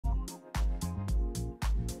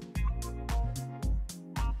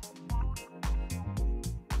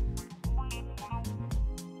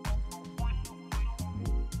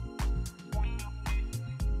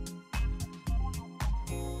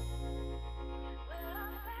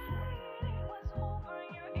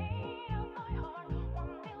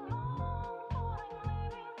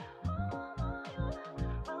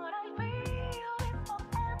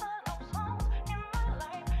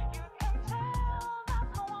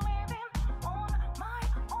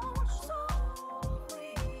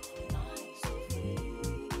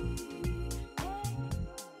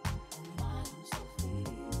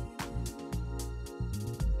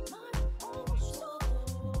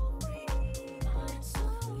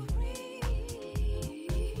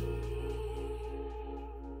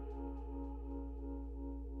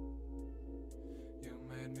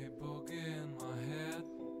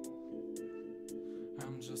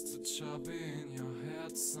just a chubby in your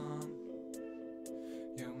head, son.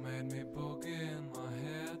 You made me boogie in my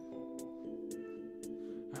head.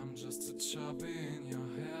 I'm just a chubby in your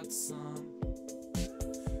head, son.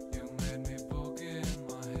 You made me boogie in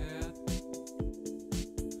my head.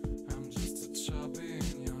 I'm just a chubby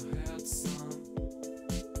in your head, son.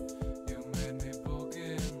 You made me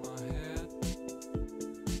boogie in my head.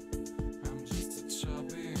 I'm just a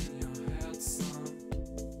chubby in your head, son.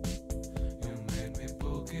 You made me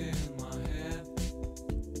boogie in my head.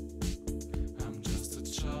 I'm just a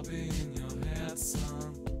chubby in your head,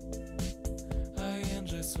 son. I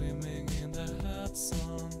enjoy swimming in the hot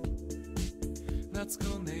sun. Let's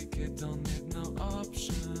go naked, don't need no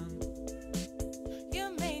option.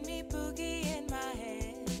 You made me boogie in my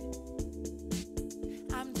head.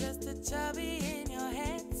 I'm just a chubby in your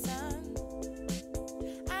head, son.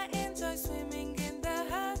 I enjoy swimming in the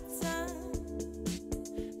hot sun.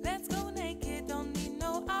 Let's go naked, don't need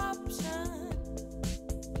no option.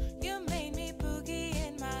 You made me boogie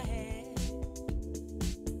in my head.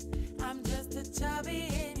 I'm just a chubby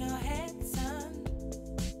in your head, son.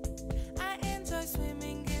 I enjoy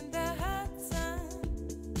swimming in the hot sun.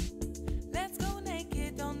 Let's go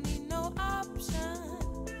naked, don't need no option.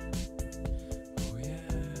 Oh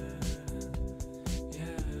yeah,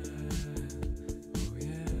 yeah, oh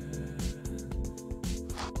yeah,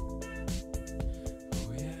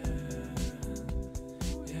 oh yeah,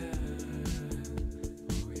 yeah,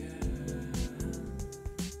 oh yeah.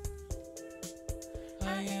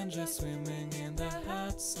 I enjoy swimming in the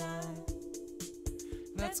hot sun.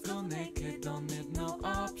 Let's go naked, don't need no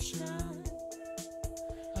option.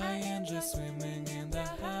 I enjoy swimming in the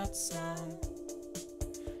hot sun.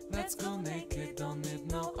 Let's go naked, don't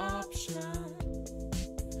need no option.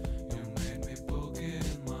 You made me boogie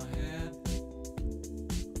in my head.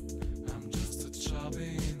 I'm just a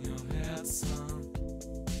chubby in your head, son.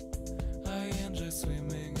 I enjoy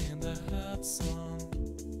swimming in the hot sun.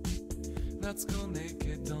 Let's go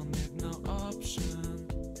naked, don't need no option.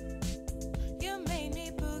 You made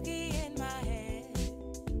me boogie in my head.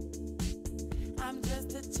 I'm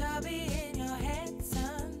just a chubby in your head,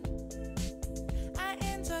 son. I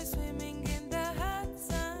enjoy swimming in the hot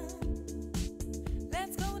sun.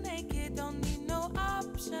 Let's go naked, don't need no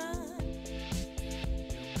option.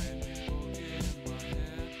 You made me boogie in my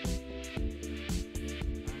head.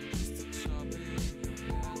 I'm just a chubby in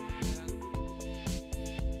your head.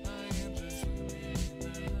 I enjoy swimming in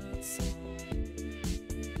the hot sun.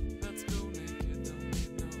 Let's go naked, don't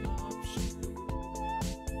need no option.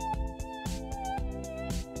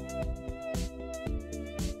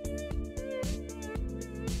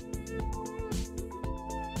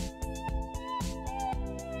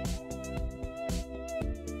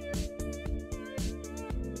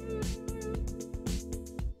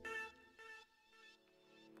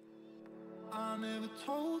 I never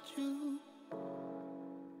told you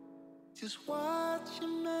just what you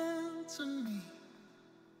meant to me.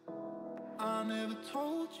 I never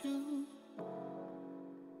told you.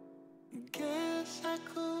 Guess I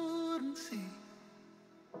couldn't see.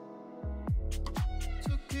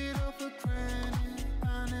 Took it up for granted. I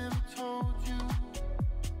never told you.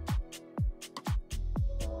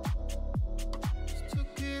 Just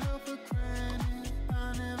took it up for granted. I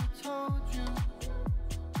never told you.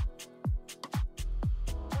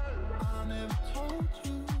 I never told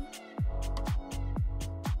you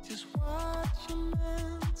just what you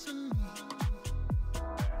meant to me.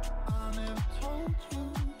 I never told you.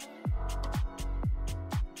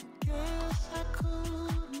 Guess I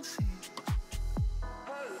couldn't see.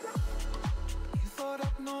 You thought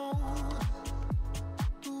I'd know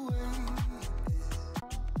the way you did.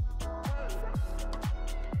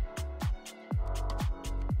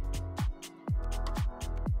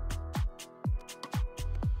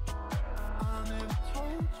 I never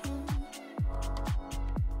told you.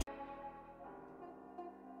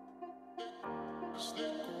 Just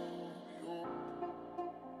let go your.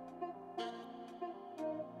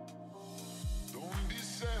 Don't be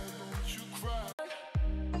sad, don't you cry.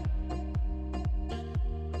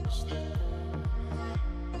 Just let go.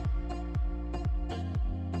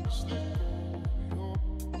 Just let go your.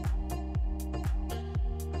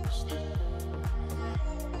 Just let go.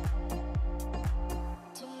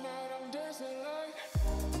 Tonight I'm dancing like.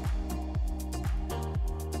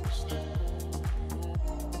 Just let go your.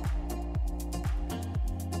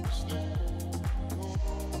 Just let go your.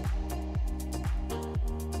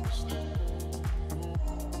 Just let go your.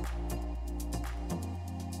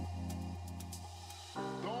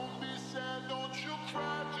 Don't be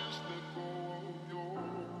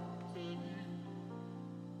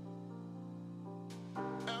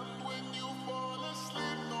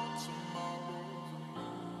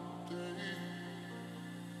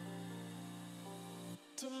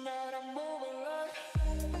Tonight I'm moving like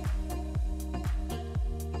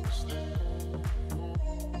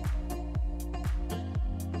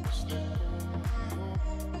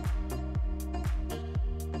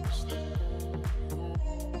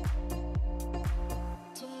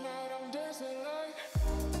tonight I'm dancing like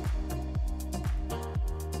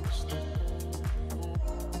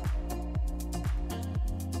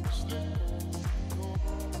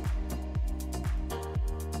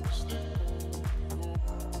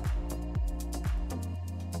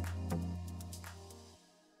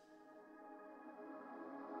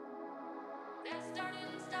Let's start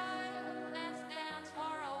in style, let's dance for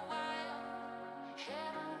a while.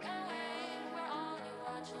 Heaven can wait, we're only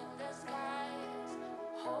watching the skies.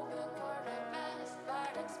 Hoping for the best,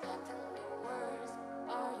 but expecting the worst.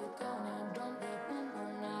 Are you gonna don't remember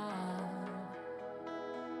now?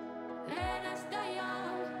 Let us die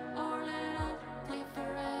young, or let us live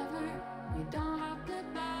forever. We don't have the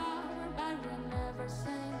power, but we never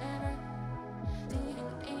say never.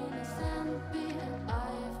 Digging in a sandpit,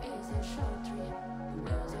 life is a short trip. The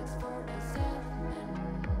music's for the sad men.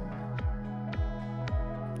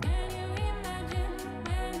 Can you imagine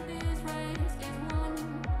when this race is won?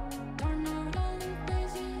 Turn our golden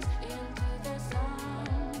faces into the sun.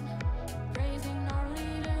 Praising our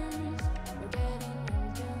leaders, we're getting in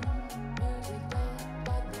tune. Music played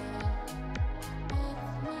by the madman.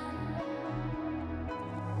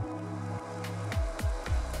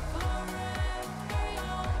 Forever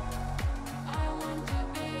young, I want to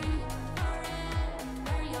be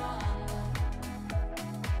forever young.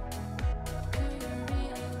 Do you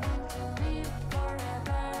really want to live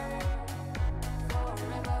forever,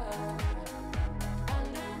 forever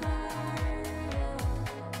and ever?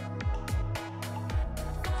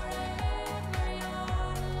 Forever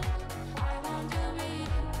young, I want to be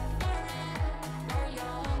forever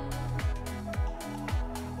young.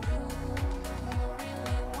 Do you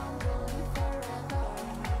really want to live forever,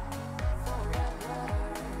 forever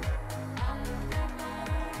and ever?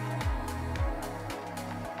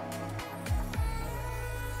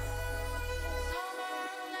 Some are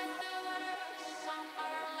like the words, some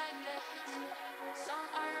are like the hits, some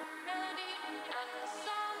are melody and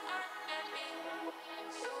some are heavy.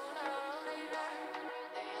 Sooner or later,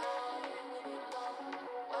 they all will be gone.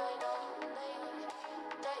 Why don't they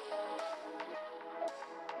die?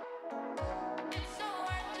 It's so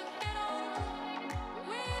hard to get on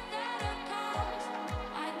without a cause.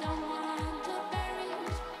 I don't want to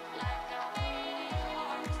perish like a fading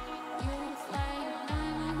horse. You fly your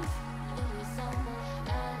diamonds in the summer,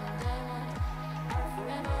 and diamonds are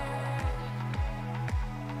forever.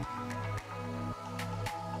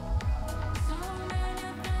 So many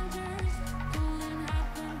adventures couldn't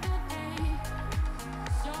happen today.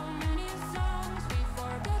 So many songs we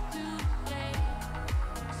forgot to play.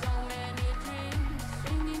 So many dreams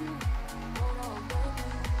swinging all over me.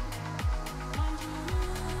 Want you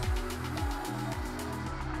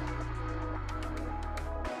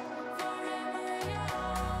forever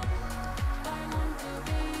young. I want to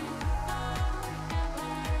be forever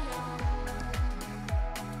young.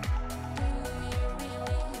 Do you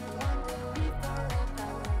really want to be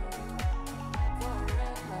forever,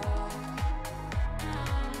 forever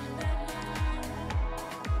and ever?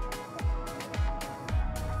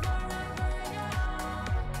 Forever young,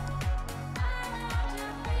 I want to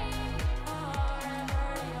be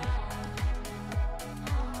forever young.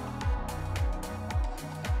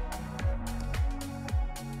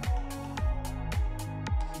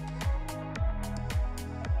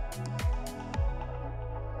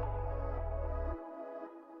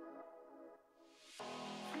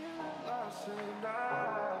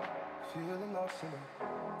 Feeling lost in it,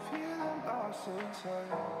 feeling lost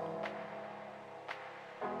inside.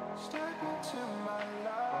 Step into my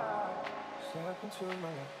life, step into my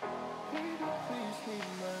life. Baby, please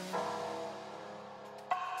leave me.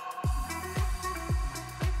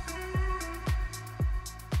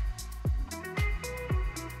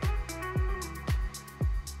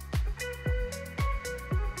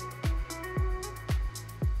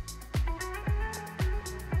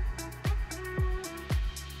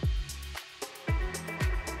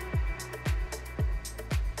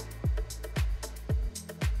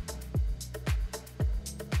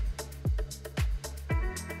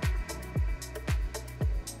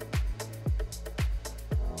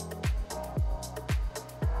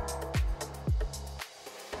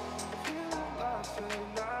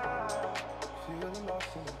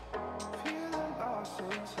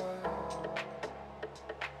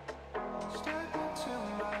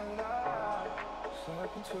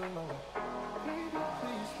 Into my life, baby,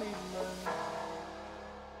 please leave me.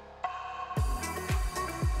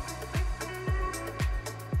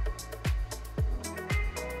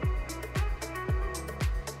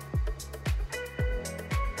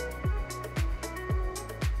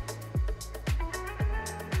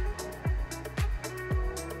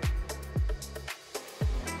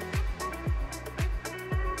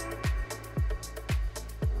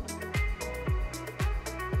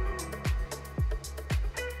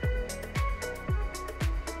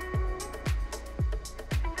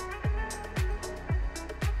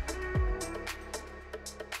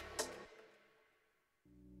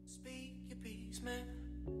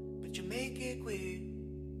 it quick.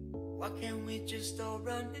 Why can't we just all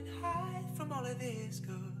run and hide from all of this?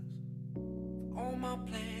 'Cause all my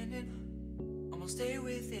planning, I'ma stay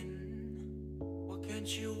within. Why can't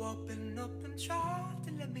you open up and try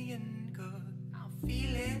to let me in? 'Cause I'm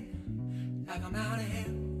feeling like I'm out of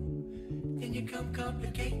hell. Can you come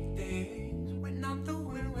complicate things when I'm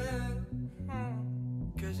doing well?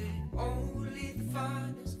 'Cause it only the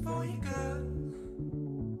finest for you, girl.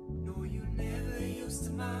 No, you never used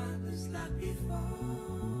to mind us like before.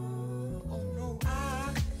 Oh no,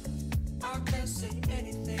 I can't say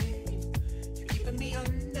anything. You're keeping me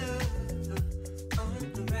under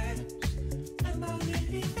wraps. Am I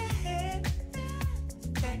really bad?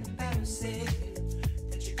 That embarrassing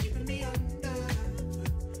that you're keeping me under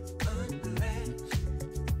wraps.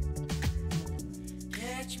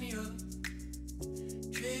 Catch me up,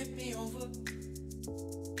 trip me over.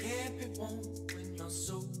 Can't be warm when you're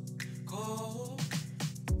so cold.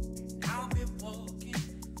 I'll be walking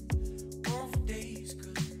on for days,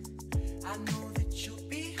 'cause I know that you'll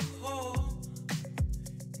be home.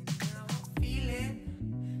 And now I'm feeling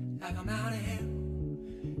like I'm out of hell.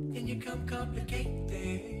 Can you come complicate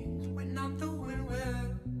things when I'm doing well?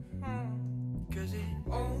 'Cause it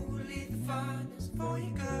only the finest for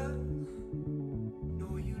you, girl. No,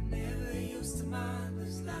 you never used to mind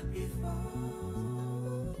us like before.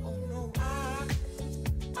 Oh no,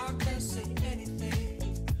 I can't say anything.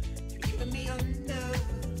 You're keeping me under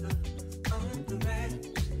wraps.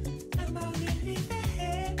 Am I really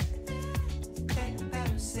bad? That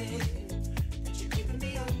embarrassing that you're keeping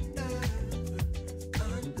me under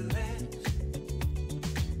wraps.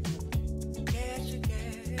 Yes, you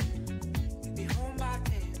can. You'll be home by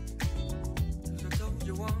 10. 'Cause I told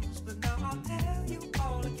you once, but now I'll tell you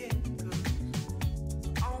all again. 'Cause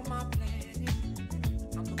all my planning,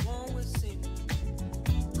 I'm the one with sin.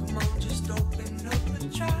 Come on, just open up and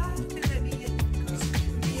try to let me in. 'Cause you're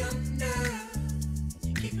keeping me under,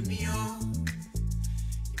 you're keeping me on.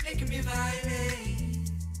 You're making me violate,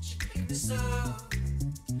 you're making me soft.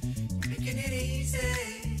 You're making it easy,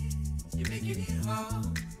 you're making it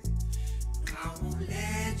hard. I won't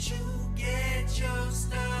let you get your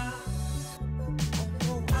stuff. Oh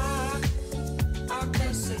no, I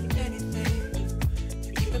can't say anything.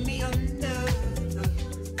 You're keeping me under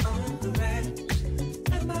wraps.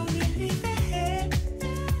 Am I really bad?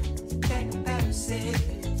 That embarrassing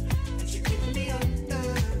that you're keeping me under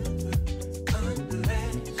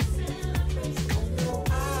wraps. Oh no,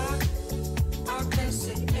 I can't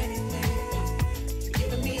say anything. You're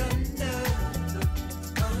keeping me under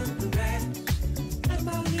wraps. Am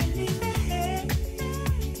I really bad?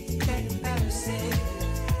 That embarrassing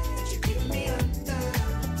that you're keeping me under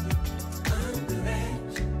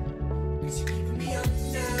wraps. 'Cause you're keeping me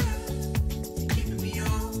under, you're keeping me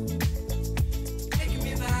on, you're making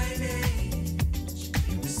me violate, you're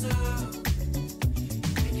making me soft,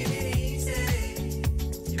 you're making it easy,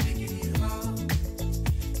 you're making it hard.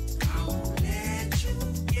 I won't let you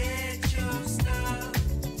get your stuff.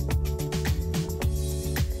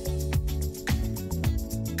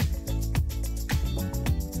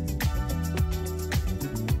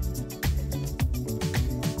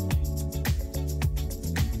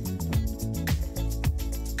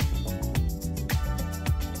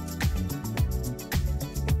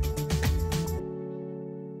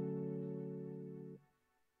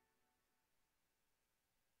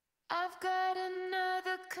 I've got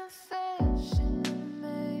another confession to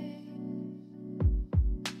make.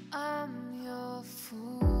 I'm your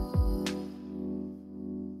fool.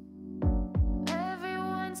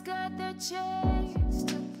 Everyone's got their chains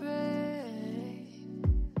to break,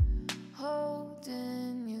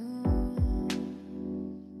 holding you.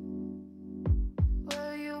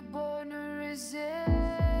 Were you born to resist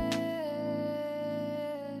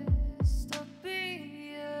or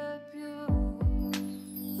be abused?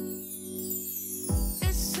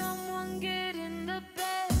 Is someone getting the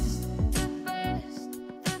best, the best,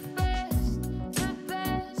 the best, the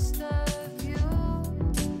best of you?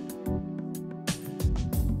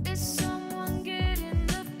 Is someone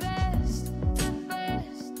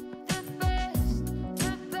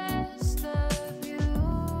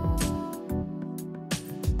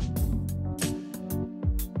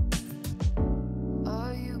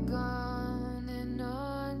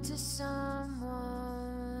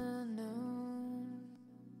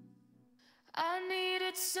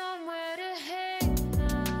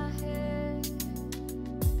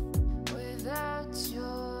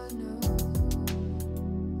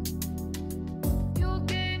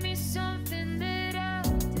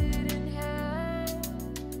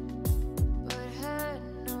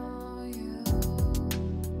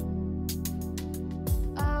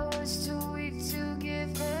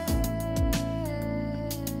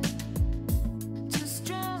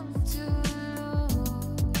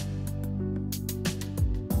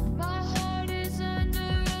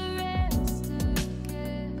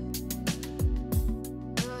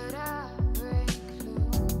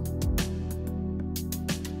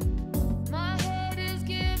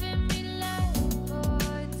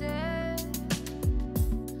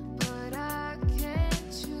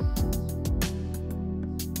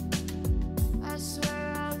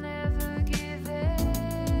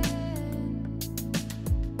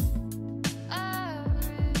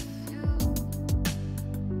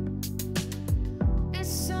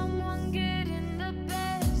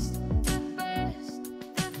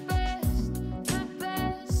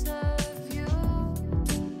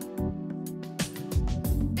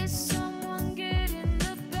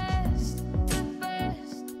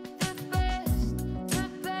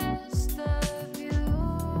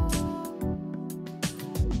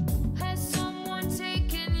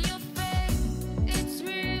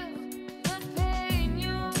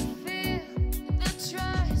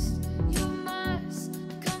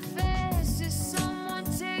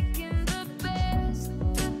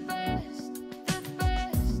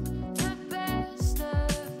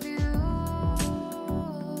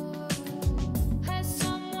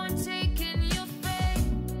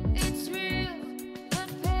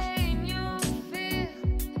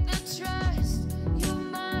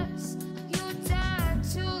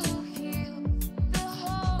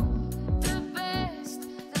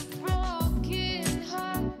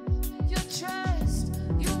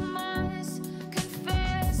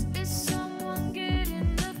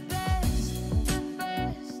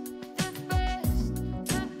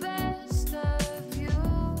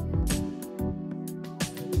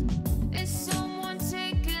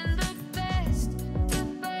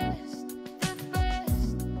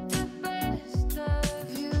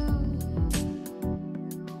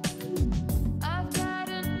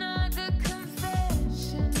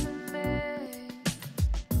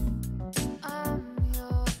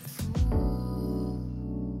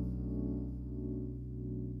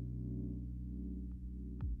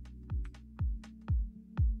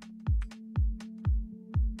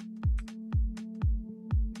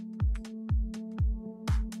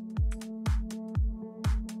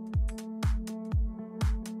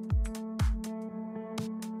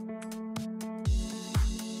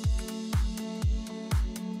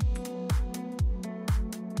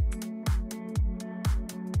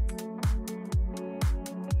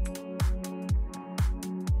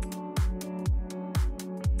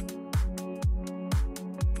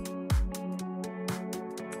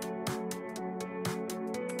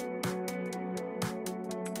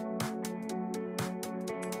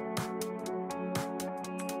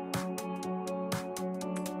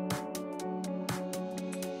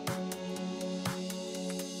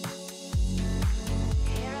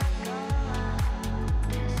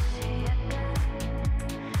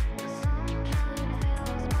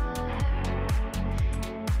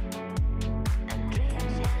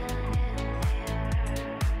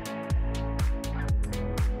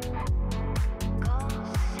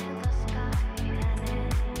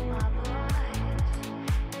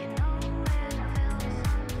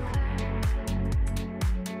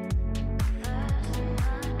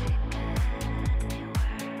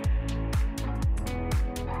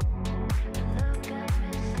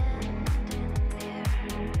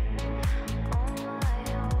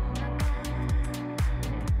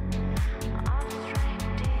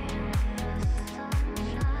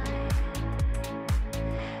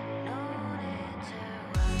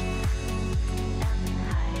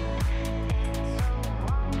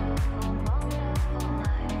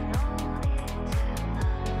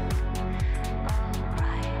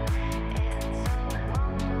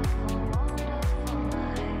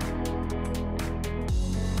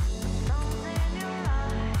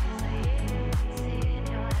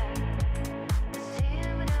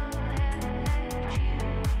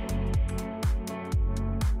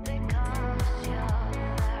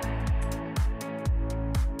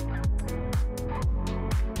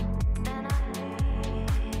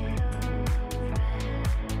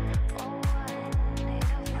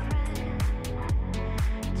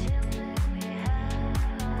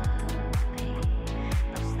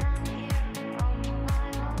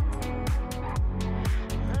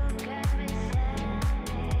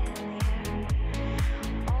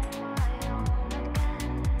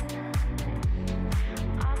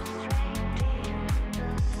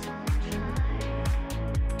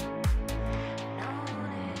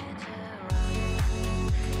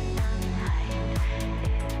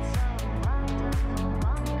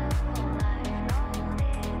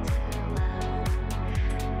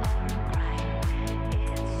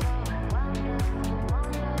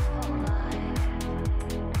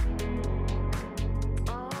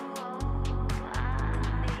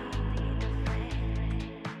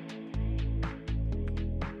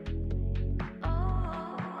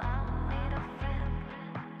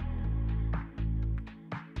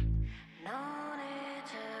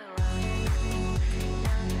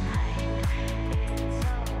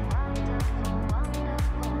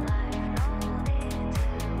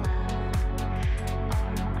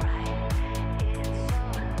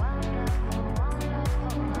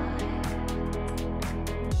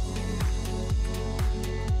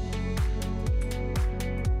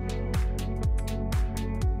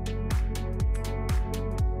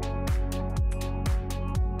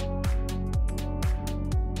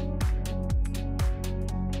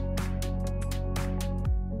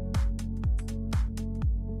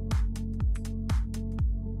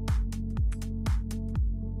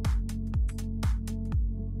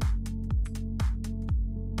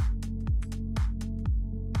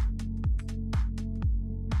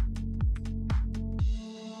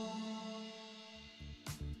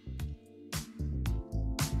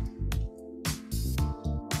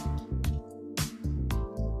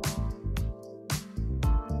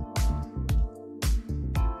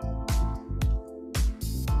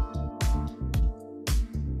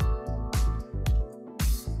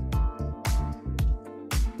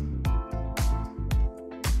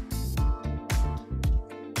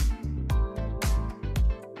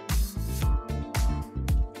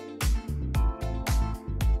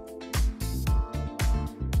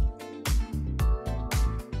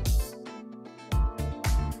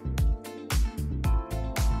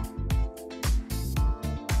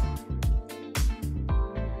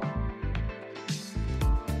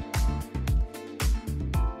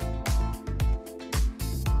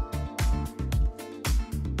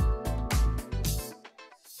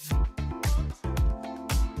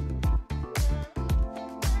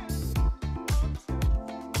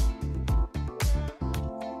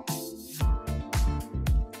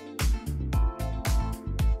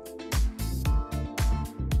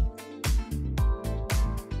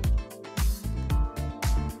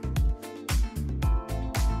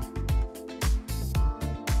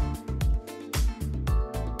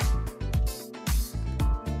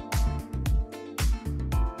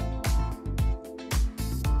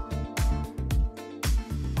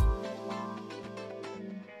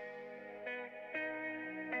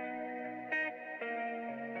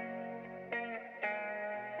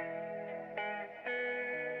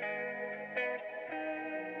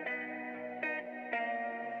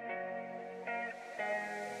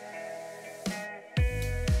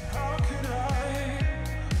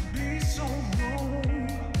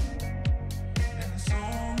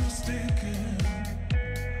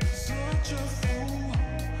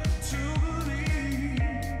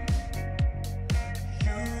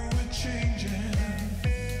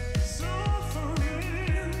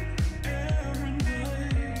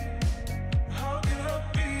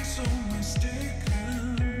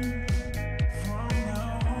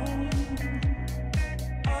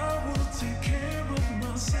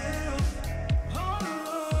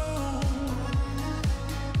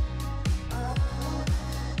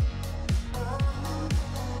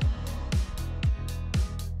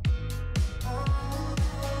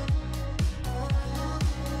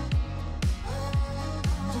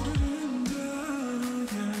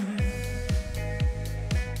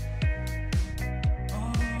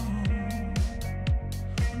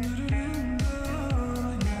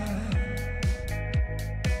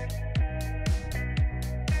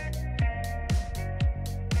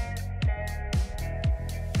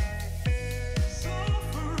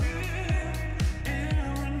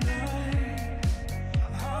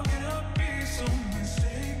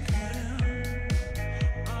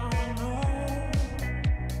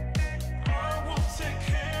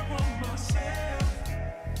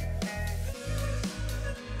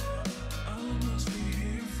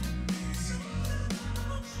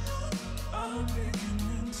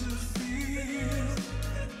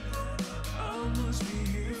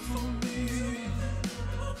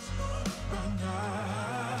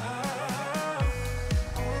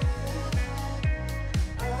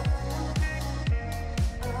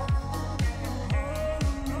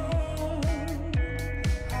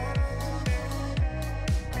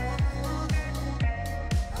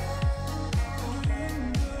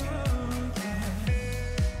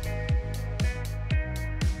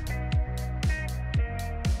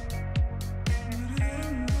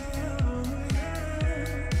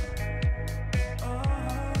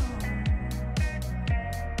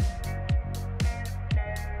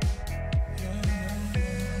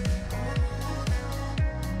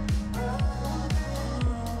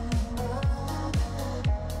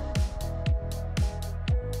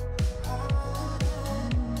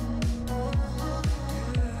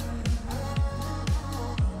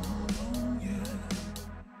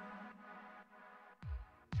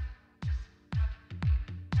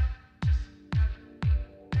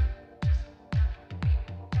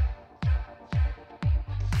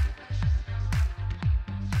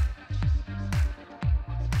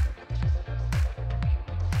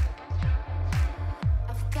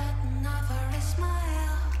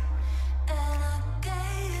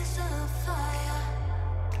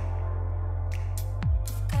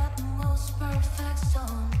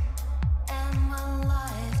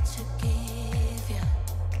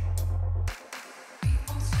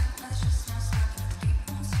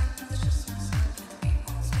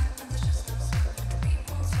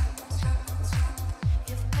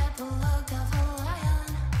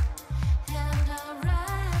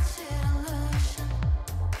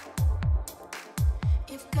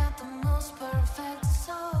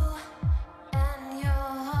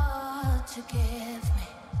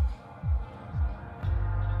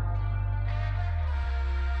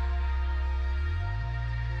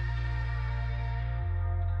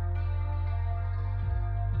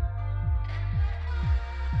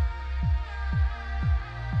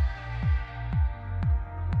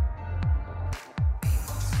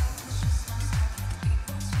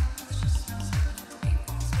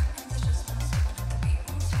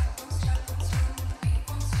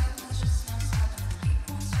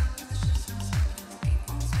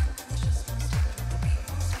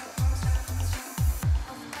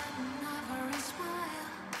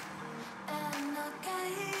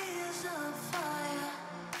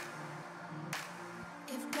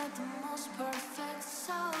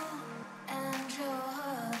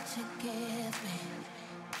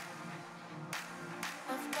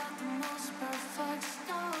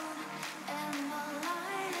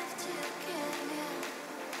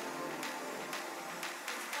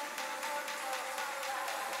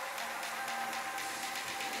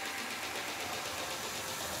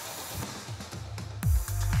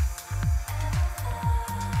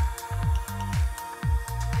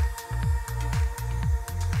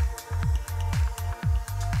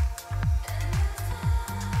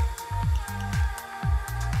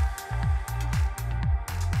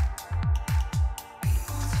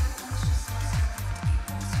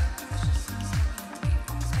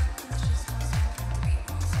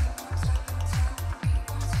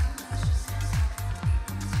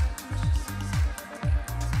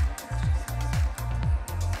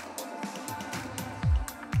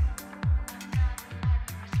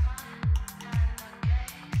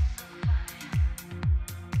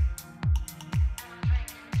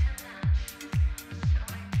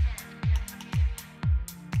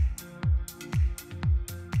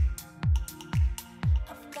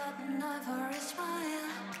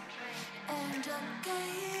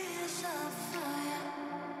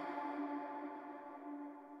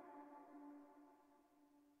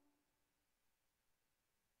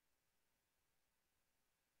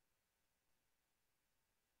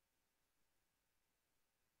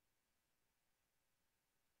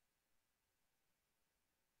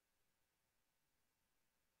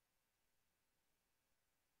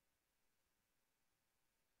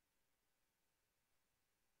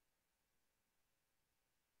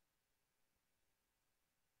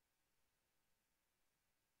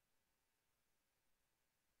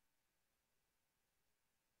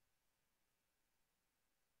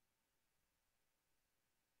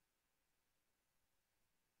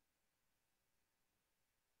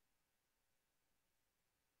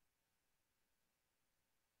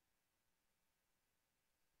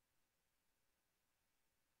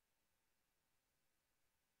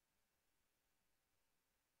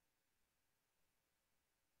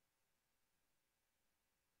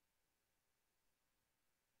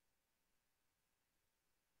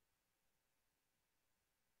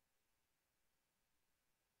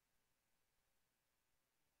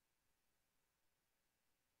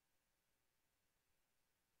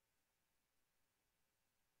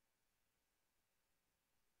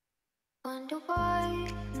Wonder why,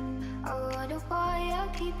 I wonder why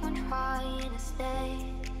I keep on trying to stay.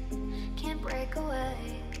 Can't break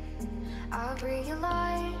away. I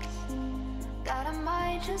realize that I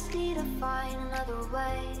might just need to find another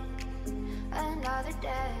way, another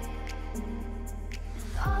day.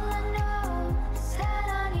 All I know is that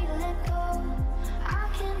I need to let go. I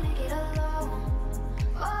can't make it alone.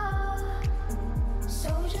 Oh, so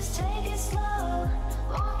just take it slow.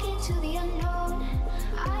 Walk into the unknown.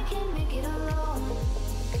 I can't make it alone.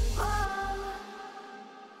 Oh.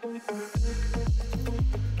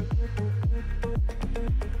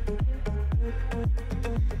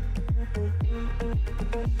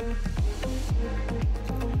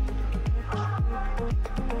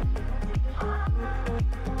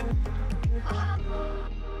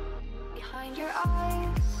 Behind your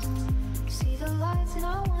eyes, see the lights, and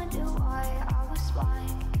I wonder why I was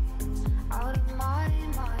blind, out of my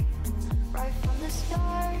mind. Right from the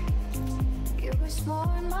start, you were small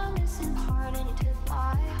and my missing part, and you took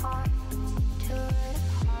my heart to it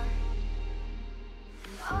apart.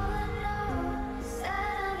 All I know is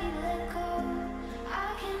that I need to let go.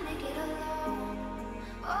 I can't make it alone.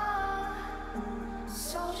 Oh,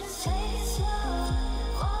 so just take it slow.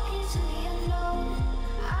 Walk into the unknown.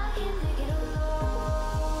 I can't make it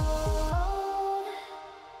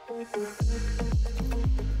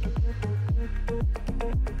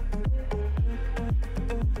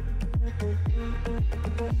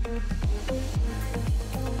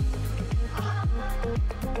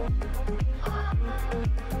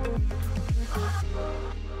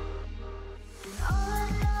All I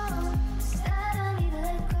know is that I need to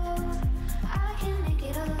let go. I can't make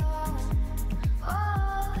it alone.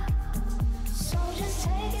 Oh, so just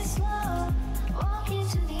take it slow. Walk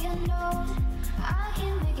into the unknown. I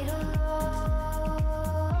can't make it alone.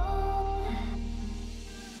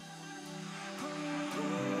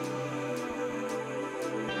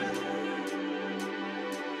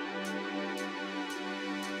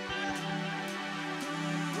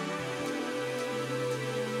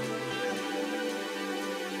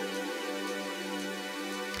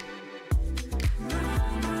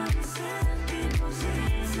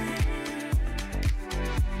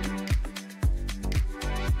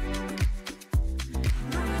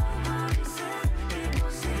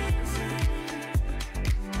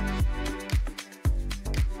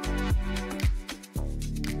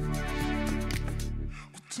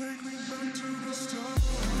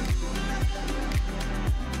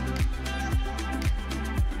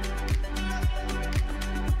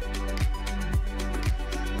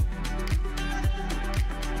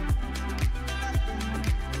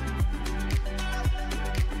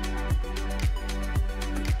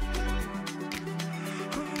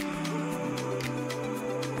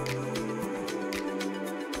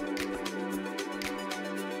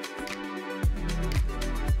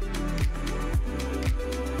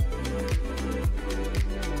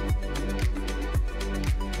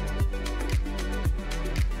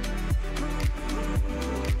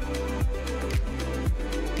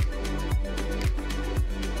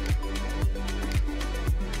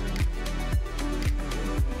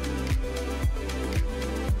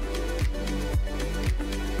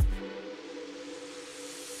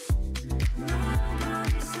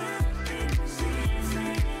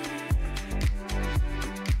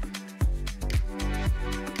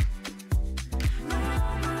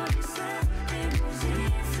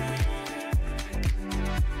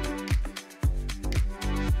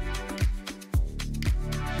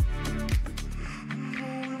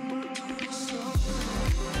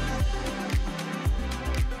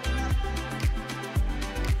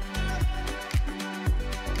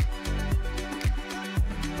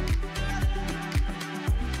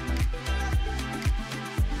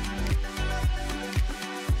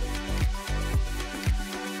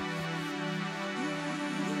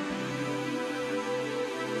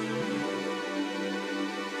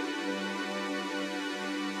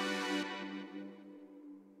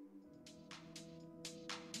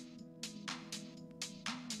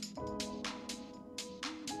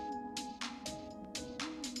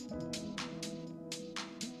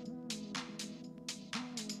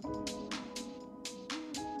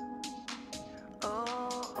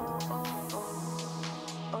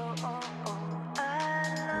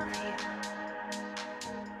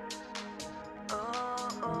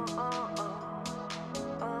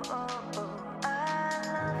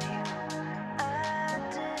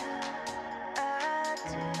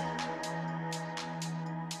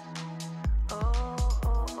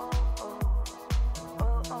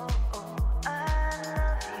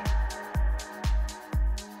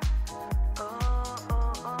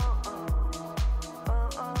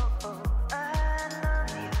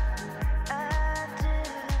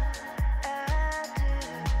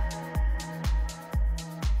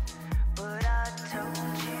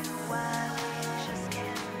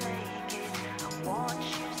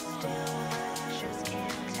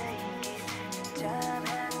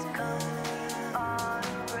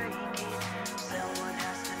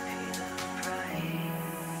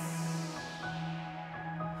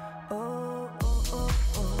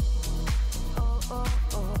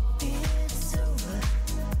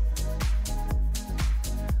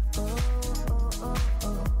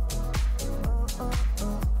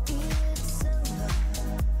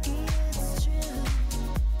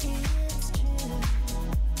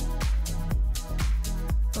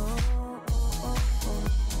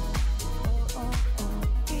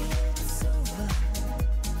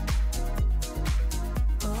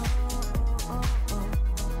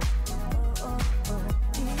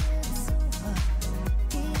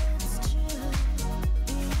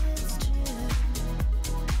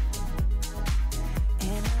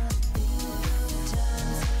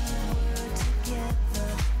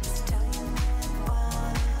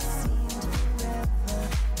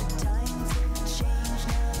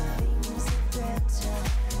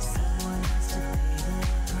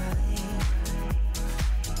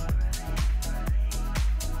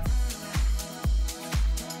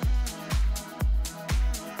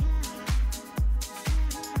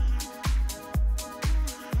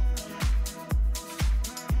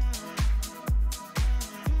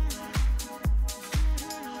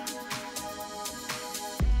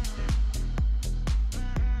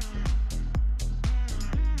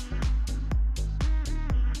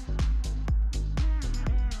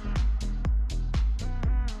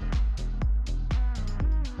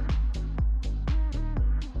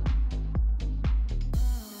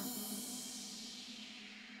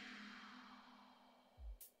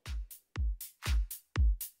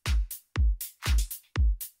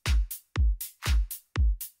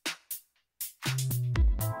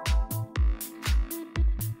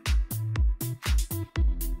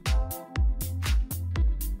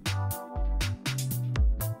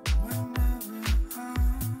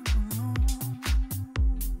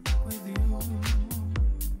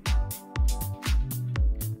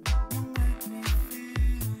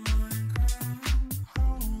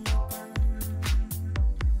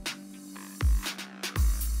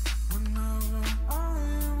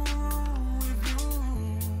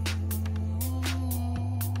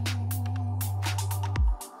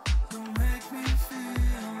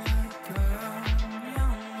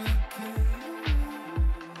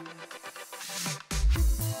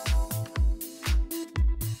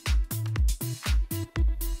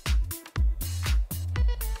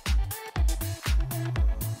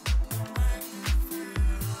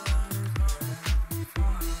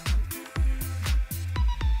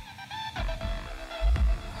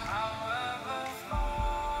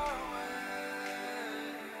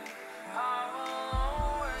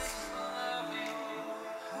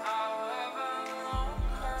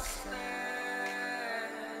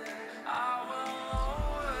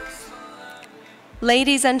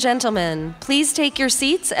 Ladies and gentlemen, please take your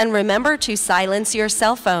seats and remember to silence your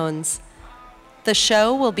cell phones. The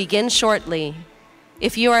show will begin shortly.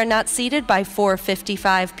 If you are not seated by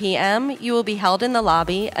 4:55 p.m., you will be held in the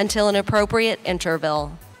lobby until an appropriate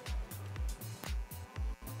interval.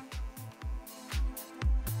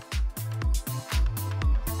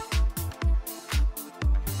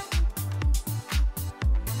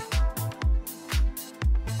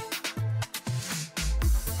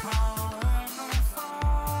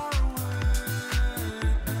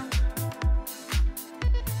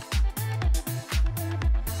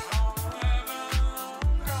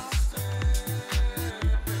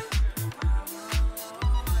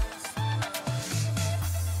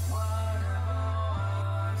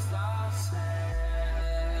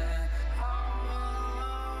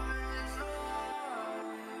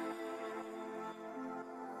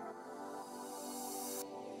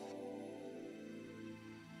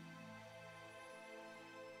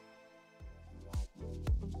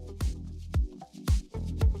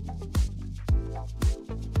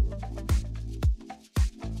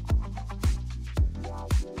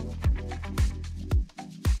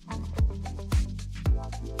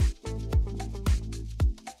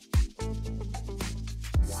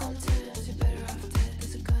 Sometimes you're better off dead.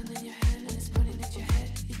 There's a gun in your hand and it's pointing at your head.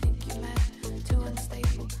 You think you're mad, too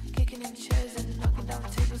unstable, kicking in chairs and knocking down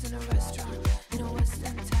tables in a restaurant in a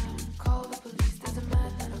western town. Call the police, there's a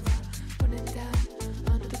madman around, running down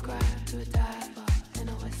under the ground to a dive bar in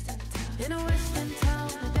a western town. In a western town,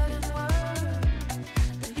 a dead end world,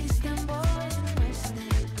 the eastern boys and western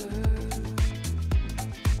girls.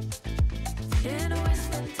 In a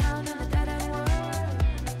western town, in a dead end world,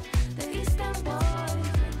 the eastern boys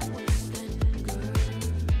and western girls.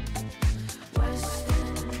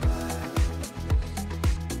 Western girls.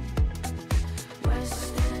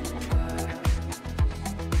 Western girls.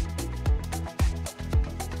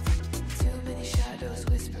 Too many shadows,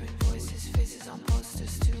 whispering voices, faces on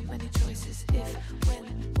posters, too many choices. If, when,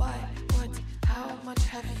 why, what, how much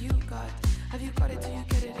have you got? Have you got it? Do you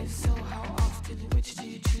get it? If so, how often? Which do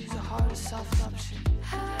you choose? A hard or soft option?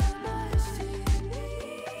 How much do you need?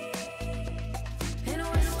 In a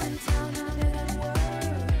western town, in a dead end world,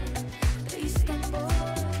 the eastern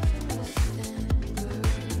boys and western girls.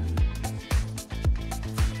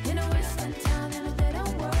 In a western town, in a dead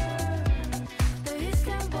end world, the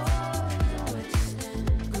eastern boys and western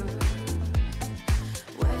girls.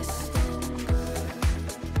 Western girls.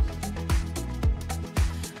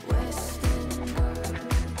 Western girls.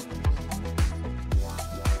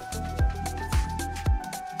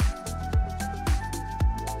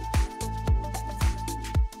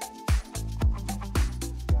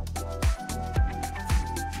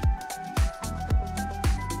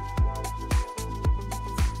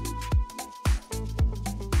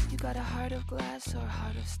 You got a heart of glass or a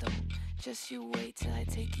heart of stone? Just you wait till I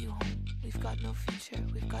take you home. We've got no future,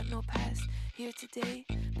 we've got no past. Here today,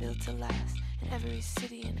 built to last. In every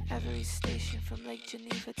city and every station, from Lake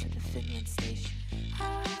Geneva to the Finland station.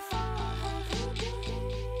 How far have you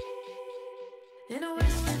been? In a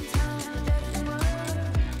western town, in a dead end world,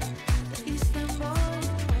 the eastern boys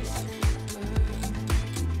and western girls.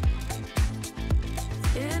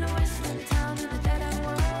 In a western town, in a dead end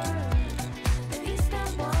world, the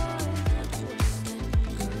eastern boys and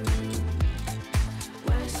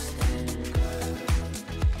western girls. Western girls.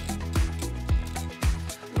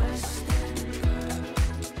 Western girls.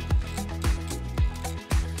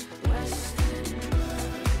 Western girls.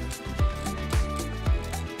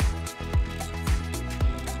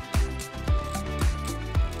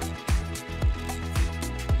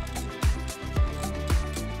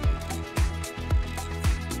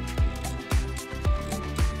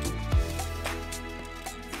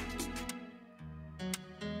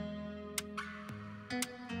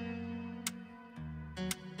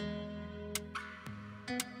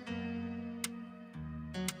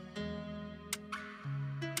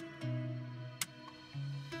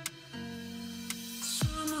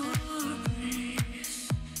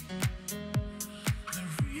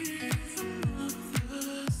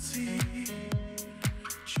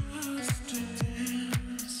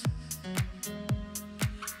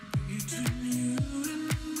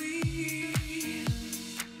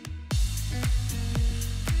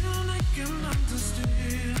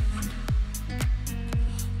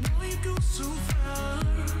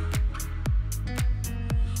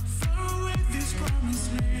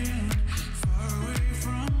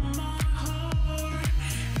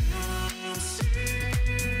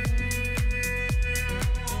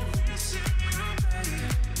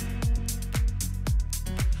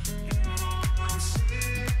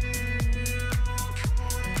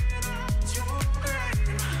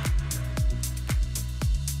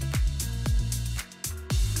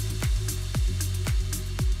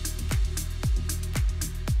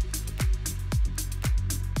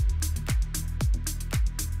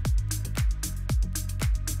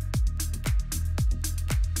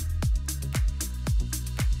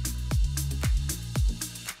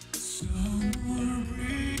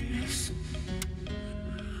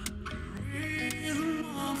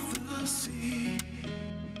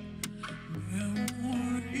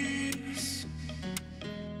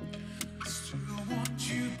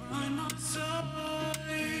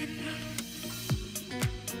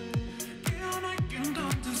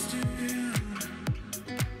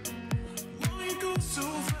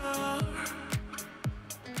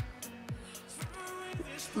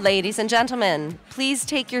 Ladies and gentlemen, please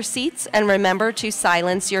take your seats and remember to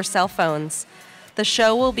silence your cell phones. The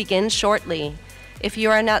show will begin shortly. If you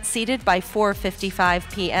are not seated by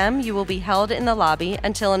 4:55 p.m., you will be held in the lobby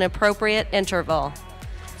until an appropriate interval.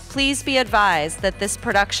 Please be advised that this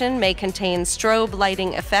production may contain strobe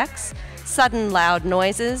lighting effects, sudden loud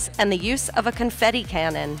noises, and the use of a confetti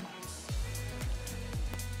cannon.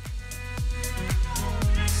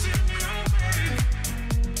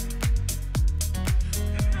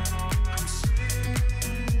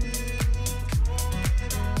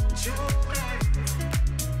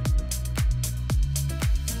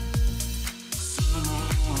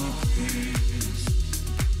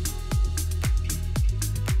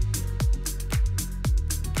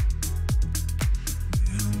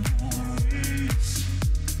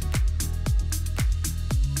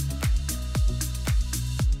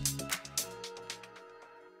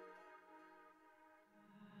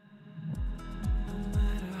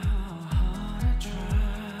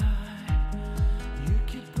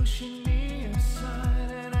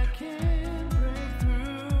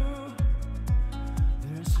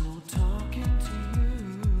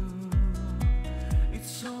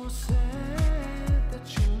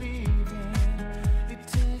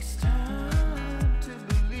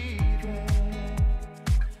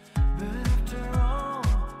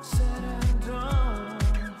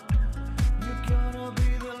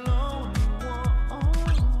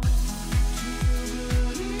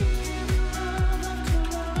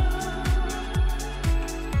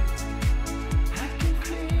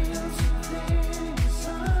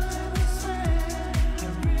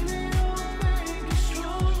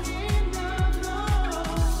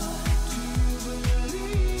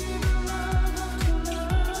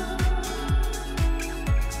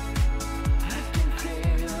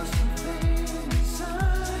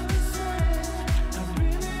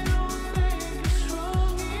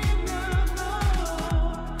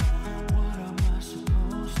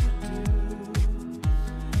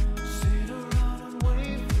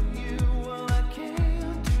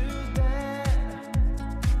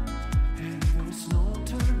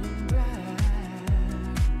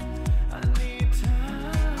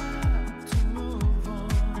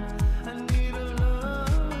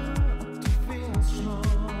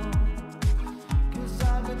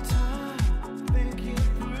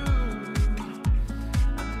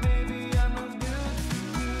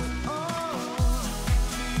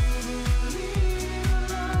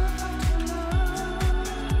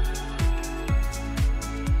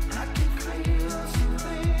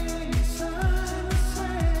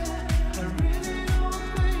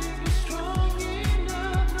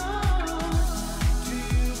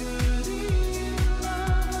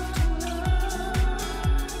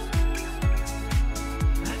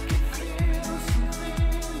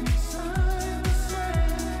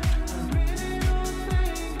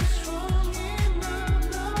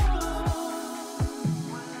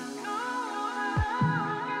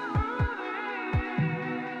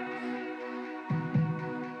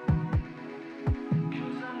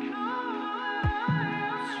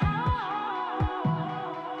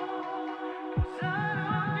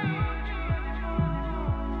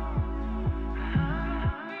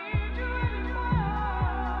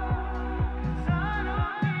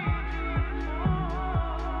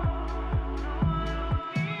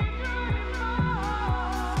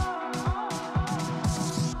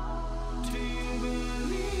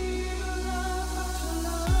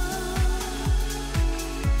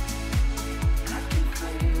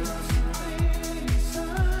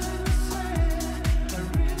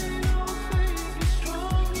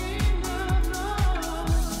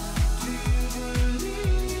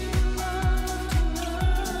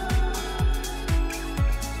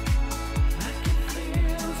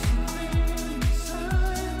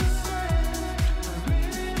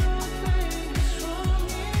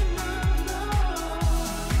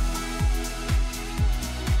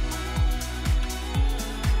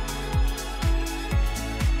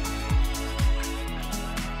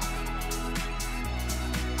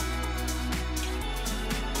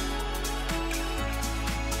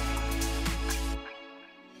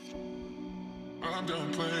 I'm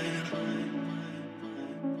done playing.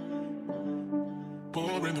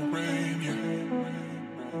 Pouring the rain, yeah.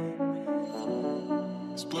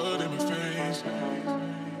 There's blood in my face.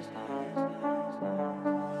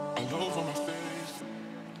 All over my face.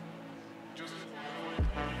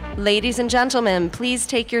 Ladies and gentlemen, please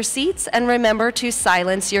take your seats and remember to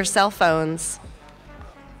silence your cell phones.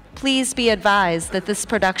 Please be advised that this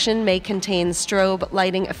production may contain strobe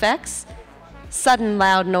lighting effects, sudden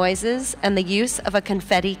loud noises, and the use of a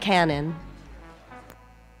confetti cannon.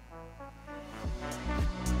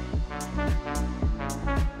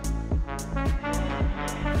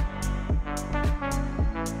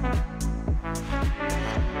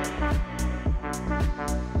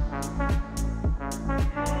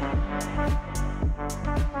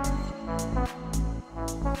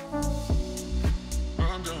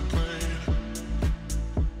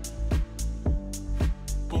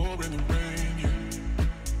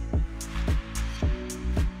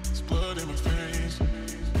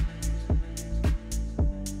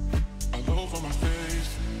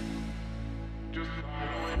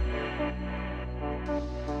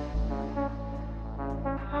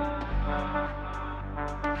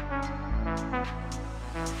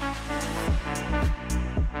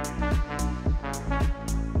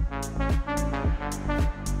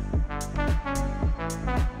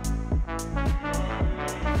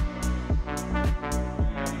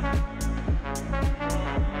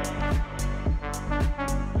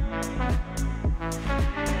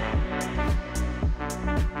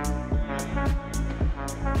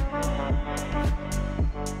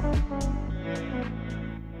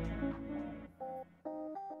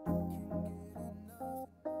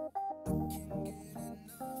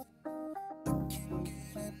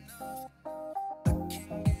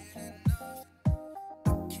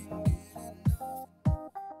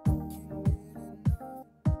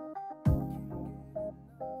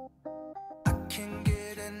 can't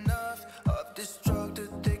get enough of this drug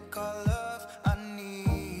that they call love. I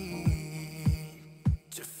need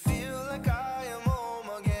to feel like I am home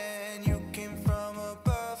again. You came from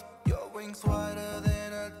above, your wings wider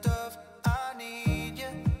than a dove. I need you,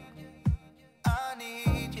 I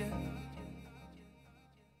need you.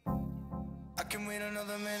 I can wait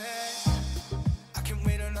another minute, I can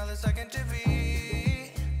wait another second to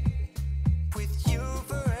be with you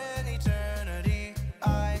for an eternity.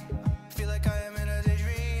 I feel like I am in a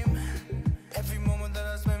daydream. Every moment that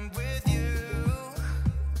I spend with you,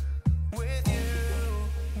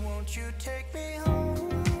 won't you take me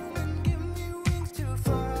home and give me wings to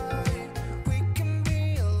fly? We can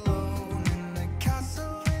be alone in a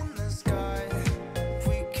castle in the sky.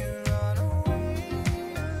 We can run away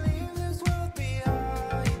and leave this world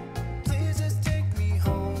behind. Please just take me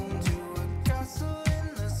home to a castle in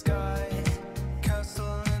the sky,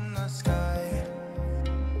 castle in the sky.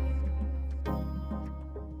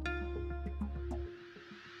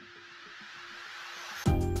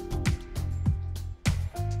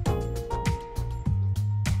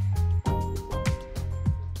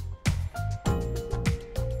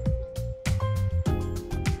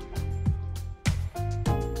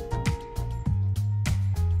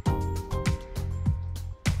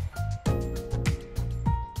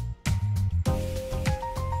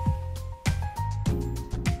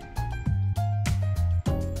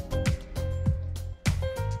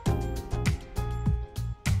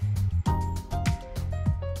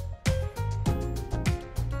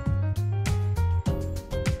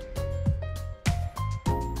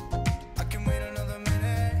 I can wait another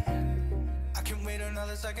minute, I can wait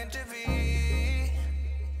another second to be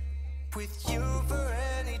with you for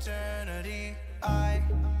an eternity. I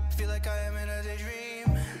feel like I am in a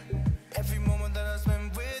daydream. Every moment that I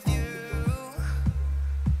spend with you,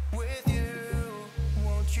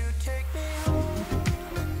 won't you take me home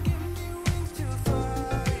and give me wings to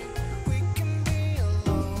fly? We can be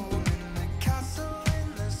alone in a castle in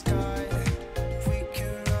the sky. We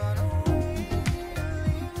can run away and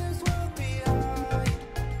leave this world behind.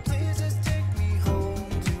 Please just take me home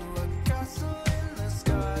to a castle in the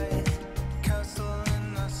sky, castle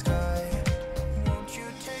in the sky. Won't you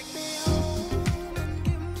take me home and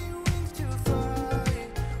give me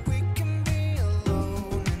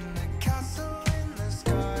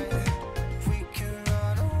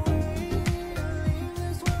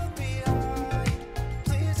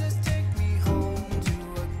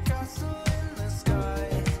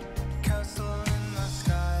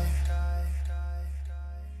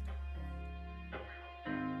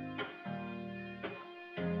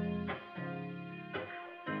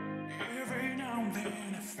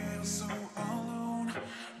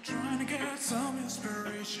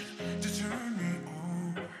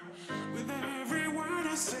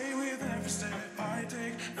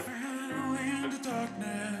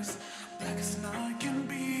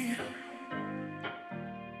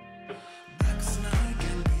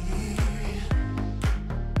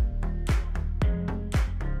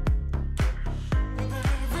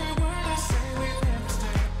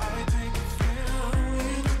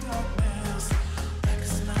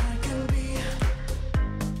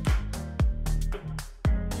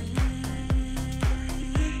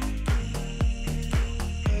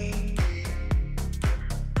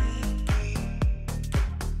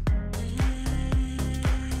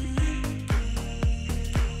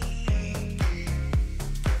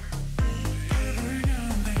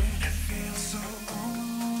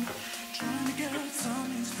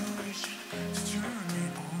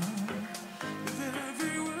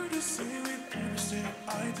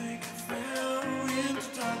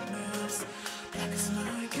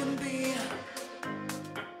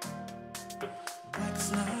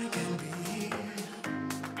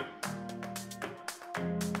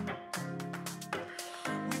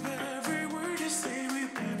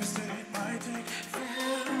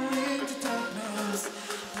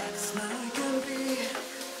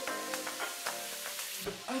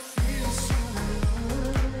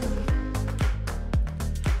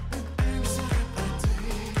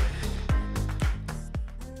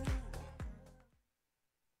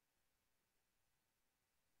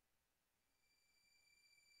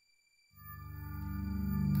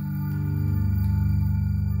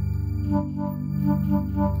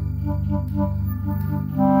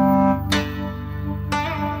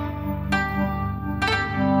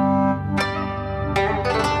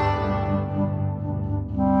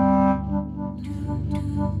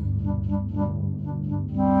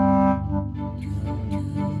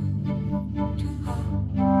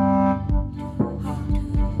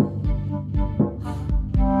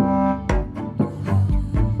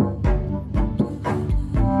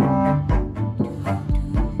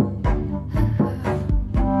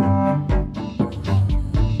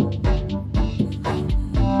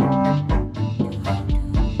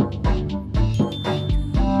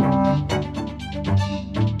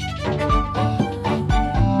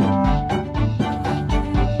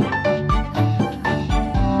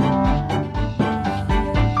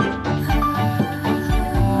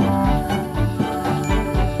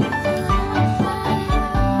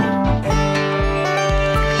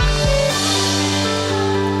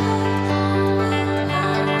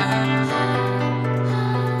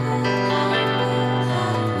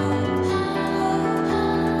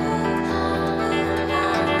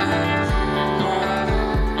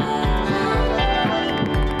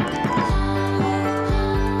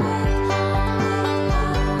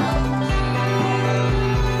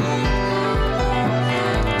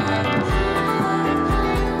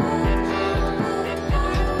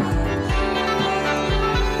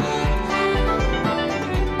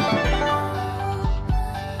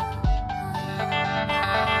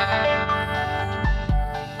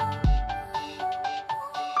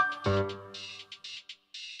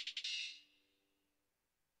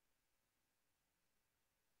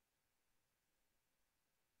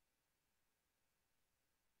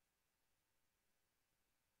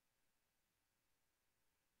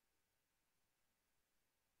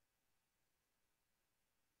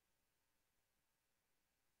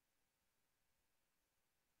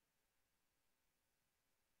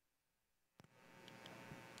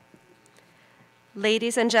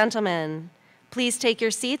Ladies and gentlemen, please take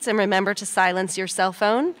your seats and remember to silence your cell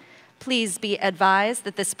phone. Please be advised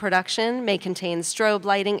that this production may contain strobe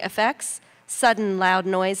lighting effects, sudden loud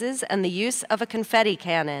noises, and the use of a confetti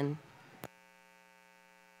cannon.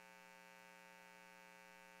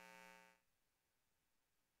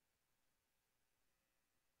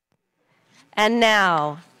 And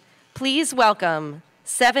now, please welcome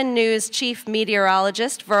 7 News Chief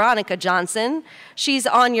Meteorologist Veronica Johnson. She's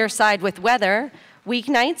on your side with weather,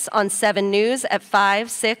 weeknights on 7 News at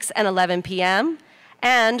 5, 6, and 11 p.m.,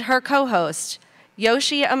 and her co-host,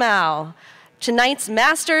 Yoshi Amao, tonight's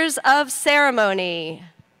Masters of Ceremony.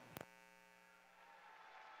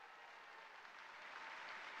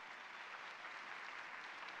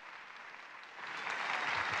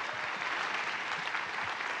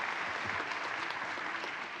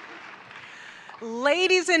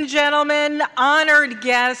 Ladies and gentlemen, honored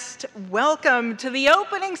guests, welcome to the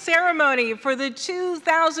opening ceremony for the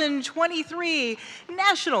 2023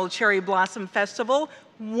 National Cherry Blossom Festival,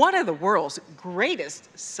 one of the world's greatest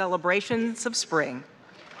celebrations of spring.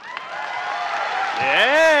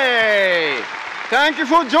 Yay! Thank you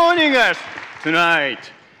for joining us tonight.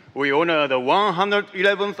 We honor the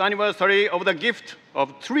 111th anniversary of the gift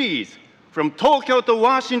of trees from Tokyo to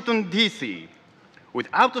Washington, D.C., with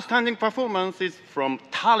outstanding performances from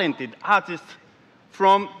talented artists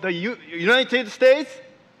from the United States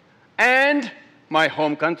and my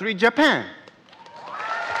home country, Japan.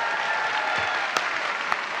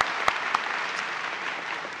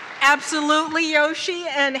 Absolutely, Yoshi,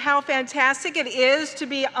 and how fantastic it is to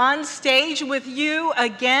be on stage with you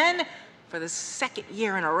again for the 2nd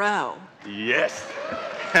year in a row. Yes.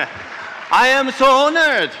 I am so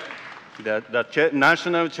honored that the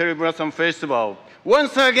National Cherry Blossom Festival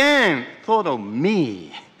once again thought of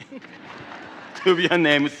me to be an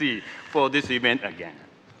MC for this event again.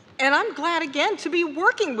 And I'm glad again to be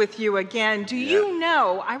working with you again. Do you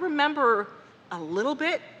know, I remember a little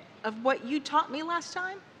bit of what you taught me last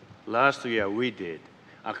time? Last year we did.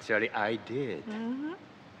 Actually, I did.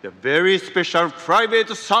 The very special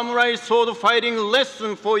private samurai sword fighting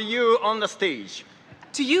lesson for you on the stage.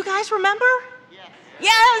 Do you guys remember? Yes.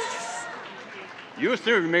 Yes! You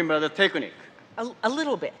still remember the technique? A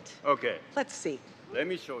little bit. Okay. Let's see. Let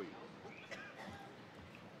me show you.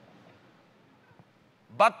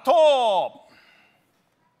 Bato.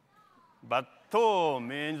 Bato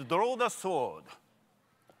means draw the sword.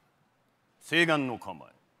 Seigan no kamae.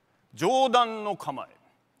 Jodan no kamae.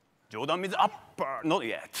 Jodan means upper, not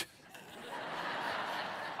yet.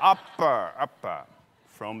 Upper.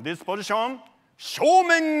 From this position,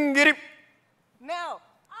 shoumen giri. Now.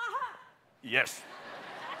 Yes.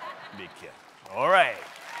 Be careful. All right.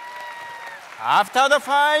 After the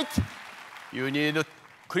fight, you need to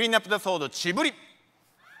clean up the sword, chiburi.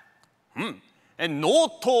 And no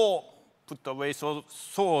to put away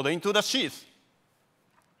sword into the sheath.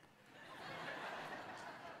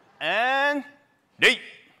 And rei,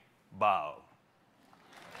 bow.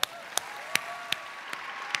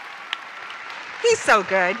 He's so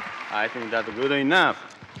good. I think that's good enough.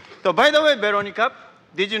 So, by the way, Veronica,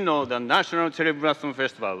 did you know the National Cherry Blossom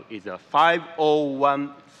Festival is a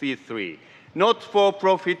 501c3,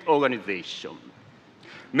 not-for-profit organization?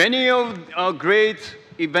 Many of our great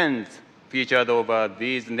events featured over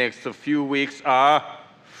these next few weeks are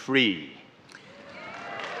free.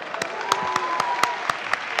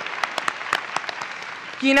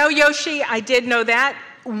 You know, Yoshi, I did know that.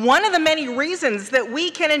 One of the many reasons that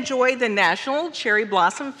we can enjoy the National Cherry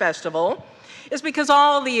Blossom Festival is because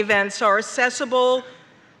all the events are accessible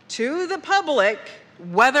to the public,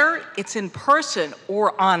 whether it's in person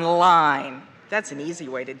or online. That's an easy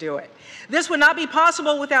way to do it. This would not be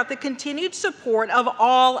possible without the continued support of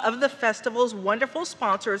all of the festival's wonderful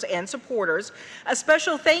sponsors and supporters. A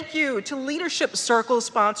special thank you to Leadership Circle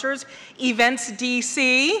sponsors, Events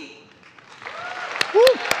DC,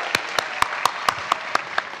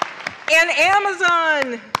 and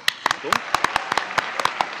Amazon.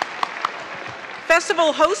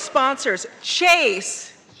 Festival host sponsors, Chase,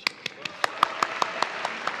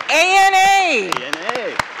 ANA,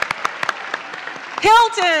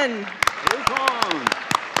 Hilton,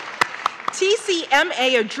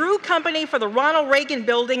 TCMA, a Drew company for the Ronald Reagan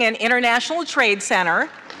Building and International Trade Center,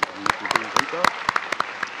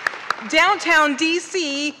 Downtown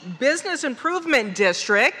DC Business Improvement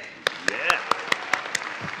District, Yeah.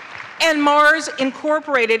 and Mars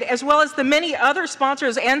Incorporated, as well as the many other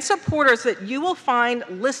sponsors and supporters that you will find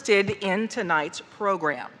listed in tonight's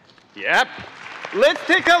program. Yep. Let's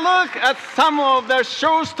take a look at some of the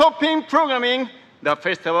show-stopping programming the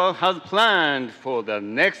festival has planned for the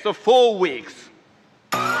next 4 weeks.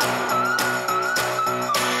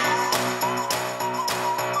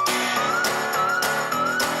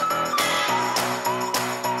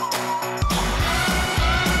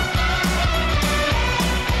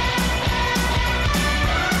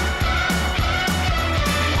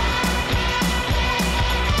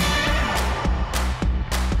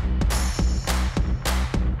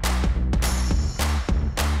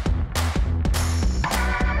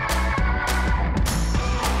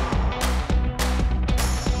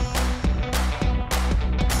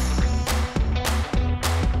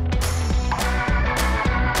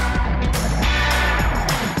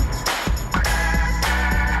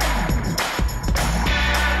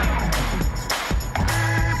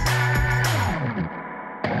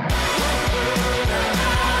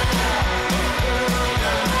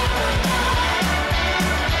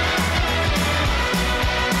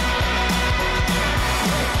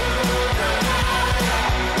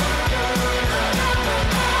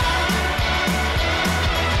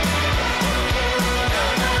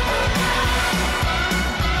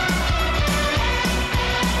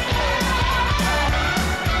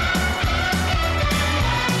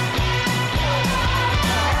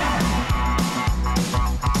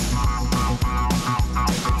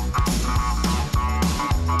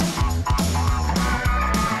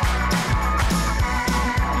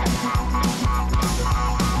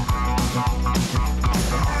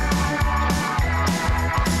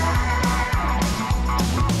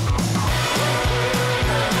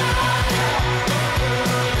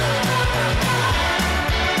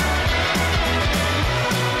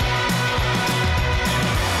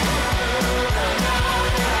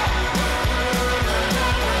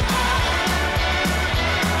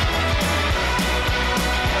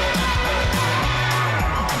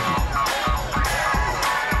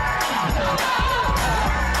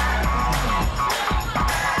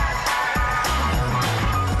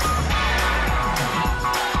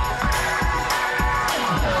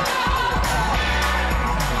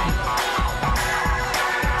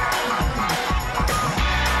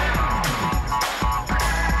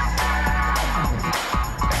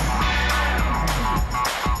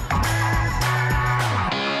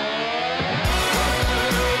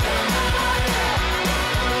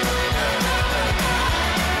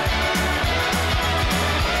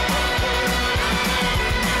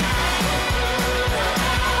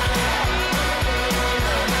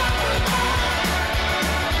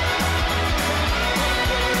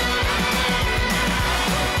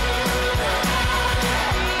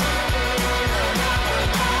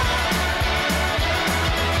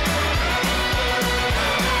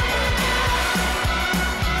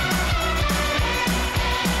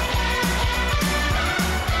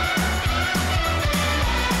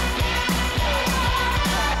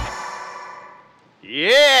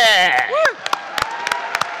 Yeah!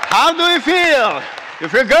 How do you feel? You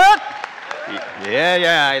feel good?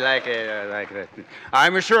 Yeah, I like it.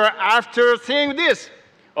 I'm sure after seeing this,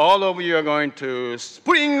 all of you are going to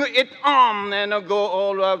spring it on and go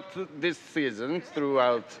all out this season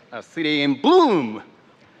throughout a city in bloom.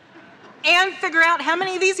 And figure out how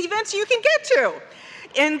many of these events you can get to.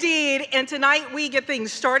 Indeed, and tonight we get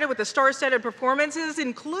things started with the star-studded performances,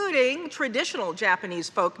 including traditional Japanese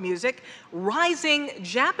folk music, rising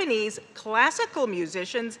Japanese classical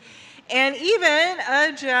musicians, and even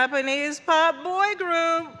a Japanese pop boy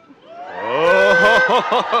group.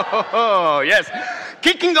 Oh, yes.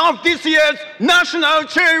 Kicking off this year's National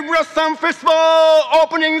Cherry Blossom Festival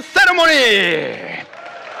opening ceremony.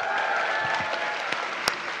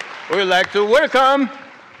 We'd like to welcome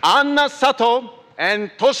Anna Sato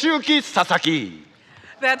and Toshiyuki Sasaki.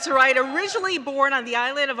 That's right. Originally born on the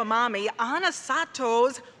island of Amami, Anna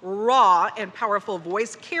Sato's raw and powerful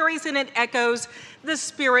voice carries and it echoes the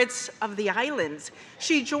spirits of the islands.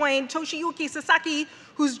 She joined Toshiyuki Sasaki,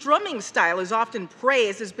 whose drumming style is often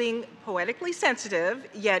praised as being poetically sensitive,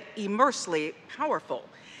 yet immersively powerful.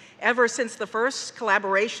 Ever since the first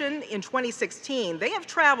collaboration in 2016, they have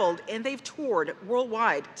traveled and they've toured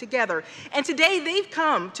worldwide together. And today they've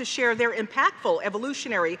come to share their impactful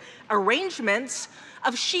evolutionary arrangements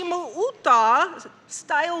of Shimo-uta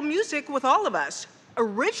style music with all of us.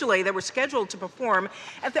 Originally, they were scheduled to perform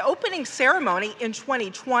at the opening ceremony in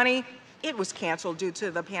 2020. It was canceled due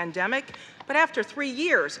to the pandemic, but after 3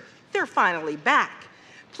 years, they're finally back.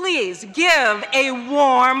 Please give a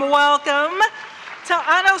warm welcome to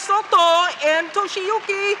Sato and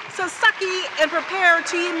Toshiyuki Sasaki, and prepare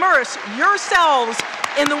to immerse yourselves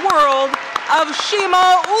in the world of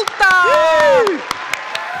Shima Uta. Woo!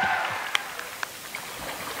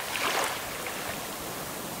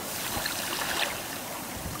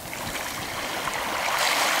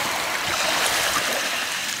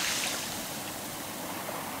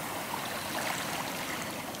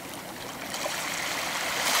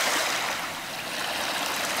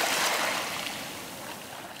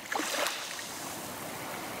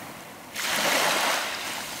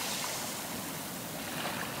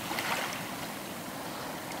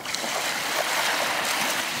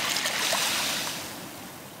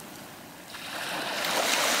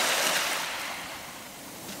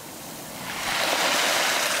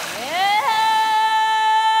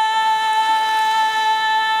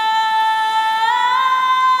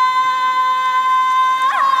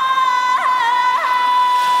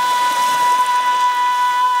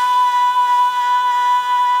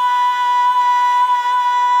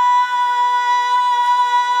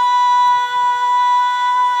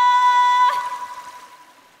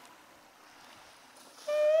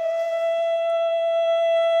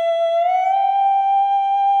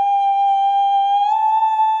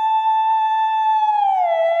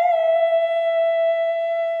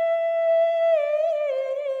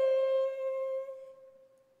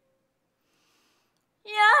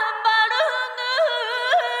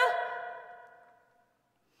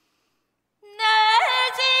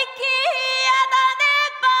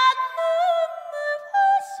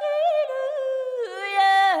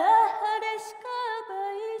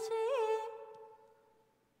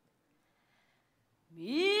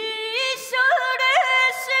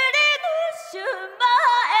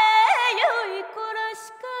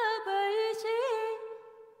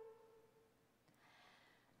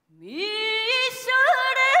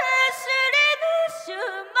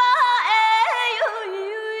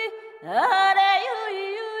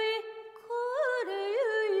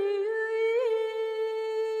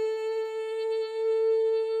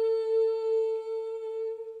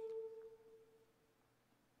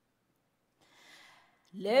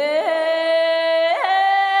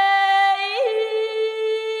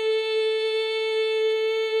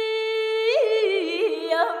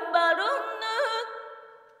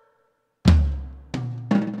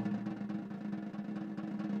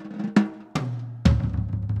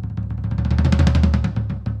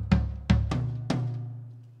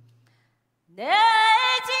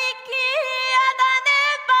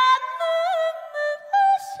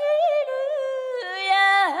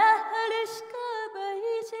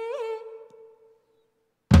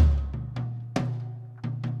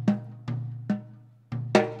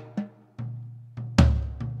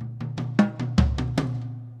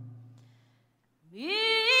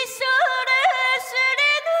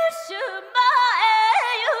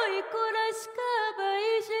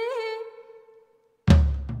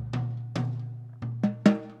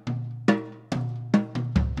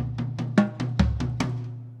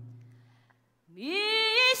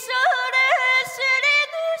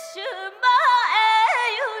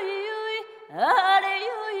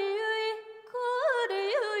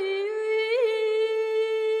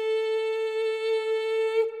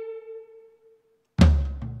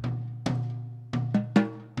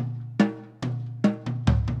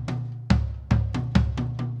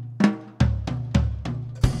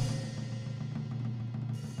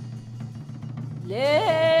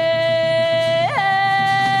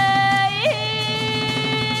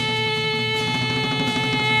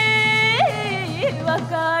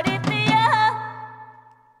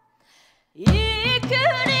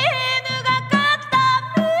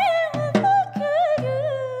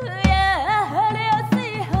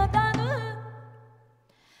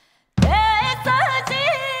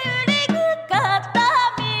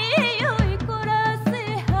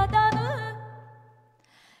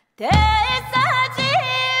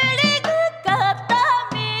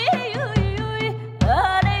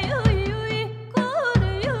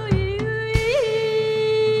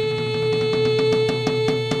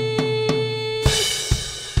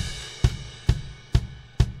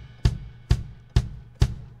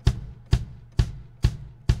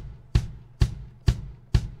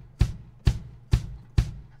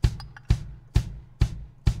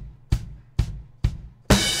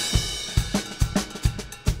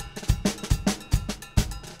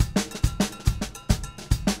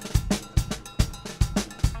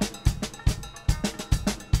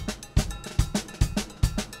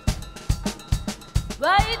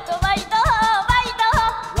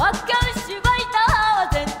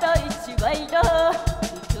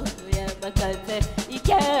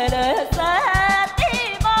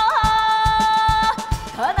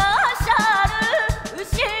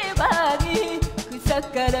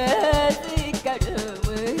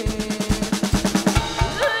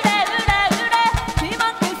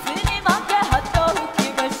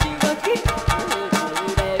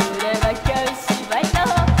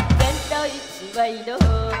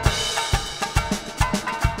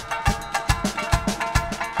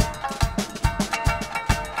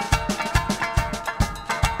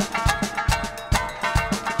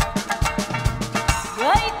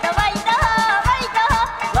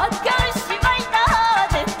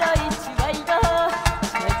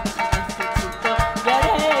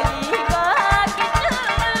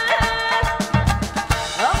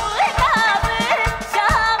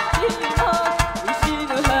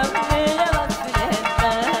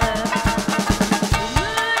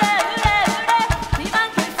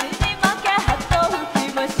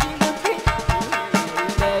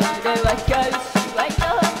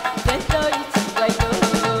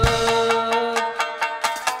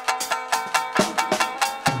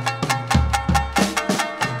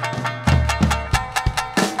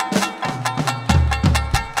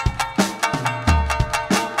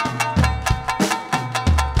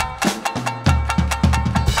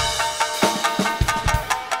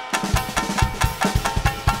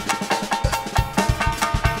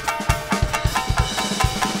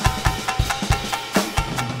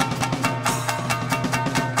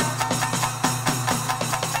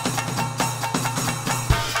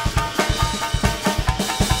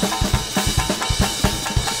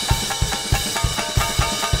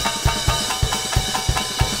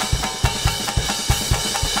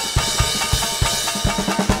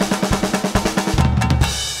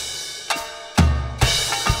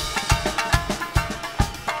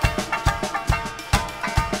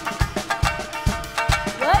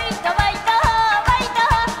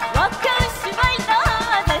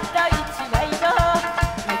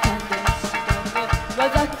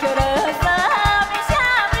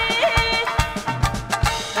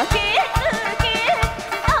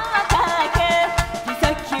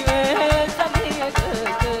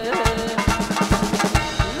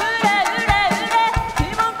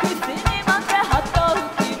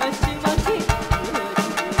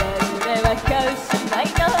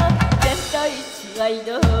 ワイ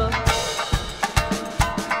ド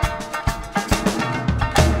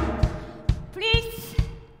Please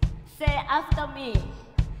say after me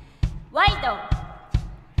ワイド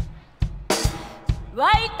ワイド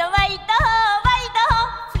ワイドワイド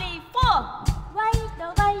3、4ワイド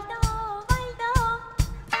ワイドワイド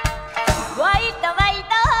ワイドワイ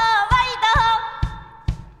ドワイ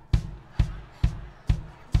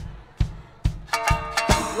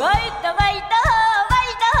ドワイドワイドワイ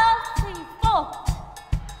ド3、4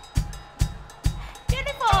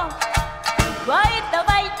 Beautiful ワイド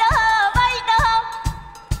ワイドワイド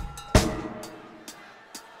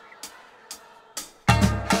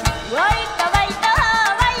ワイドワイド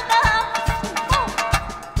ワイド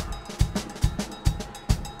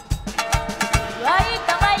ワイ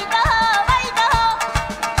ドワイドワイド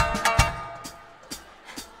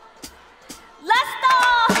ラス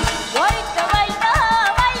トワイドワイド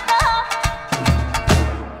ワイド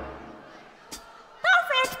パーフ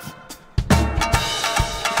ェクト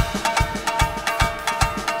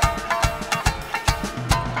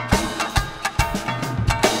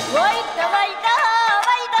ワイドワイ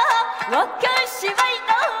ドワカシワイ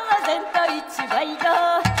ドは全体一ワイドカ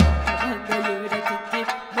バンが揺れてて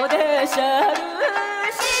モデシャル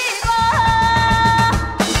シバ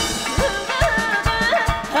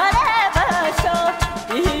晴れましょ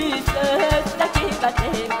ういいさ先まで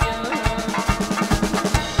みょう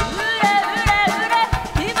れうれ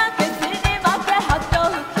今消しに負けはと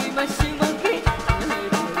吹きましもぎ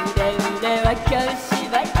うれワカシ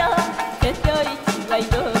ワイド全体一ワイ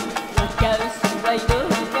ドワカシワイド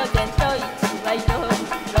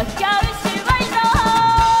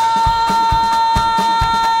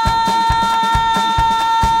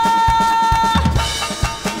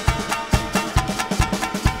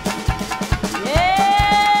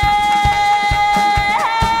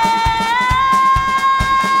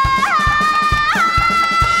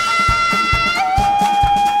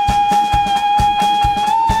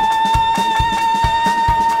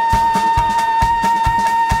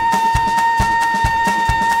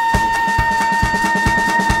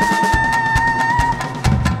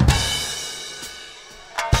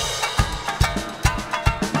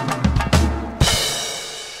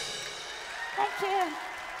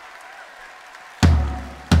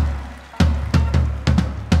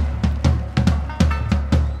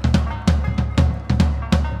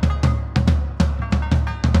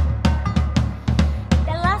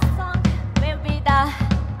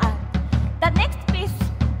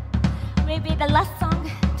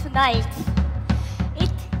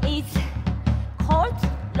It is called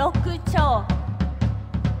Rokucho.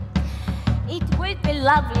 It would be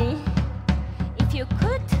lovely if you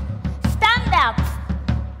could stand up.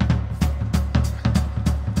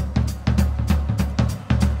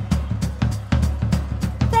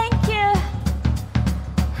 Thank you.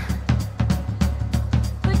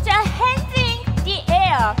 Put your hands in the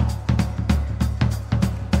air.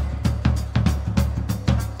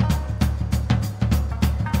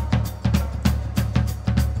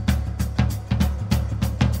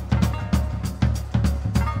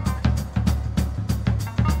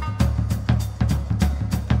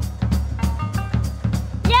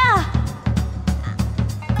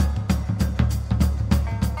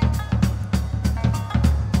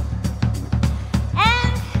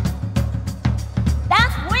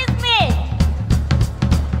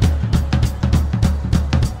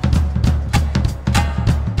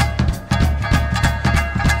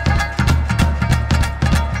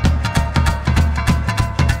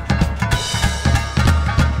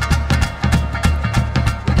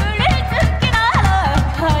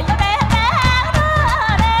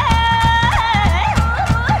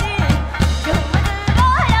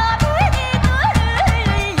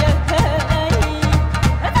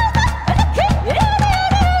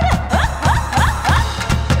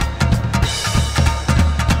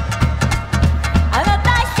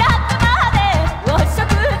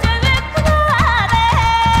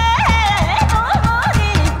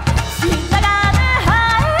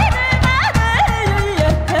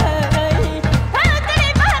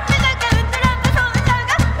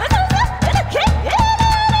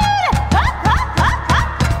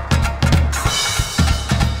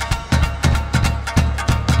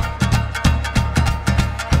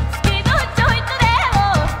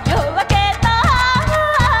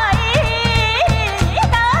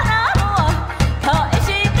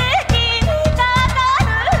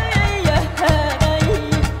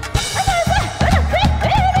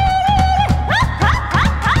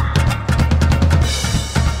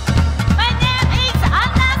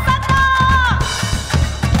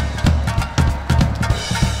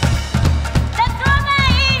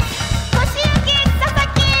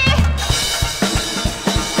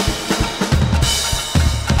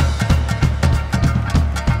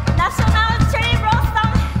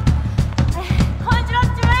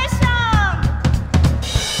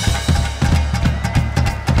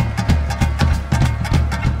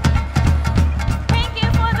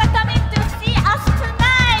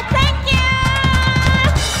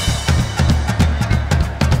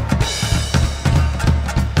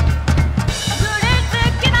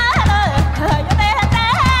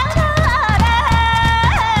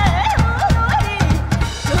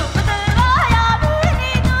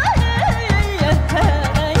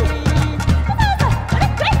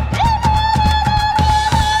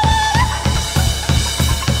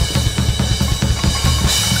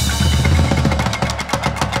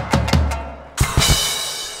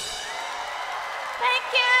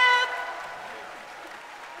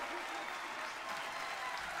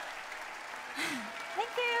 Thank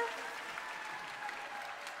you.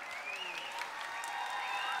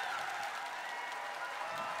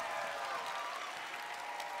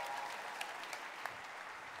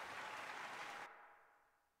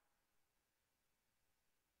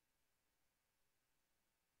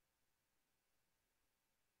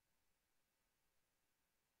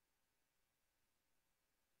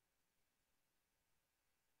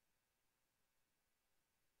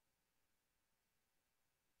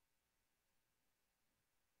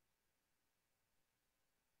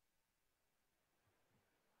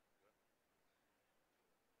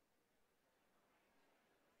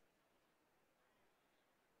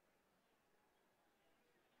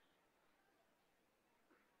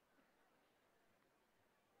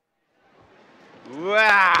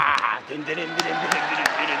 Wow.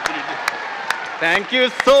 Thank you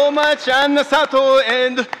so much, Anna Sato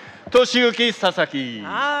and Toshiyuki Sasaki.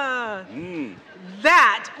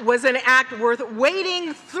 That was an act worth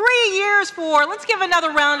waiting 3 years for. Let's give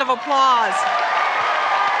another round of applause.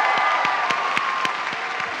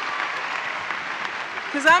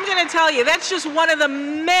 Because I'm going to tell you, that's just one of the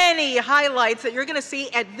many highlights that you're going to see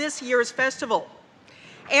at this year's festival.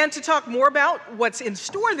 And to talk more about what's in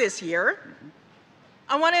store this year,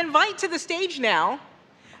 I want to invite to the stage now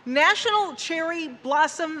National Cherry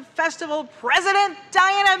Blossom Festival President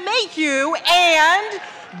Diana Mayhew and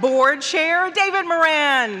Board Chair David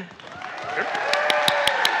Moran.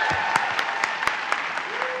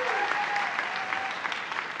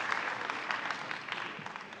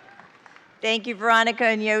 Thank you, Veronica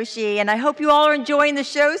and Yoshi, and I hope you all are enjoying the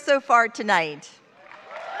show so far tonight.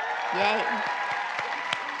 Yay.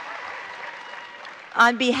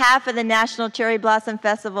 On behalf of the National Cherry Blossom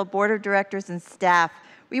Festival Board of Directors and staff,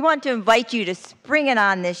 we want to invite you to spring it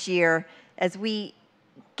on this year as we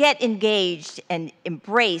get engaged and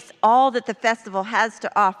embrace all that the festival has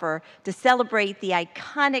to offer to celebrate the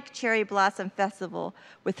iconic Cherry Blossom Festival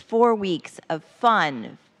with 4 weeks of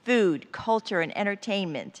fun, food, culture, and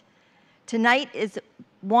entertainment. Tonight is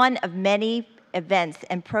one of many events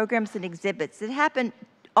and programs and exhibits that happen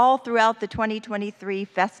all throughout the 2023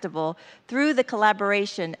 festival through the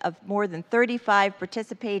collaboration of more than 35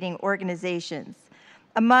 participating organizations.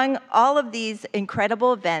 Among all of these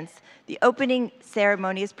incredible events, the opening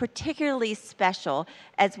ceremony is particularly special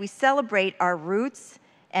as we celebrate our roots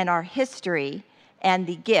and our history and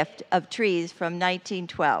the gift of trees from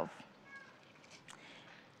 1912.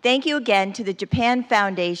 Thank you again to the Japan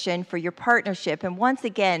Foundation for your partnership and once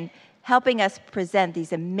again helping us present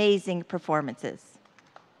these amazing performances.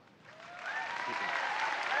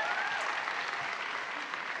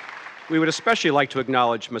 We would especially like to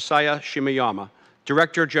acknowledge Masaya Shimeyama,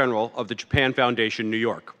 Director General of the Japan Foundation, New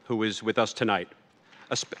York, who is with us tonight.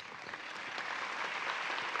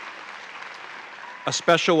 A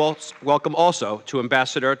special welcome also to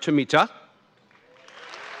Ambassador Tomita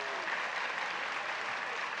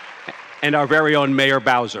and our very own Mayor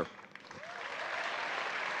Bowser.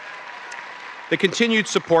 The continued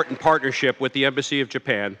support and partnership with the Embassy of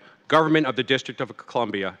Japan, Government of the District of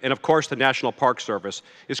Columbia, and of course the National Park Service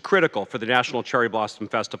is critical for the National Cherry Blossom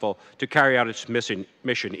Festival to carry out its mission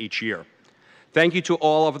each year. Thank you to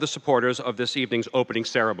all of the supporters of this evening's opening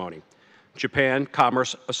ceremony. Japan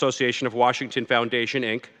Commerce Association of Washington Foundation,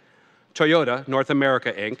 Inc., Toyota North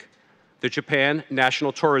America, Inc., the Japan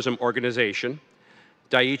National Tourism Organization,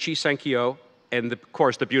 Daiichi Sankyo, and of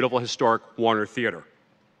course the beautiful historic Warner Theater.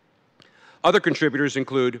 Other contributors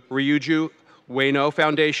include Ryuju Ueno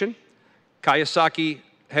Foundation, Kawasaki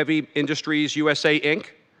Heavy Industries USA, Inc.,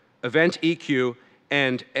 Event EQ,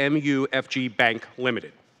 and MUFG Bank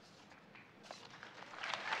Limited.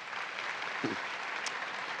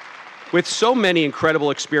 With so many incredible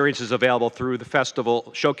experiences available through the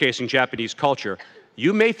festival showcasing Japanese culture,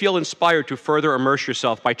 you may feel inspired to further immerse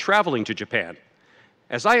yourself by traveling to Japan.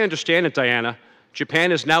 As I understand it, Diana,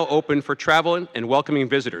 Japan is now open for travel and welcoming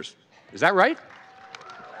visitors. Is that right?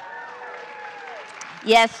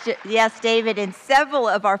 Yes, David, and several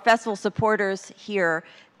of our festival supporters here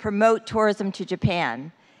promote tourism to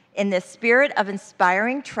Japan. In the spirit of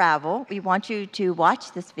inspiring travel, we want you to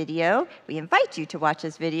watch this video. We invite you to watch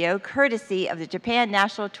this video, courtesy of the Japan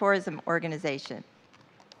National Tourism Organization.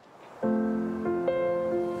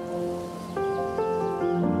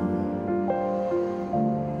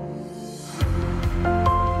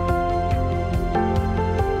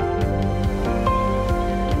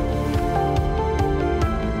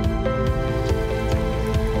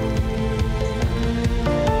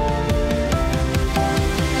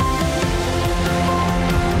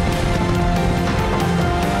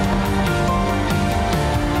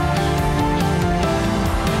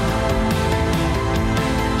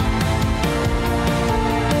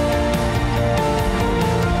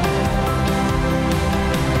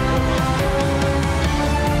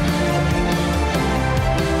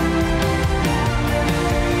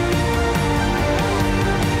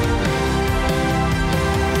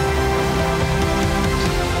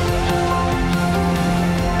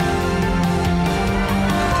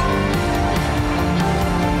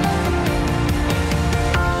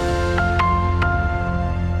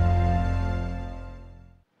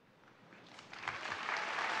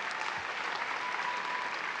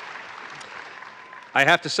 I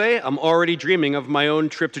have to say, I'm already dreaming of my own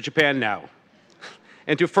trip to Japan now.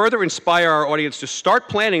 And to further inspire our audience to start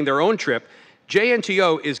planning their own trip,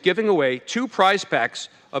 JNTO is giving away 2 prize packs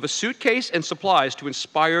of a suitcase and supplies to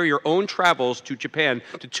inspire your own travels to Japan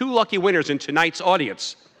to 2 lucky winners in tonight's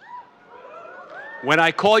audience. When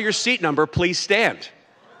I call your seat number, please stand.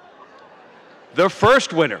 The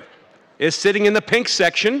first winner is sitting in the pink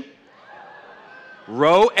section,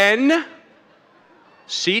 row N,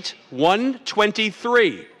 seat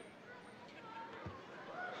 123.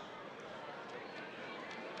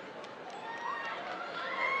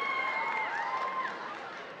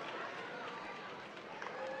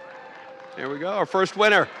 There we go, our first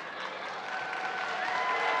winner.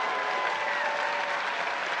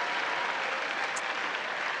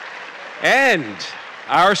 And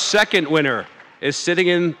our second winner is sitting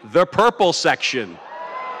in the purple section.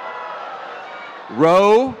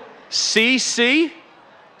 Row CC,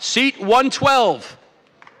 seat 112.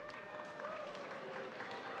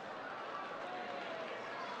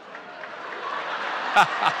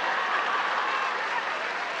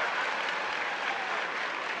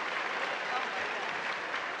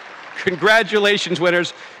 Congratulations,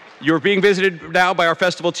 winners. You're being visited now by our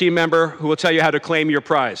festival team member who will tell you how to claim your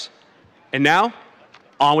prize. And now,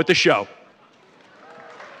 on with the show.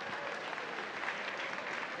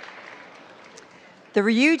 The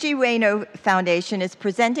Ryuji Ueno Foundation is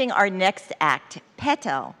presenting our next act,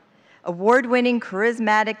 PETAEL. Award-winning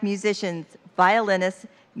charismatic musicians, violinist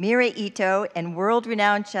Mirai Ito and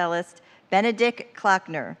world-renowned cellist Benedict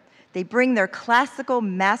Klockner. They bring their classical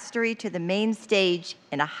mastery to the main stage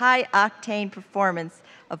in a high-octane performance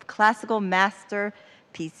of classical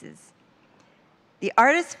masterpieces. The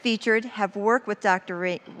artists featured have worked with Dr.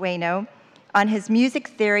 Ueno on his music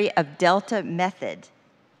theory of delta method.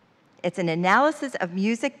 It's an analysis of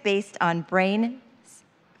music based on brain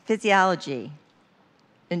physiology.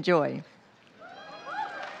 Enjoy.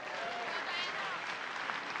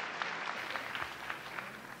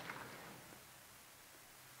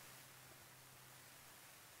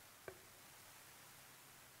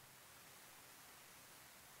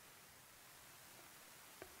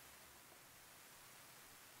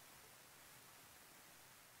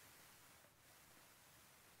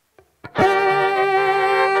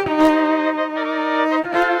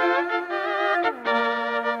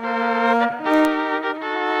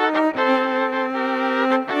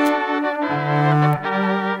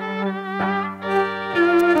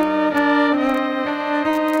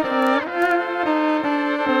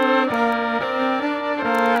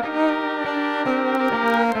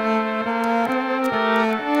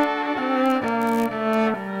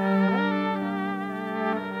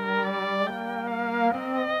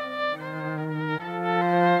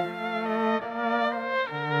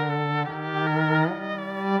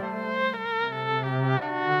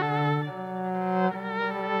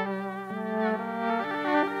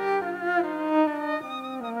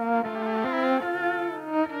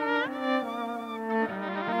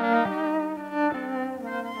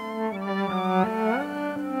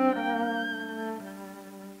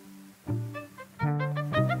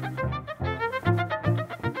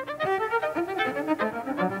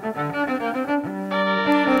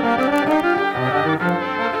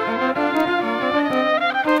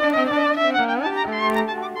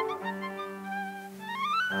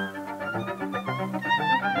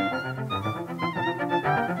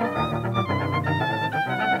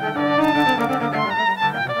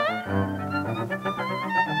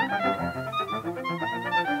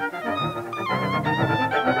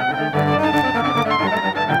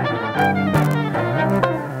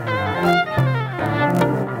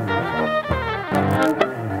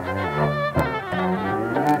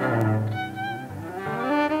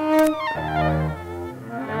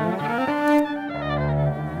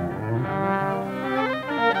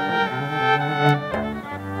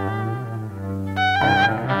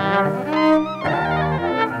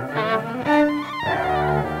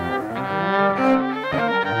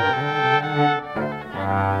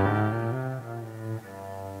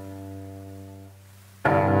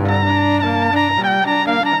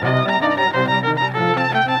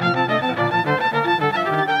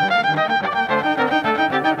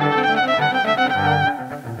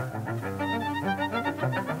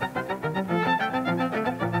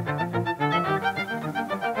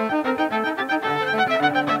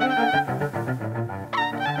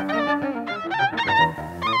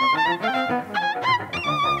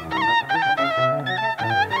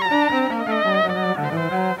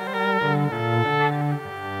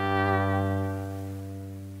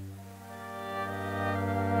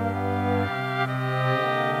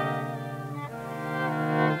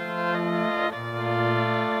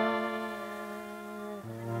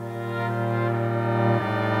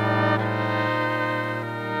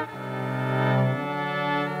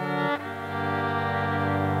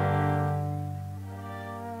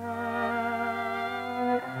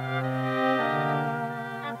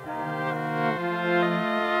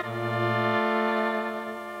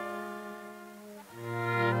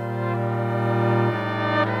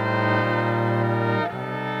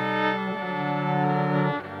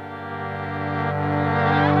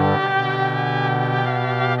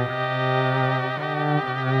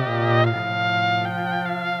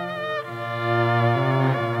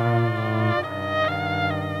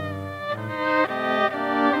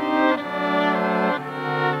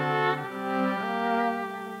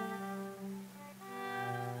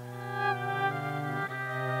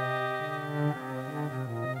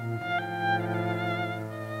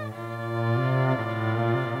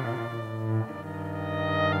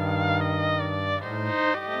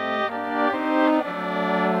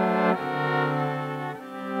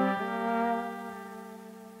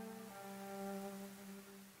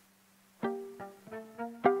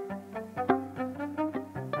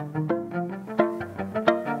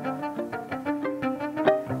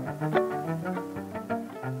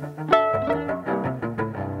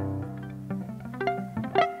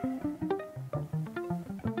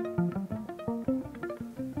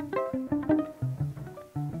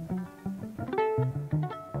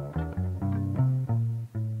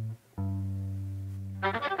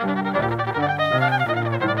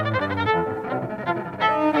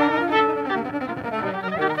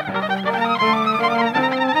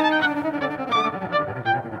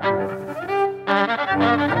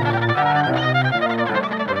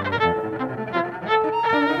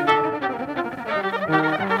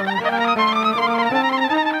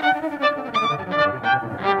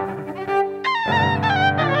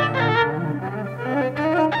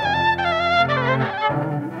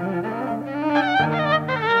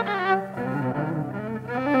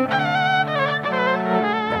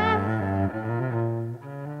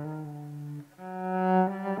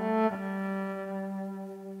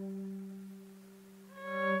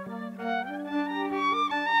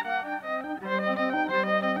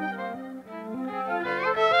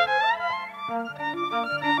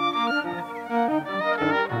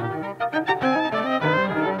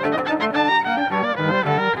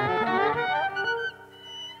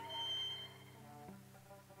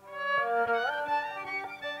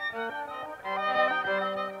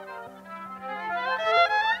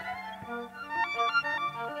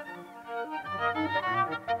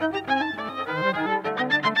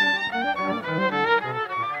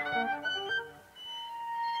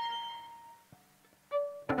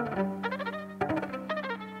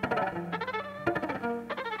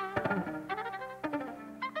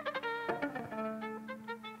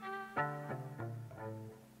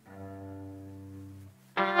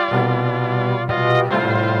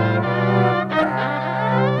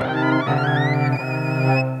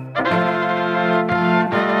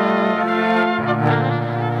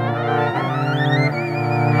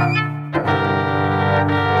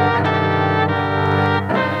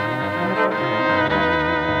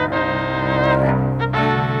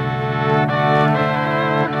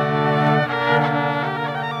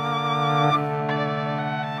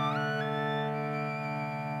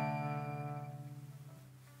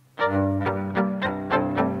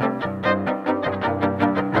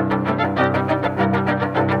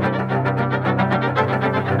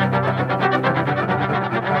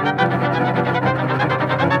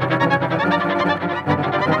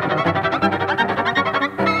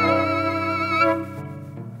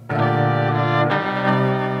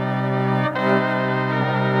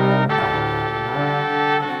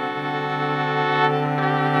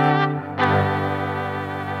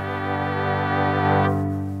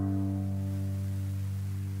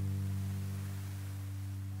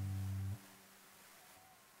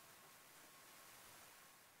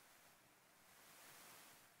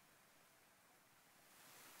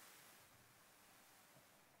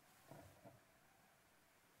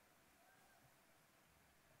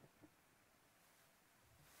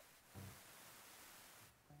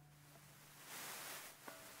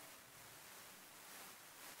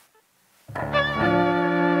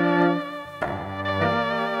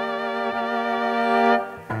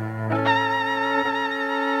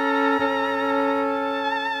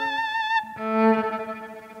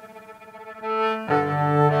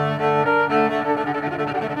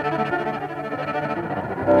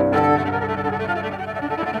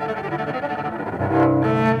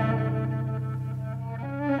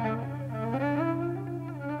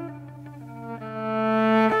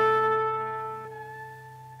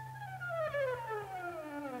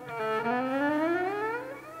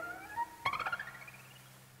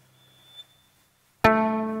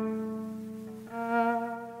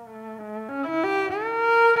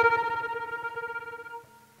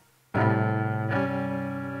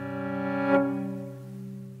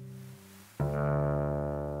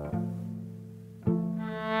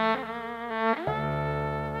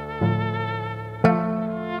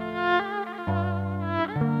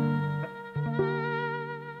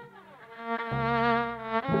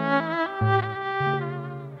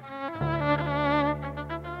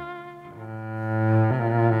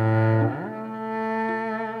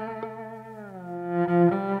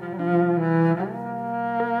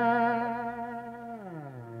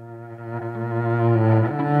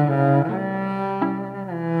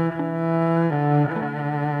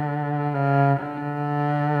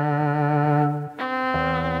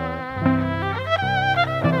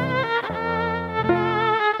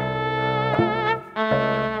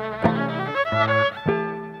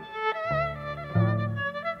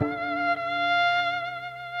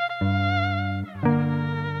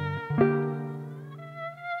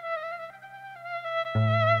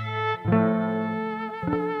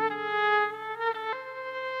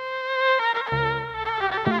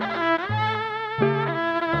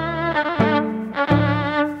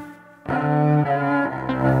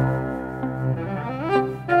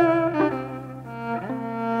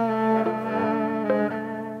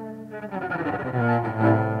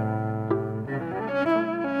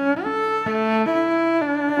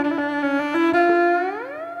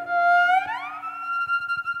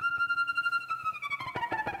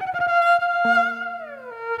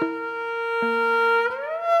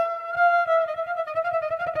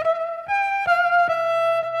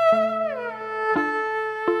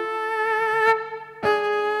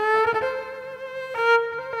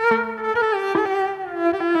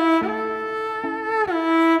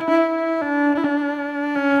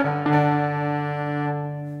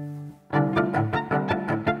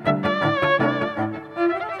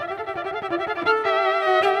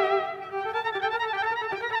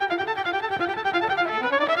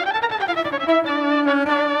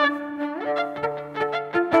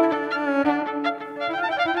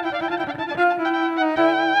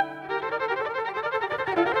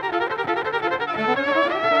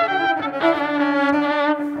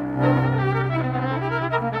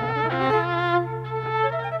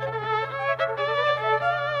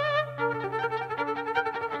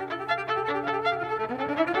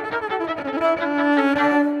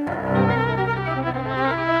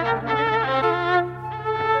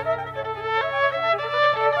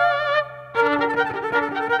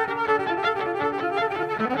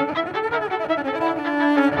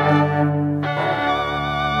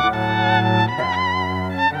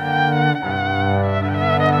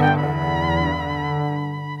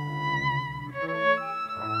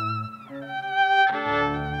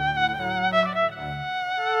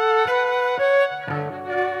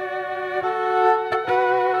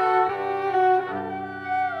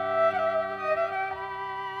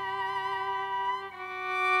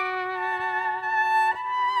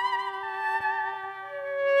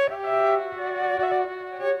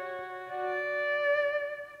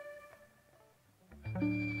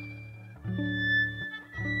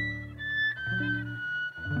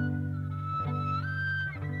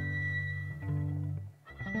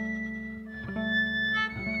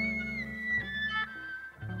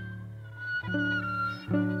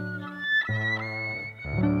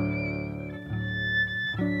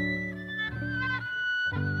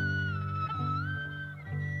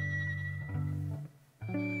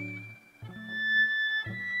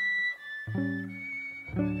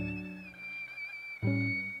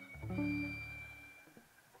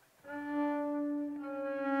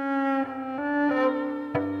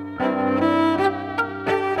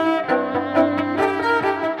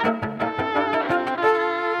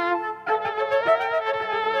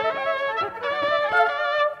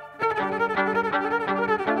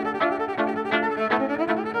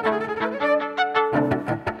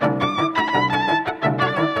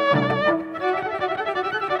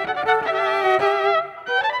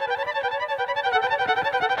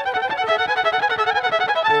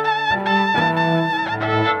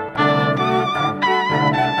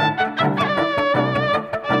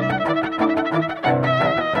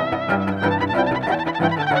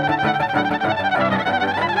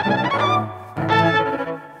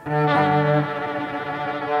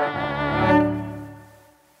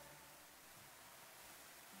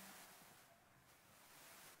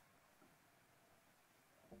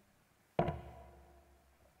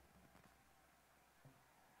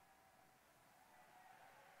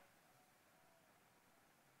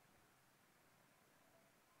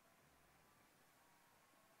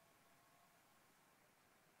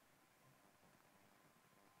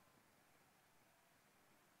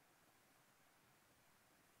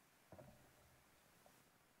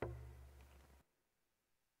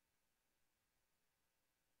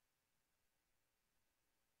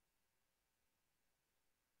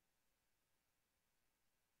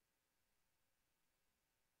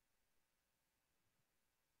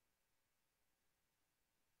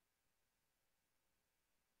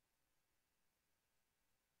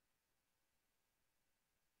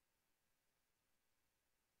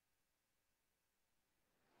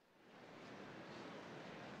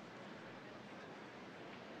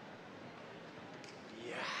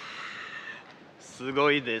 す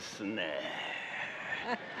ごいですね。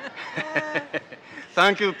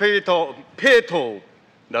Thank you, PETAEL. PETAEL.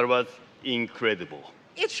 That was incredible.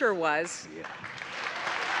 It sure was. Yeah.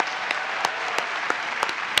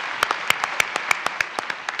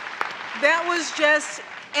 That was just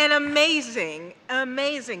an amazing,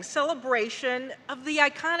 amazing celebration of the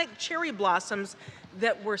iconic cherry blossoms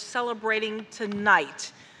that we're celebrating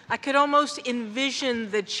tonight. I could almost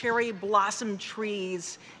envision the cherry blossom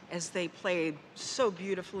trees as they played so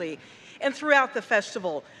beautifully and throughout the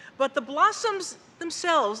festival. But the blossoms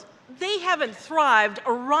themselves, they haven't thrived,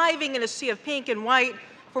 arriving in a sea of pink and white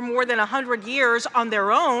for more than 100 years on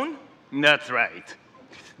their own. That's right.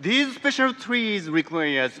 These special trees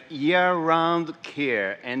require year-round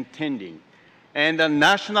care and tending, and the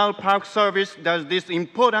National Park Service does this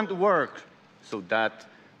important work so that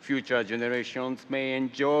future generations may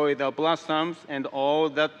enjoy the blossoms and all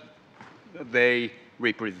that they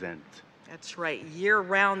represent. That's right,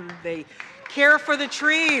 year-round they care for the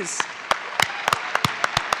trees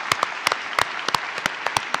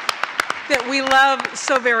that we love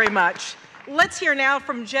so very much. Let's hear now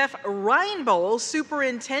from Jeff Reinbold,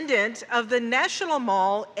 Superintendent of the National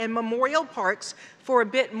Mall and Memorial Parks, for a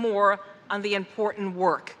bit more on the important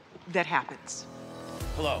work that happens.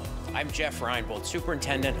 Hello, I'm Jeff Reinbold,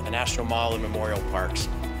 Superintendent of the National Mall and Memorial Parks.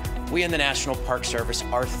 We in the National Park Service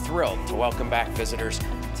are thrilled to welcome back visitors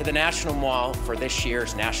to the National Mall for this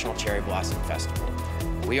year's National Cherry Blossom Festival.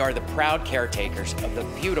 We are the proud caretakers of the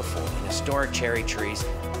beautiful and historic cherry trees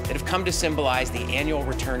that have come to symbolize the annual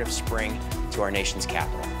return of spring to our nation's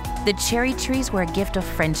capital. The cherry trees were a gift of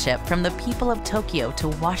friendship from the people of Tokyo to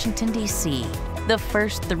Washington, D.C. The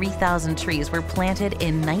first 3,000 trees were planted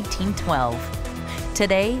in 1912.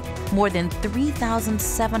 Today, more than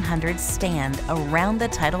 3,700 stand around the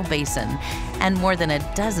tidal basin, and more than a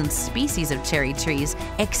dozen species of cherry trees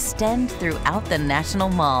extend throughout the National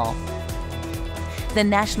Mall. The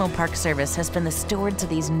National Park Service has been the stewards of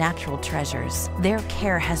these natural treasures. Their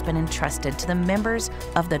care has been entrusted to the members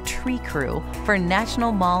of the Tree Crew for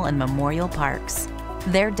National Mall and Memorial Parks.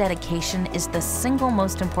 Their dedication is the single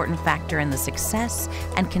most important factor in the success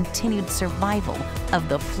and continued survival of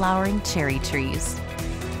the flowering cherry trees.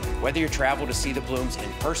 Whether you travel to see the blooms in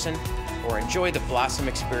person or enjoy the blossom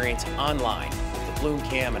experience online with the Bloom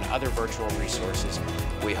Cam and other virtual resources,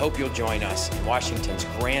 we hope you'll join us in Washington's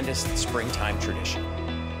grandest springtime tradition.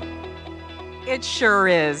 It sure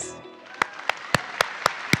is.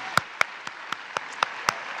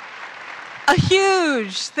 A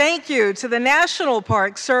huge thank you to the National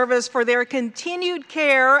Park Service for their continued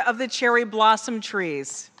care of the cherry blossom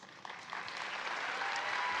trees.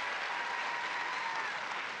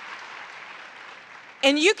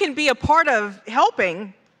 And you can be a part of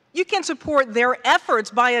helping. You can support their efforts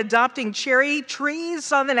by adopting cherry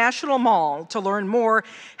trees on the National Mall. To learn more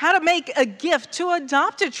how to make a gift to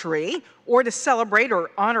adopt a tree or to celebrate or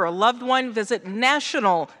honor a loved one, visit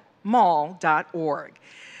nationalmall.org.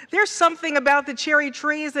 There's something about the cherry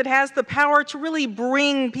trees that has the power to really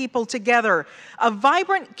bring people together. A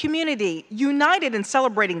vibrant community united in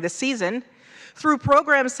celebrating the season through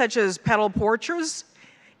programs such as PETAEL Portraits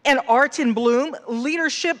and Art in Bloom.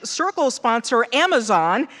 Leadership Circle sponsor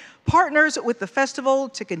Amazon partners with the festival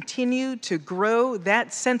to continue to grow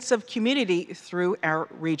that sense of community through our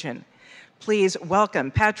region. Please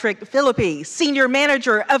welcome Patrick Philippi, Senior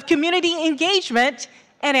Manager of Community Engagement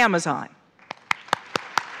at Amazon.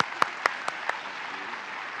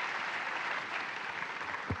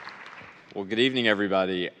 Well, good evening,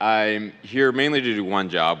 everybody. I'm here mainly to do one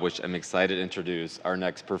job, which I'm excited to introduce our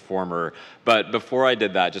next performer. But before I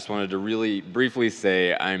did that, just wanted to really briefly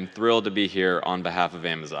say I'm thrilled to be here on behalf of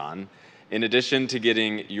Amazon. In addition to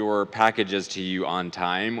getting your packages to you on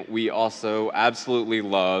time, we also absolutely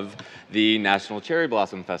love the National Cherry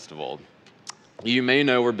Blossom Festival. You may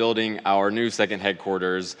know we're building our new second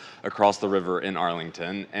headquarters across the river in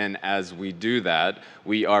Arlington, and as we do that,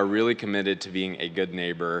 we are really committed to being a good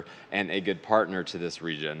neighbor and a good partner to this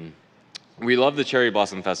region. We love the Cherry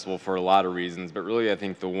Blossom Festival for a lot of reasons, but really I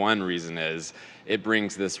think the one reason is it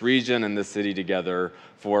brings this region and this city together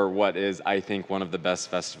for what is, I think, one of the best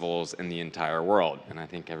festivals in the entire world, and I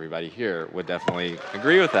think everybody here would definitely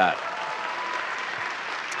agree with that.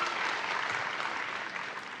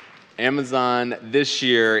 Amazon this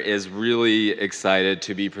year is really excited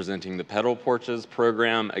to be presenting the PETAEL Portraits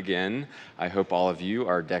program again. I hope all of you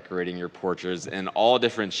are decorating your portraits in all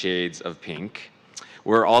different shades of pink.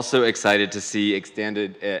 We're also excited to see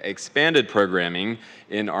expanded programming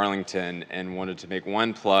in Arlington and wanted to make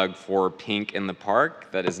one plug for Pink in the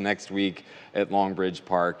Park that is next week at Longbridge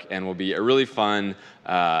Park and will be a really fun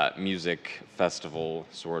music festival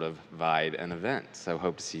sort of vibe and event. So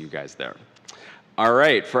hope to see you guys there. All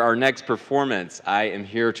right, for our next performance, I am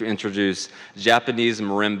here to introduce Japanese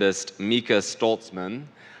marimbist Mika Stoltzman.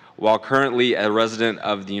 While currently a resident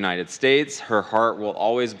of the United States, her heart will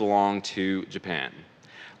always belong to Japan.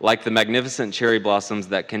 Like the magnificent cherry blossoms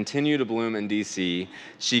that continue to bloom in DC,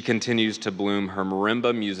 she continues to bloom her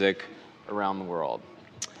marimba music around the world.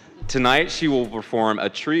 Tonight, she will perform a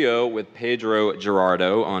trio with Pedro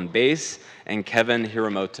Gerardo on bass and Kevin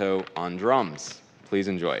Hiramoto on drums. Please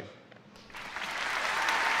enjoy.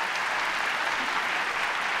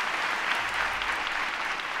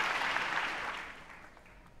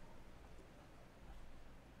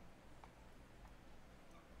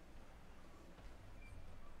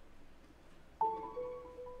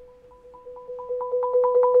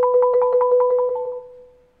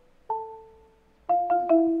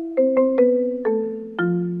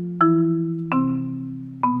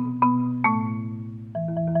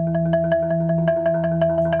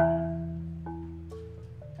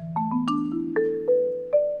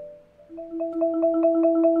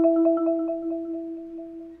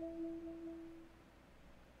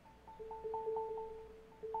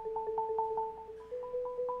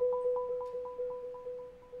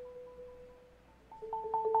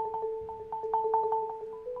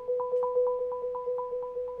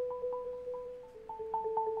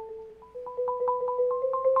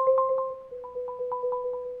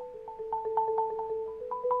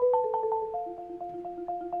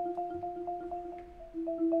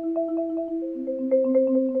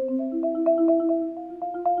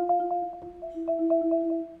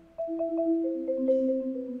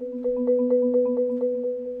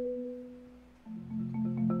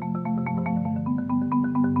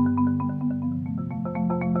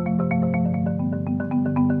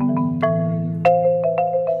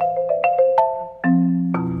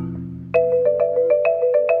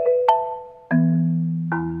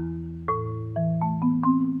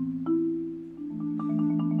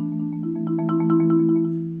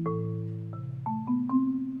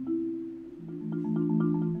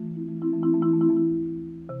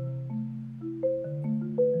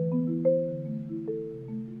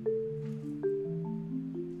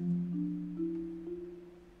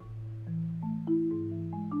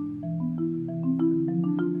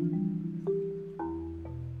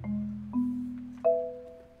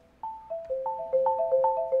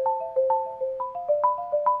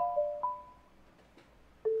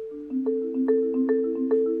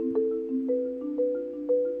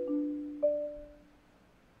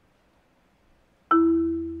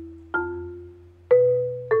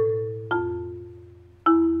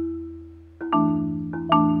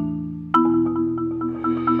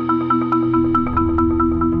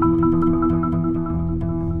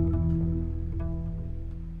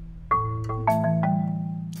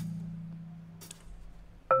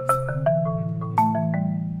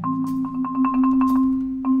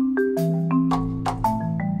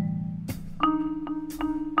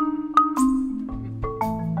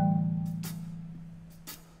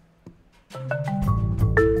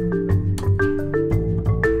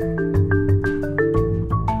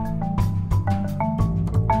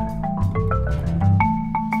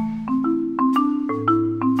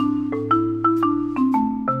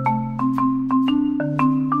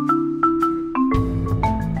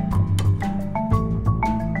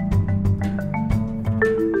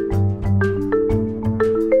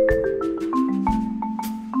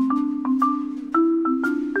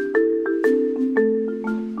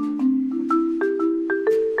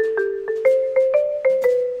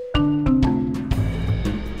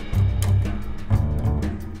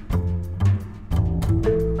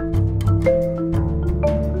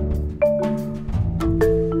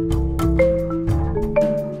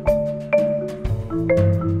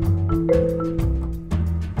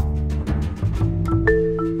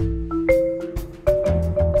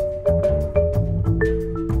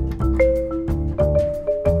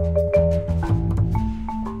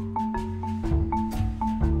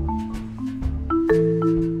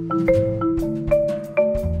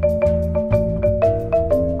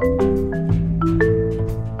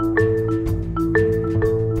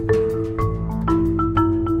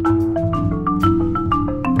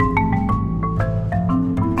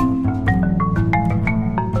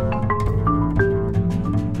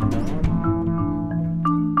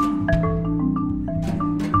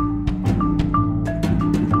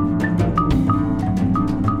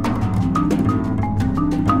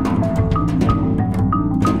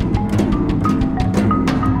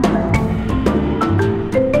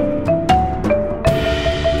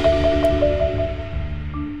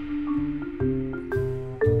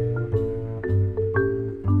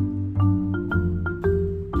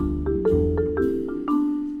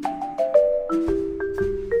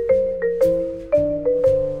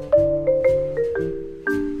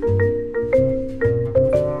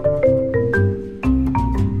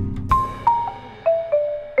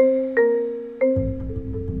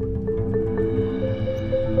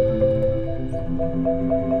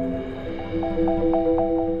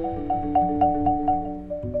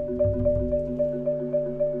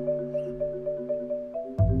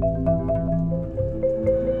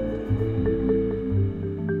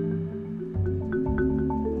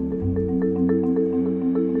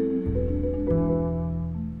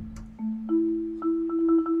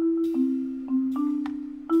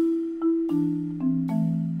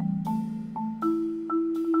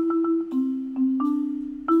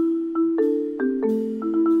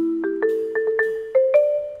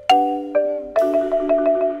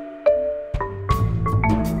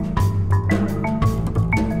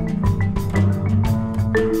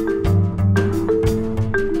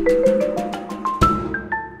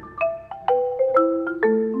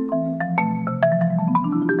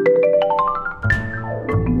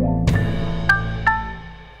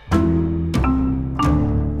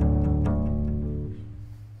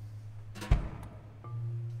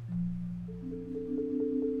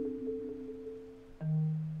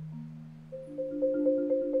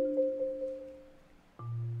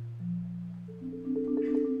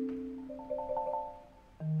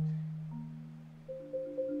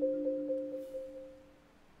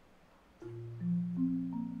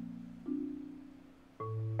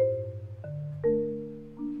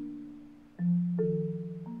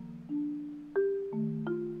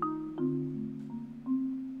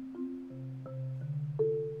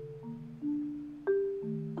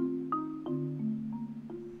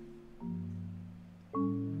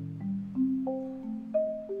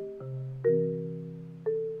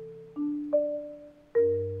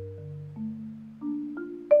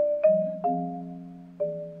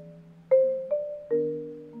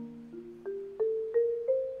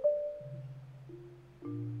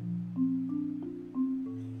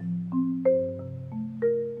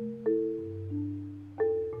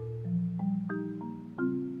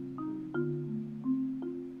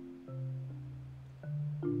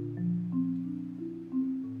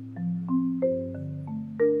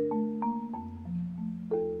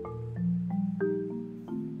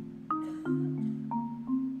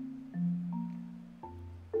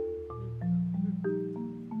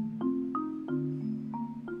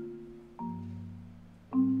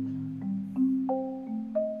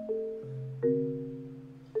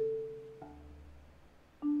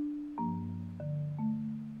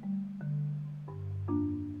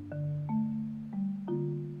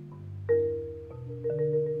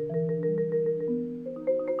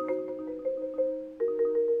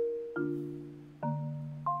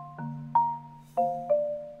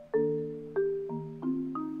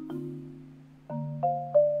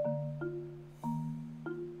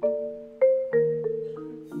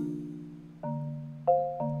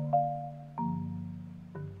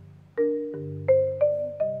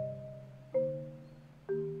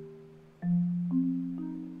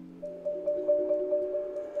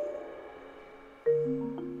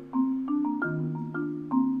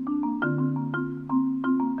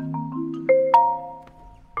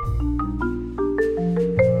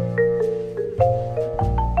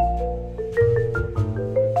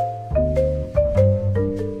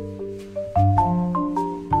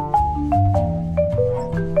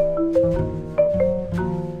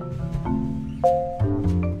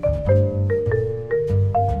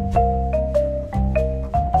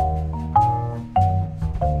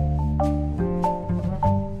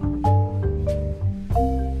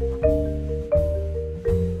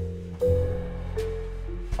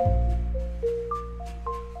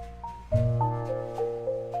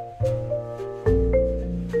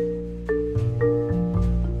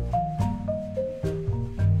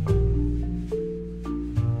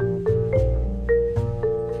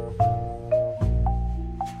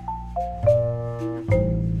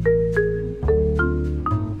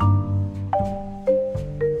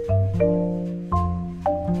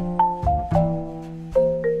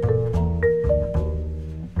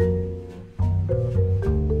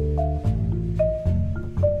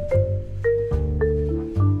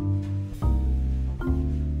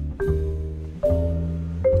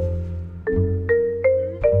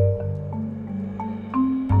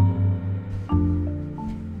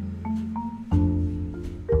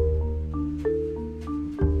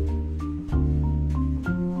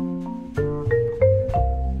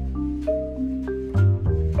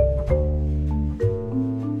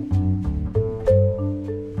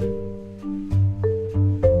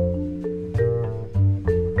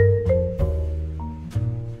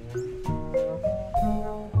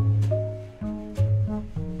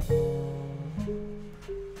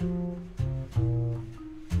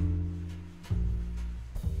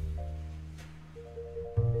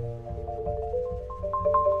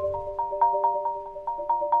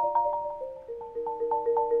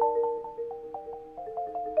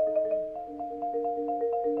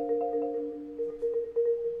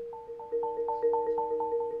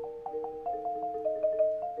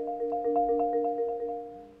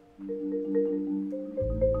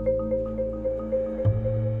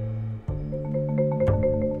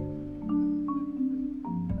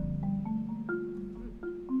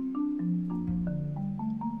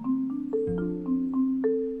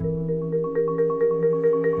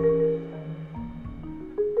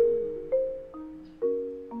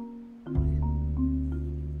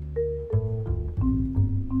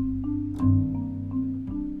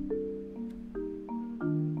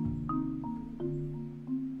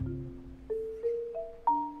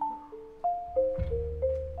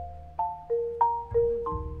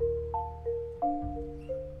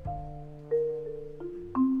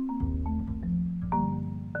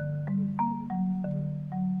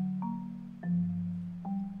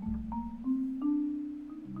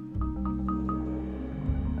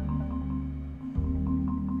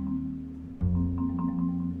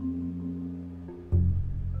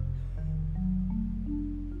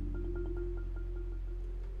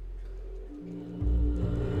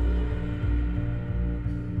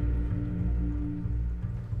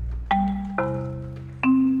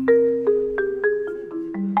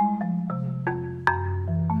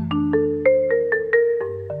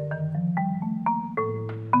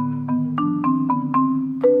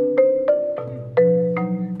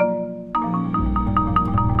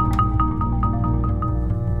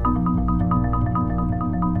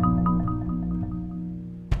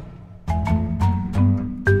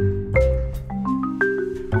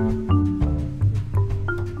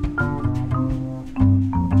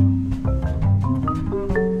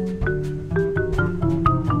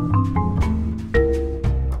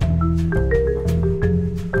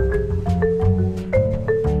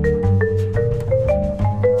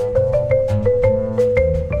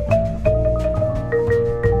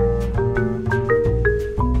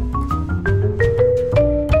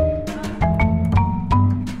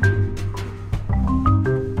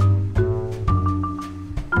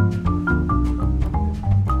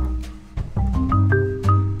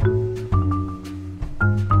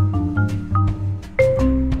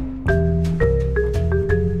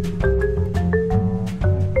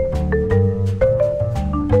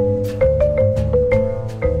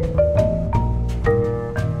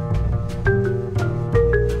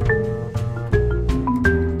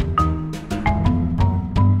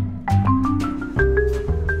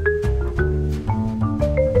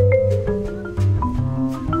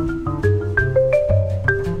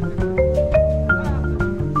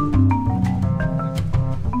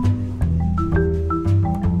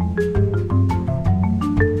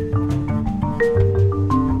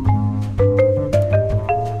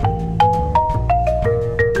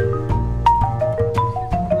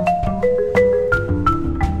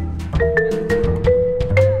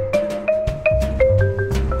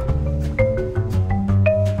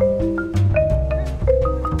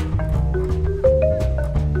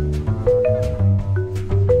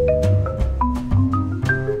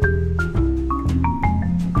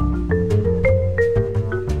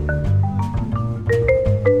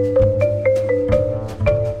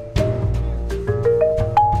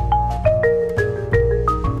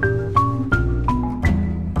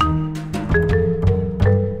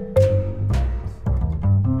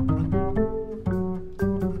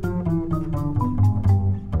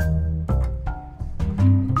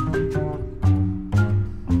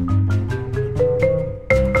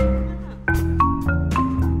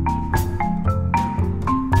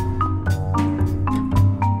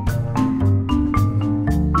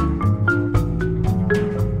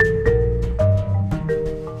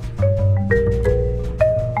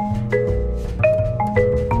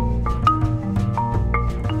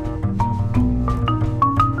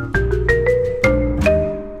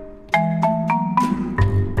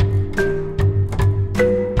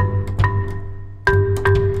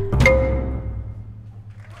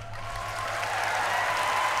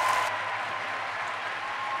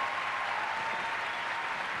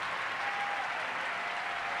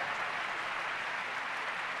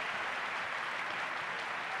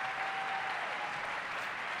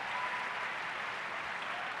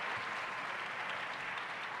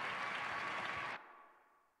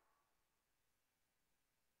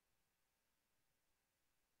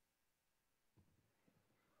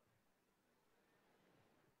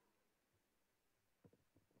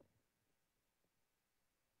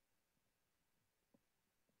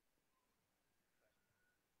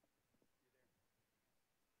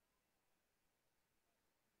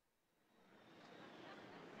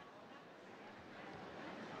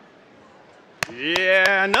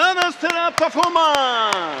 Yeah, another stellar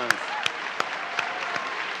performance!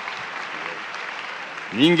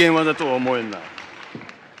 人間技とは思えんな。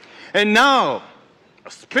And now, a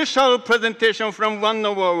special presentation from one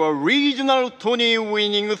of our regional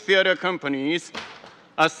Tony-winning theater companies,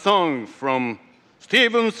 a song from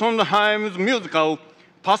Stephen Sondheim's musical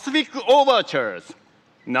Pacific Overtures,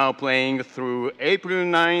 now playing through April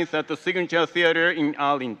 9th at the Signature Theater in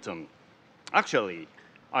Arlington. Actually,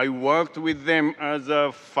 I worked with them as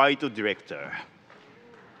a fight director.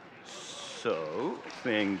 So,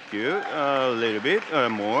 thank you. A little bit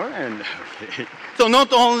more. And okay. So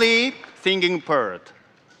not only singing part,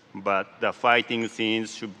 but the fighting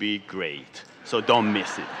scenes should be great. So don't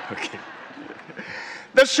miss it. Okay.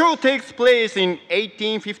 The show takes place in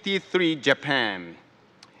 1853 Japan,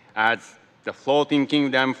 as the floating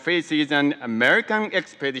kingdom faces an American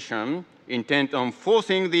expedition intent on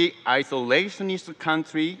forcing the isolationist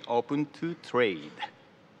country open to trade.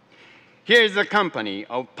 Here is a company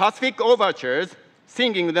of Pacific Overtures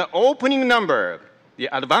singing the opening number, The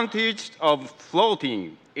Advantage of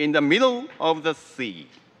Floating in the Middle of the Sea.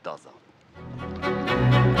 どうぞ。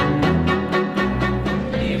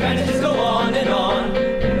The advantages go on and on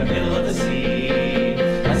in the middle of the sea.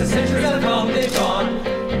 As the centuries have come, they've gone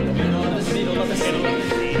in the middle of the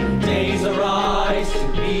sea. Days arise to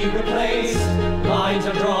be replaced. Lines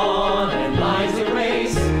are drawn and lines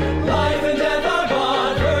erased. Life and death are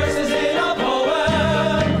gone. Verses in a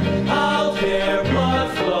poem. Out there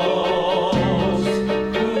blood flows.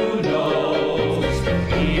 Who knows?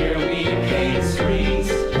 Here we paint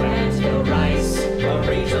streets. Plant the rice.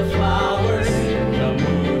 Arrange the flowers. The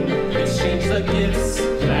moon. Exchange the gifts.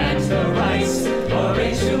 Plant the rice.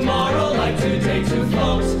 Arrange tomorrow like today to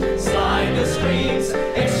float. Slide the screens.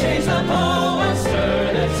 Exchange the poems.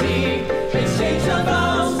 Stir the tea. Exchange the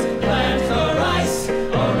vows. Plant the rice.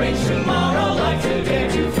 Arrange tomorrow like today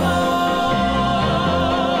to float.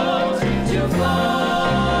 To float.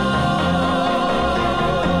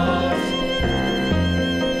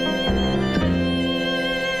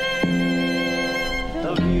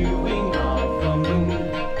 The viewing of the moon.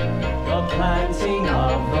 The planting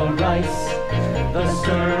of the rice. The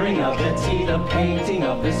stirring of the tea. The painting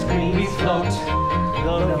of the screen. We float.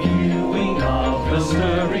 The viewing of the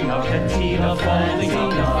stirring of the tea, the folding of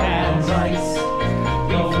the fans, rice,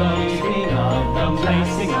 the floating of the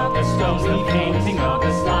placing of the stoves, the painting of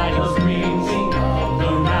the slide, the screaming of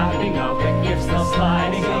the wrapping of the gifts, the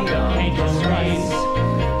sliding of the painted screens,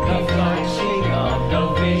 the flashing of the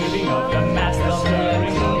waving of the mats, the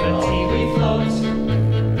stirring of the tea. We float.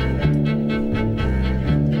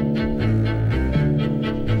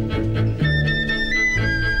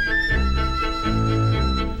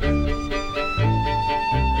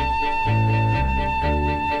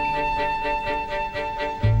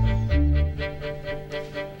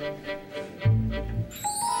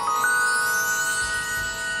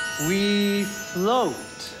 We float.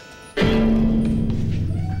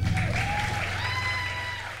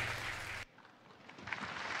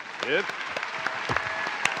 Yep.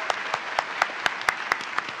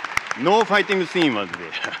 No fighting scene was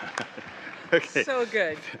there. Okay. So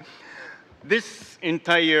good. This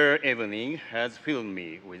entire evening has filled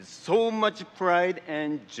me with so much pride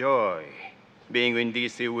and joy being in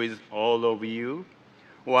DC with all of you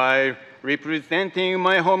while representing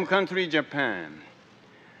my home country, Japan.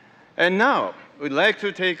 And now, we'd like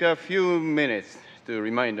to take a few minutes to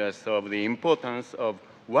remind us of the importance of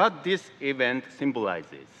what this event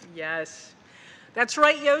symbolizes. Yes, that's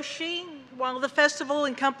right, Yoshi. While the festival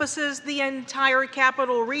encompasses the entire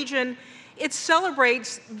capital region, it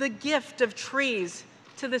celebrates the gift of trees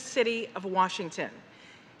to the city of Washington.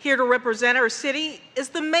 Here to represent our city is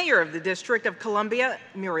the mayor of the District of Columbia,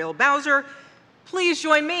 Muriel Bowser. Please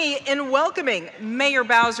join me in welcoming Mayor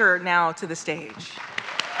Bowser now to the stage.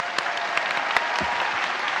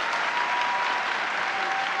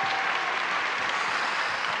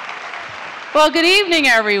 Well, good evening,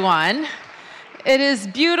 everyone. It is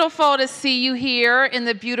beautiful to see you here in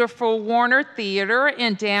the beautiful Warner Theater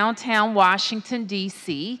in downtown Washington,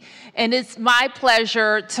 D.C., and it's my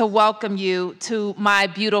pleasure to welcome you to my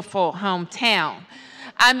beautiful hometown.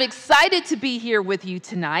 I'm excited to be here with you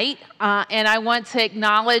tonight, and I want to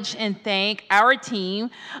acknowledge and thank our team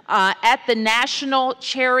at the National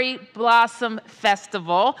Cherry Blossom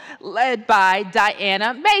Festival, led by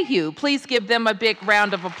Diana Mayhew. Please give them a big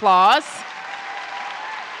round of applause.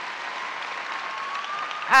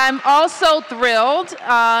 I'm also thrilled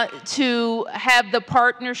to have the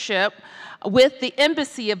partnership with the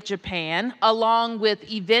Embassy of Japan, along with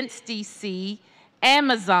Events DC,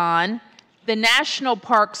 Amazon, the National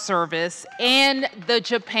Park Service, and the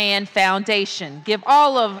Japan Foundation. Give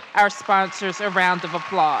all of our sponsors a round of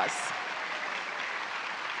applause.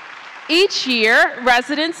 Each year,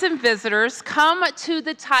 residents and visitors come to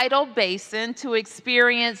the tidal basin to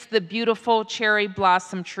experience the beautiful cherry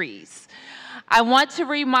blossom trees. I want to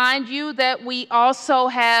remind you that we also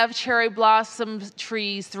have cherry blossom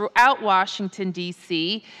trees throughout Washington,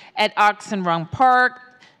 D.C. at Oxen Run Park,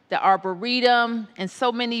 the Arboretum, and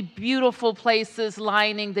so many beautiful places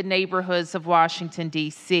lining the neighborhoods of Washington,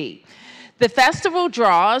 D.C. The festival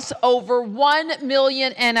draws over 1.5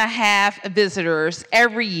 million visitors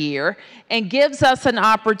every year and gives us an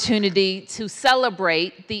opportunity to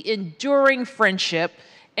celebrate the enduring friendship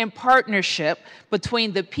and partnership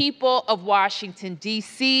between the people of Washington,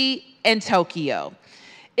 D.C. and Tokyo.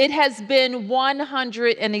 It has been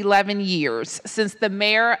 111 years since the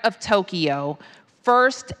mayor of Tokyo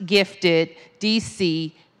first gifted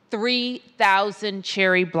D.C. 3,000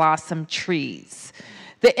 cherry blossom trees.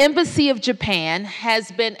 The Embassy of Japan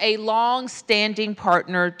has been a long-standing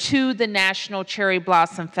partner to the National Cherry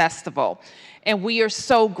Blossom Festival, and we are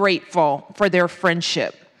so grateful for their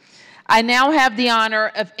friendship. I now have the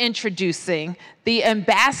honor of introducing the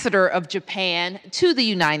Ambassador of Japan to the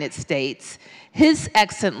United States, His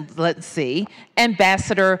Excellency,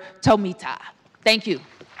 Ambassador Tomita. Thank you.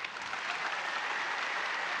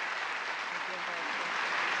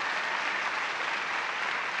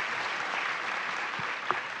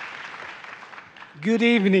 Good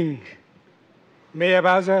evening, Mayor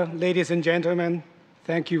Bowser, ladies and gentlemen.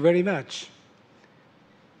 Thank you very much.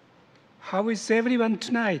 How is everyone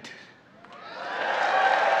tonight?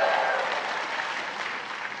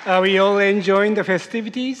 Are we all enjoying the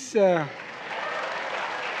festivities?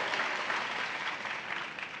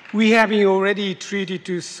 We have been already treated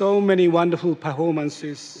to so many wonderful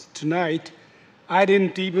performances tonight. I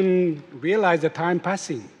didn't even realize the time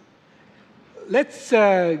passing. Let's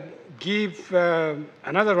give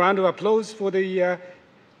another round of applause for the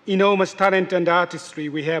enormous talent and artistry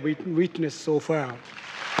we have witnessed so far.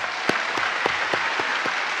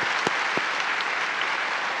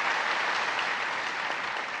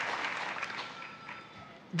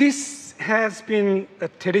 This has been a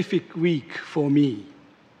terrific week for me.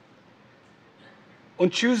 On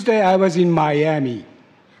Tuesday, I was in Miami,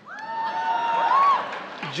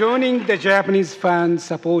 joining the Japanese fans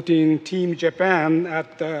supporting Team Japan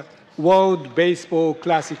at the World Baseball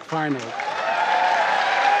Classic Final.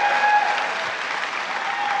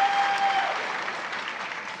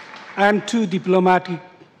 I'm too diplomatic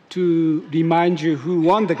to remind you who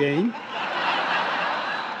won the game.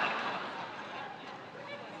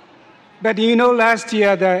 But you know, last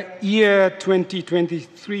year, the year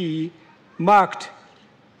 2023 marked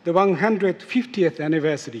the 150th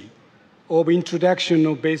anniversary of introduction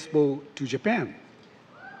of baseball to Japan.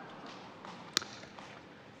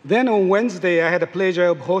 Then on Wednesday, I had the pleasure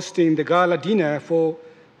of hosting the gala dinner for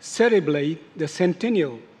celebrate the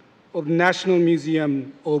centennial of the National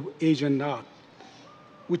Museum of Asian Art,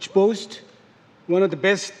 which boasts one of the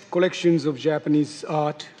best collections of Japanese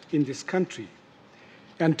art in this country.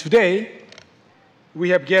 And today, we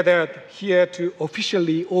have gathered here to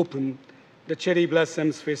officially open the Cherry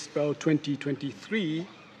Blossoms Festival 2023,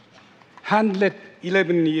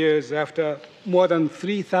 111 years after more than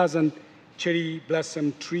 3,000 cherry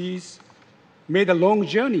blossom trees made a long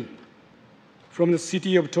journey from the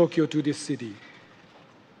city of Tokyo to this city.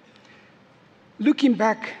 Looking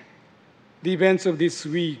back the events of this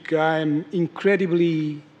week, I'm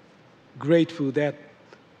incredibly grateful that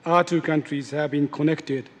our two countries have been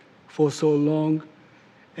connected for so long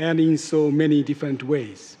and in so many different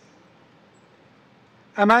ways.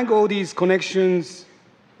 Among all these connections,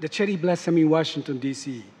 the cherry blossom in Washington,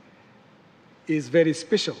 D.C. is very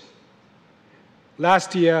special.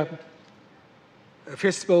 Last year,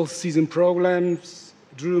 festival season programs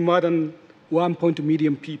drew more than 1.2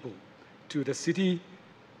 million people to the city,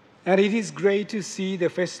 and it is great to see the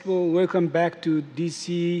festival welcome back to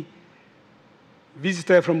D.C.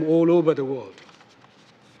 visitors from all over the world.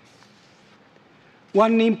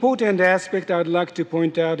 One important aspect I would like to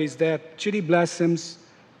point out is that cherry blossoms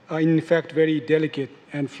are in fact very delicate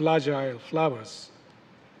and fragile flowers.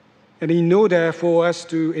 And in order for us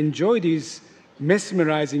to enjoy these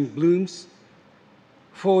mesmerizing blooms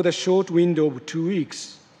for the short window of 2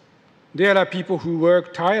 weeks, there are people who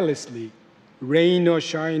work tirelessly, rain or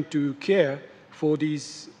shine, to care for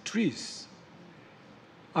these trees.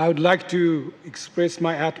 I would like to express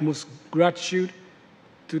my utmost gratitude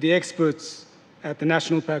to the experts at the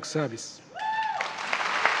National Park Service.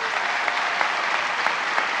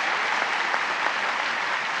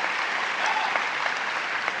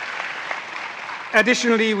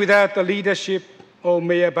 Additionally, without the leadership of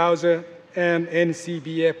Mayor Bowser and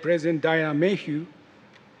NCBA President Diana Mayhew,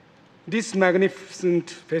 this magnificent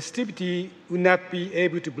festivity would not be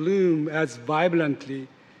able to bloom as vibrantly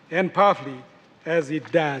and powerfully as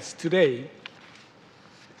it does today.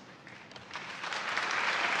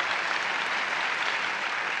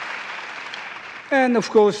 And of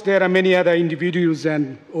course, there are many other individuals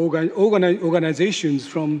and organizations,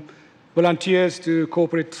 from volunteers to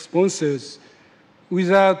corporate sponsors,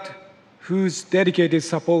 without whose dedicated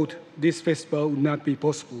support this festival would not be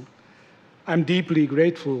possible. I'm deeply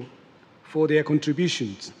grateful for their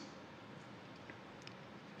contributions.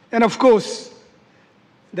 And of course,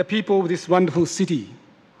 the people of this wonderful city.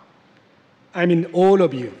 I mean, all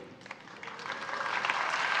of you.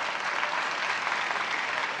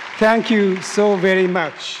 Thank you so very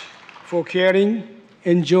much for caring,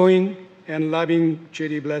 enjoying, and loving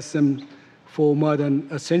cherry blossom for more than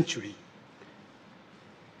a century.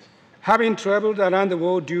 Having traveled around the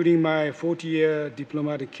world during my 40-year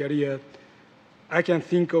diplomatic career, I can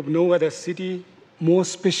think of no other city more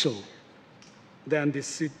special than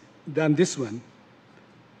this one.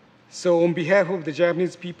 So on behalf of the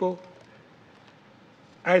Japanese people,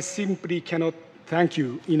 I simply cannot thank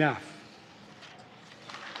you enough.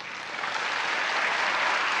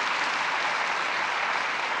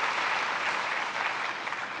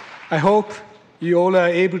 I hope you all are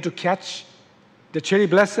able to catch the cherry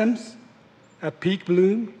blossoms at peak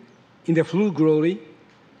bloom in their full glory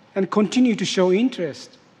and continue to show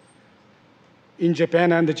interest in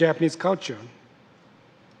Japan and the Japanese culture.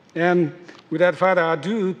 And without further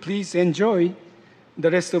ado, please enjoy the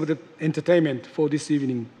rest of the entertainment for this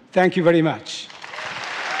evening. Thank you very much.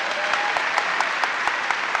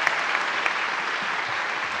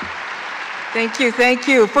 Thank you, thank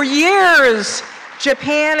you. For years,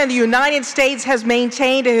 Japan and the United States has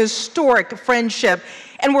maintained a historic friendship,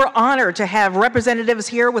 and we're honored to have representatives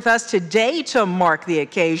here with us today to mark the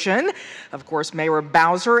occasion. Of course, Mayor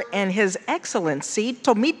Bowser and His Excellency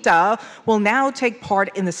Tomita will now take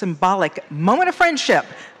part in the symbolic moment of friendship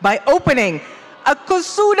by opening a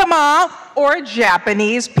kusudama, or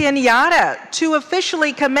Japanese piñata, to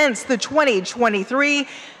officially commence the 2023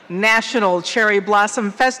 National Cherry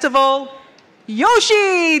Blossom Festival.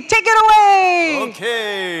 Yoshi, take it away!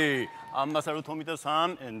 Okay, Ambassador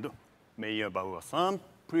Tomita-san and Mayor Bauer-san,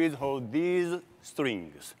 please hold these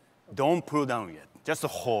strings. Don't pull down yet, just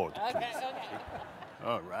hold. Okay.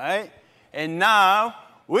 All right, and now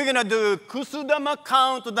we're gonna do Kusudama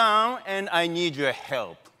countdown, and I need your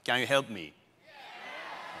help. Can you help me? Yeah.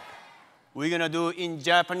 We're gonna do in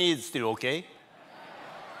Japanese still, okay?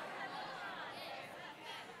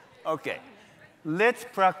 Okay, let's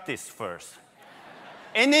practice first.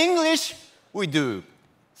 In English, we do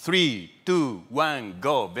 3, 2, 1,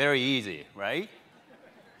 go. Very easy, right?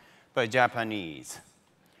 But Japanese.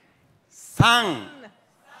 3.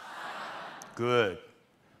 Good.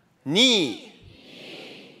 2.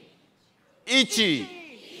 1.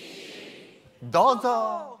 どう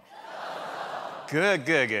ぞ. Good,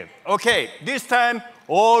 good, good. Okay, this time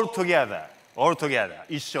all together. All together.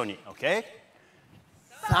 一緒に, okay?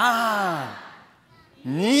 3,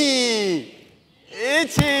 2,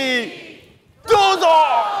 1, どうぞ!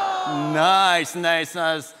 Nice, nice,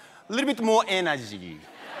 nice. A little bit more energy.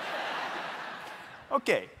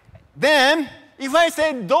 Okay, then if I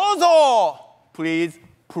say どうぞ, please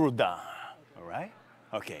pull down. All right?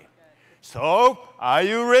 Okay. So, are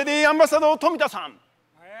you ready, Ambassador Tomita-san?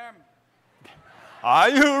 I am. Are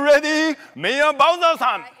you ready, Mayor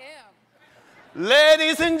Bowser-san? I am.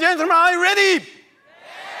 Ladies and gentlemen, are you ready?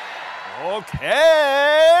 Yeah.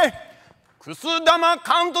 Okay. くす玉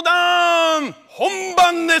カウントダウン本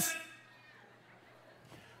番です。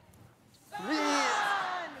3、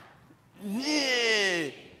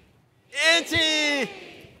2、1、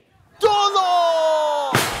どうぞ。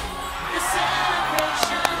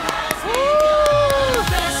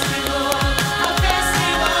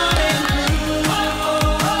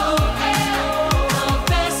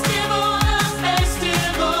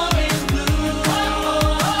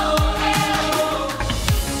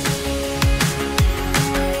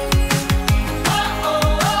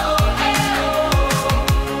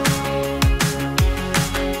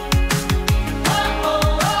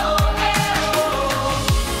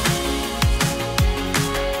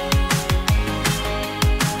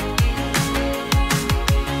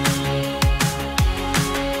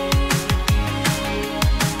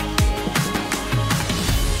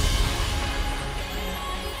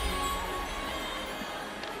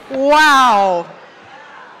Wow.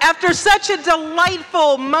 After such a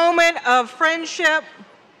delightful moment of friendship,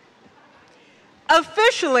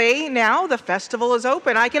 Officially, now the festival is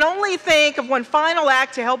open. I can only think of one final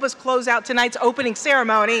act to help us close out tonight's opening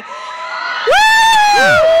ceremony. Woo!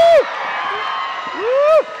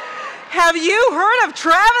 Woo! Have you heard of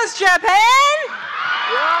Travis Japan?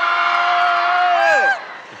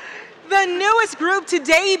 The newest group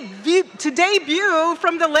to debut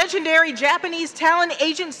from the legendary Japanese talent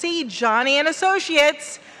agency Johnny &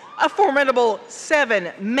 Associates, a formidable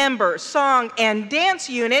 7-member song and dance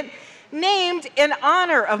unit named in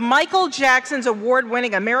honor of Michael Jackson's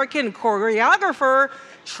award-winning American choreographer,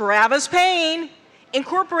 Travis Payne,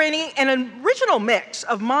 incorporating an original mix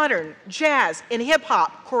of modern, jazz, and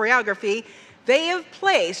hip-hop choreography. They have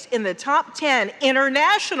placed in the top 10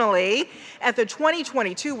 internationally at the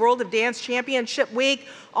 2022 World of Dance Championship Week,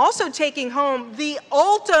 also taking home the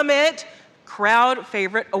ultimate crowd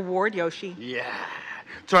favorite award, Yoshi. Yeah.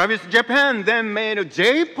 Travis Japan then made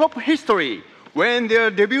J-pop history when their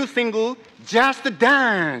debut single, Just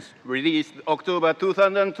Dance, released October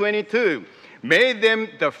 2022, made them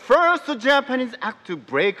the first Japanese act to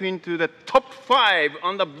break into the top 5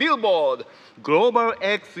 on the Billboard Global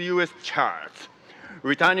ex-US charts.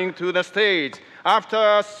 Returning to the stage after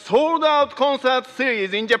a sold-out concert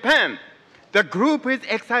series in Japan, the group is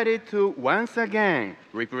excited to once again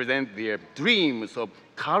represent their dreams of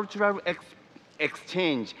cultural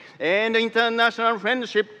exchange and international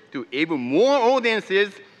friendship to even more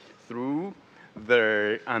audiences through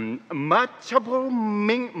the unmatchable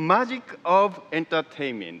magic of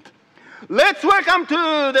entertainment. Let's welcome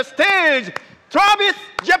to the stage, Travis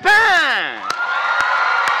Japan!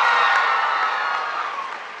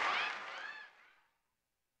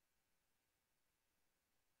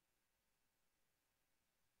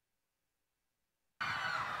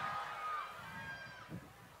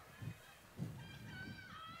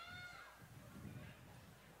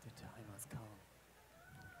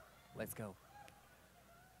 Let's go.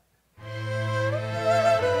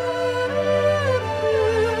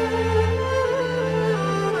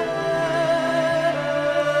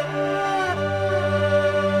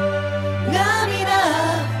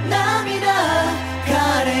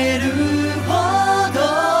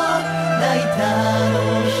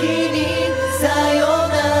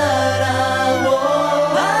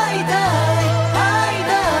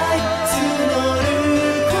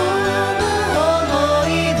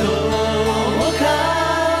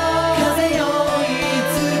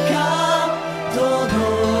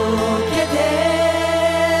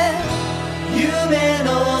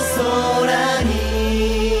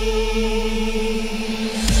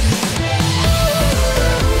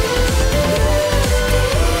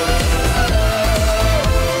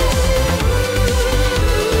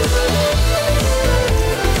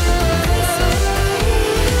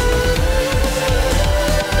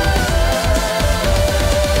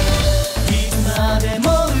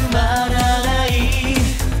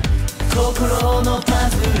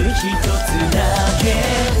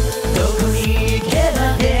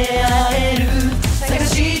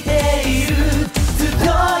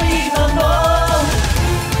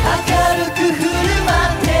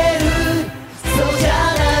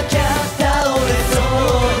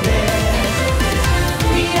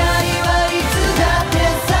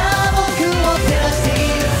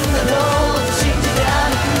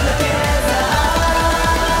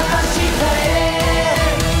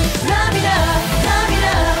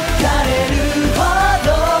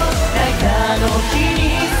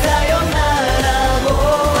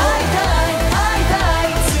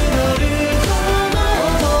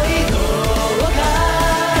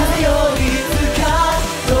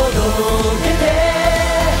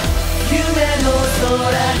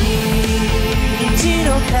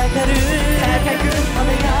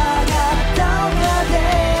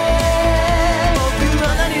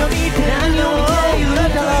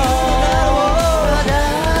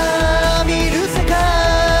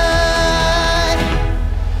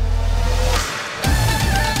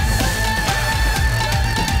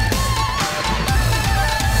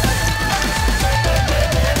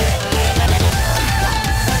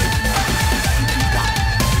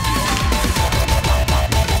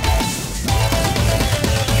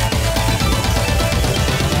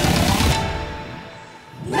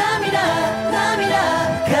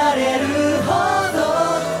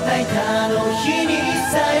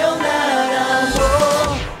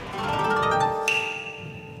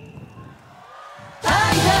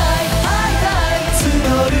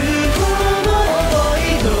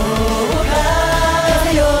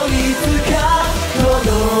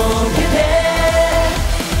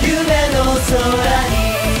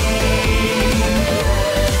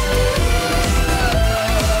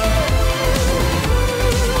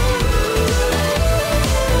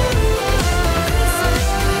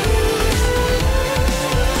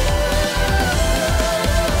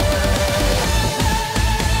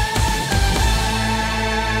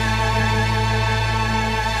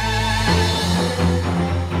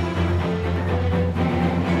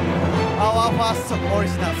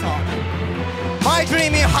 original song. My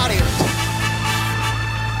Dream in Hollywood.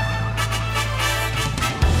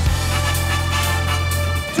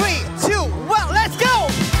 Three, two, one, let's go!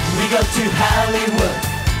 We go to Hollywood.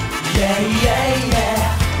 Yeah, yeah,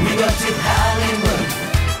 yeah. We go to Hollywood.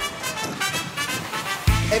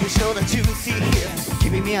 Every show that you see here,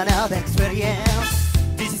 giving me another experience.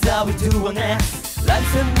 This is how we do on us.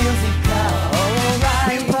 Life's a musical, alright.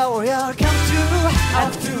 Will power all come true.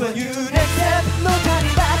 Up to a new next step, no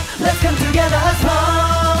turning back. Let's come together as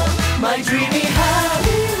one. My dreamy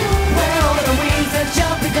Hollywood, where all the wings are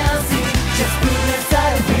jumping, dancing. Just put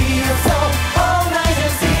aside and be a soul all night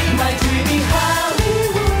and sing. My dreamy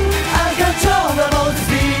Hollywood, uncontrollable this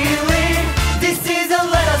feeling. This is a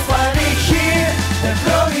let us find it here, the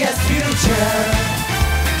glorious future.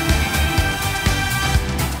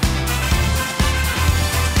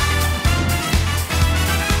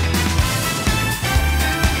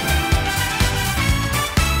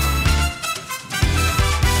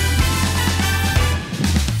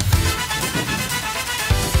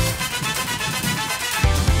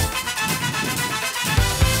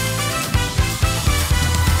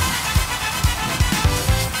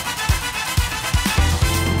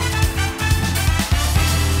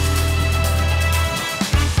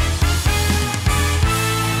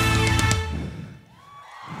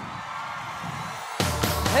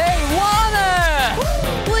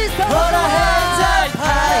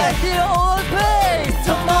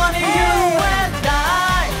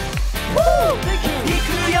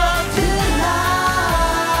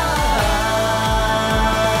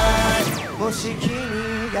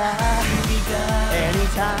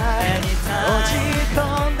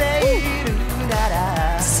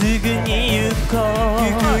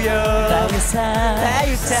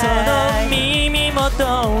その耳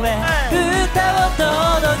元へ歌を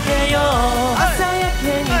届けよう朝焼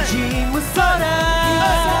けにじむ空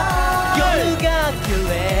夜が来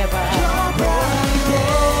れば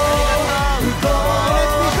不幸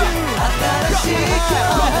新しい今日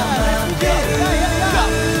が待ってる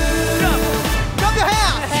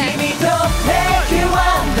君と Make it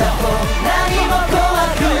wonderful 何も怖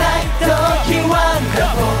くない時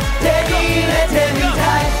Wonderful 手に入れてみたい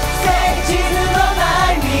地図の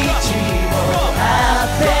ない道を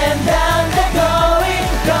Up and down the going,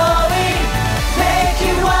 going Make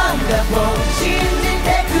it wonderful 信じて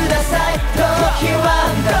ください時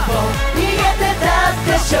Wonderful 逃げてたって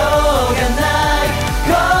しょうがないこ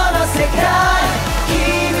の世界君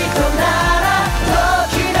とならと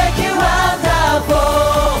きめき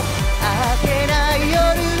Wonderful 明けない夜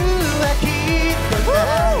はきっと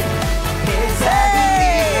ない手探り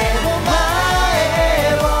へも前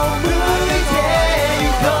を向いてゆ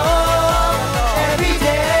こう Every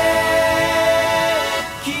day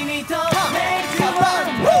君と Make it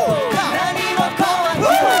wonderful 何も怖くな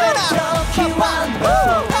い時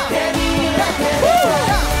Wonderful 手に入れてみたい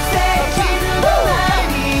地図のない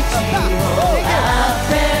道を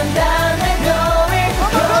Up and down and going,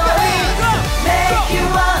 going Make it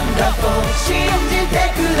wonderful 信じて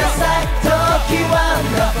ください時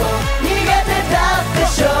Wonderful 逃げてたってし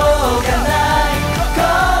ょうがないこ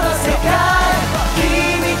の世界君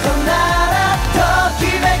とならとき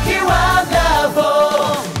めき Wonderful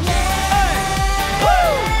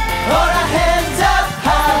ほら Hands up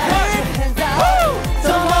high 共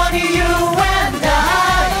に You and I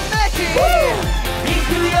行く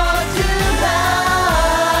よ tonight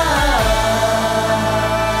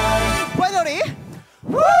Finally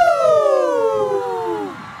Woo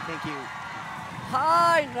Thank you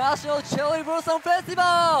Hi, National Cherry Blossom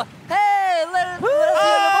Festival! Hey, let us hear your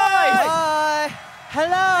voice! Hi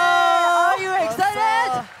Hello Are you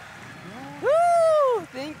excited? Woo!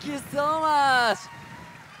 Thank you so much!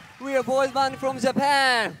 We are boys band from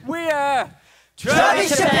Japan! We are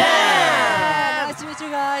Travis Japan! Nice to meet you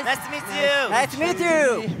guys! Nice to meet you Nice to meet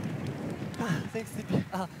you! Thanks,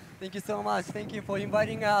 thank you so much. Thank you for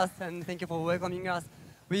inviting us and thank you for welcoming us.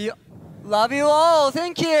 We love you all.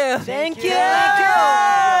 Thank you. Thank you.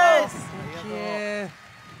 Thank you.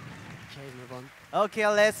 Okay, move on. Okay,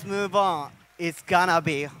 let's move on. It's gonna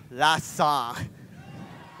be last song.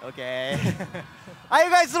 Okay. Are you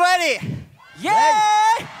guys ready? Yeah!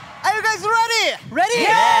 Are you guys ready? Ready?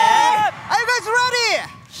 Yeah! Are you guys ready?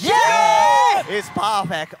 Yeah! It's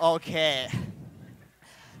perfect. Okay.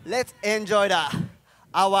 Let's enjoy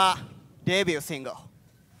our debut single.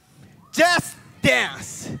 Just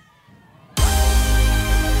Dance.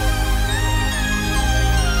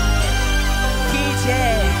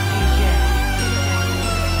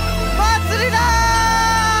 Matsuri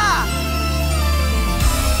da!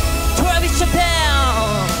 Travis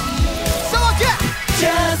Japan. So okay.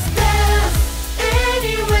 Just dance in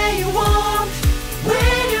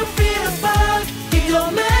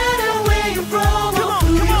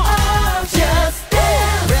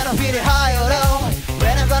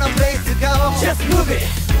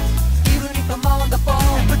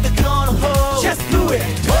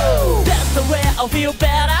I'll feel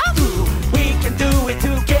better. Ooh, we can do it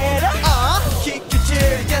together. Kick your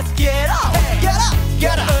chair, just get up. Hey. Get up,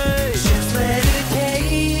 get up. Hey. Just let it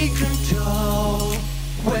take control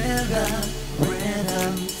when the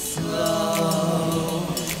rhythm's slow.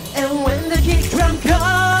 And when the kick drum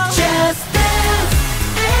comes, just dance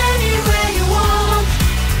anywhere you want.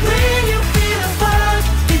 When you feel the funk,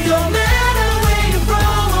 it don't matter where you're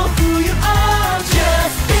from or who you are.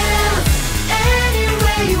 Just dance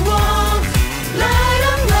anywhere you want. Light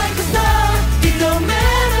up like a star. It don't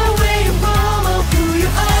matter where you're from or who you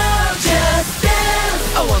are. Just dance.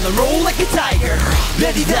 I wanna roll like a tiger.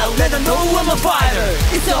 Let it out, let them know I'm a fighter.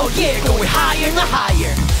 It's all yeah, going higher and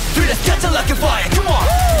higher. Through the scatter like a fire, come on.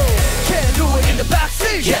 Can I do it in the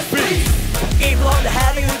backseat? Yes, please. Even on the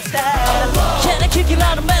Hollywood style. Can I kick it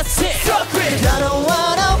out of message? So quick. I don't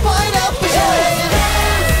wanna fight up with you.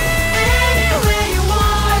 Anywhere you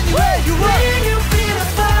want. When you feel the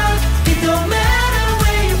funk, it don't matter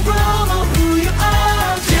where you're from or who you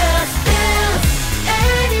are. Just dance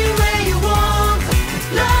anywhere you want.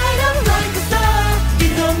 Light up like a star.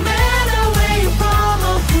 It don't matter where you're from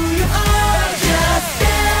or who you are. Just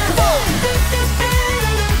dance.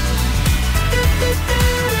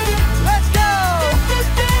 Let's go.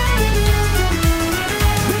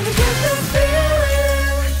 When you get the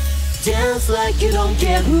feeling, dance like you don't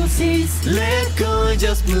care who sees. Let go and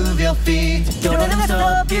just move your feet. Don't let them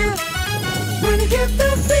stop you. When you get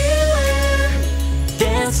the feeling,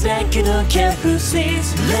 dance like you don't care who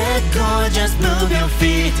sees. Let go and just move your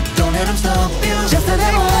feet. Don't let them stop you. Just let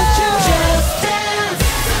them want you. Just dance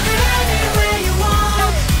anywhere you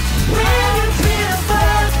want. When you feel the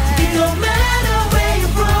funk, it don't matter where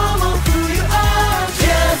you're from or who you are.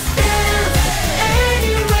 Just dance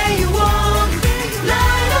anywhere you want.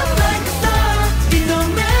 Light up like a star. It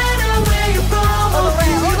don't matter where you're from or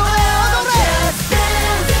who you are. Just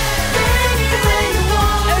dance anywhere you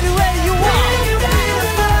want. Anywhere you want. When you feel the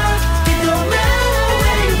funk, it don't matter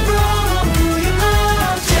where you're from or who you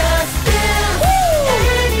are. Just dance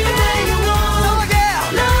anywhere you want.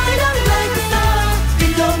 Light up like a star.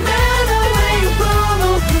 It don't matter where you're from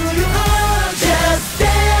or who you are. Just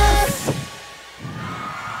dance.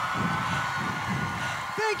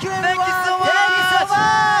 Thank you, everyone. Thank you so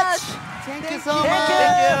much. Thank you so much.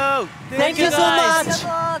 Thank you so much.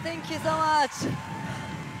 Thank you so much. See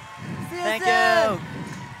you Thank soon. you.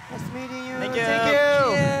 Nice meeting you. Thank you. Thank you.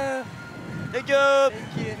 Thank you.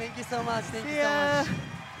 Thank you. Thank you so much. Thank See you so ya. much.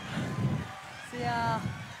 See ya.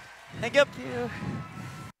 Thank you. Thank you.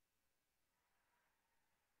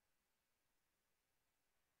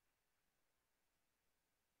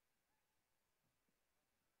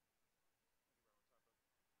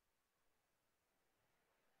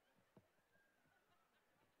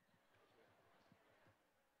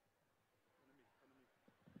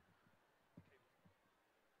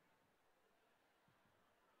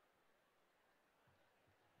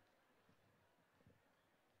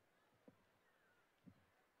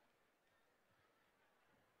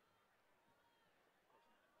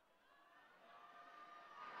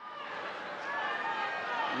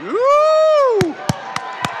 Woo!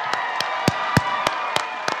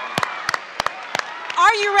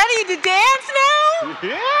 Are you ready to dance now?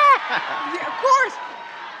 Yeah, of course.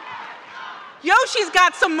 Yoshi's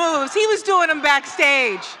got some moves. He was doing them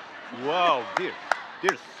backstage. Wow,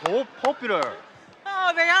 they're so popular.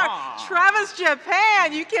 Oh, they are. Travis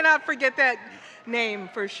Japan. You cannot forget that name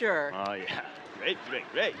for sure. Oh, yeah. Great,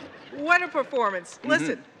 great, great. What a performance.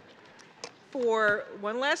 Listen, for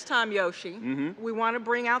one last time, Yoshi, we want to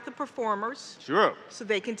bring out the performers Sure. so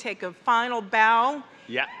they can take a final bow.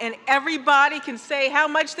 Yeah. And everybody can say how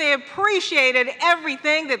much they appreciated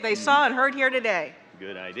everything that they saw and heard here today.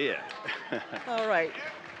 Good idea. All right.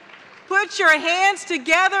 Put your hands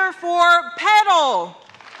together for PETAEL.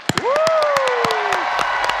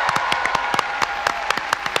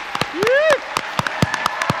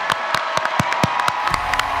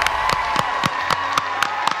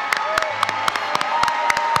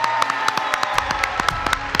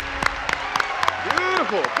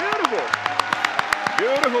 Beautiful, beautiful.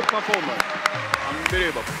 Beautiful performance.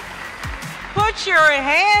 Unbelievable. Put your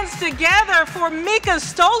hands together for Mika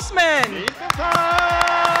Stoltzman.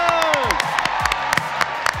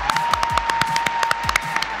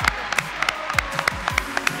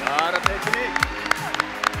 Got a technique.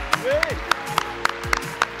 Great.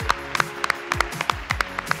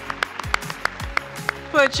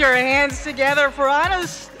 Put your hands together for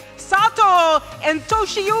Sato and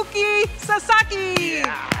Toshiyuki Sasaki.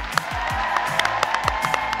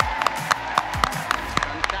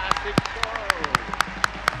 Fantastic show.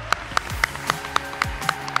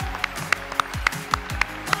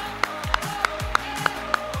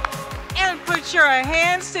 Put your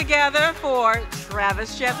hands together for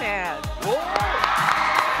Travis Japan.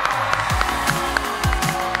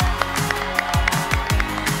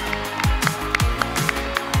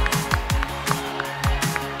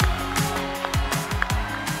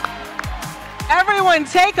 Everyone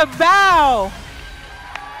take a bow.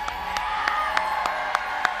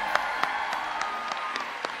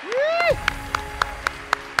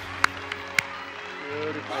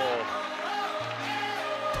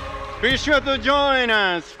 Be sure to join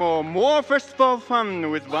us for more festival fun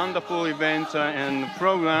with wonderful events and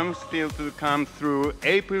programs still to come through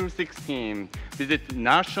April 16. Visit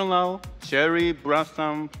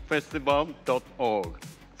nationalcherryblossom.festival.org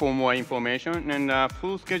for more information and a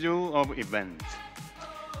full schedule of events.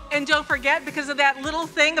 And don't forget, because of that little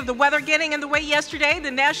thing of the weather getting in the way yesterday, the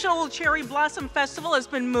National Cherry Blossom Festival has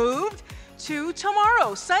been moved to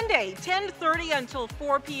tomorrow, Sunday, 10:30 until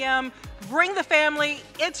 4 p.m. Bring the family.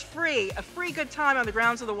 It's free, a free good time on the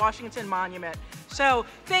grounds of the Washington Monument. So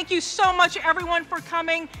thank you so much, everyone, for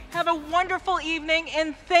coming. Have a wonderful evening,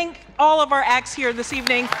 and thank all of our acts here this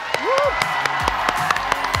evening. Woo!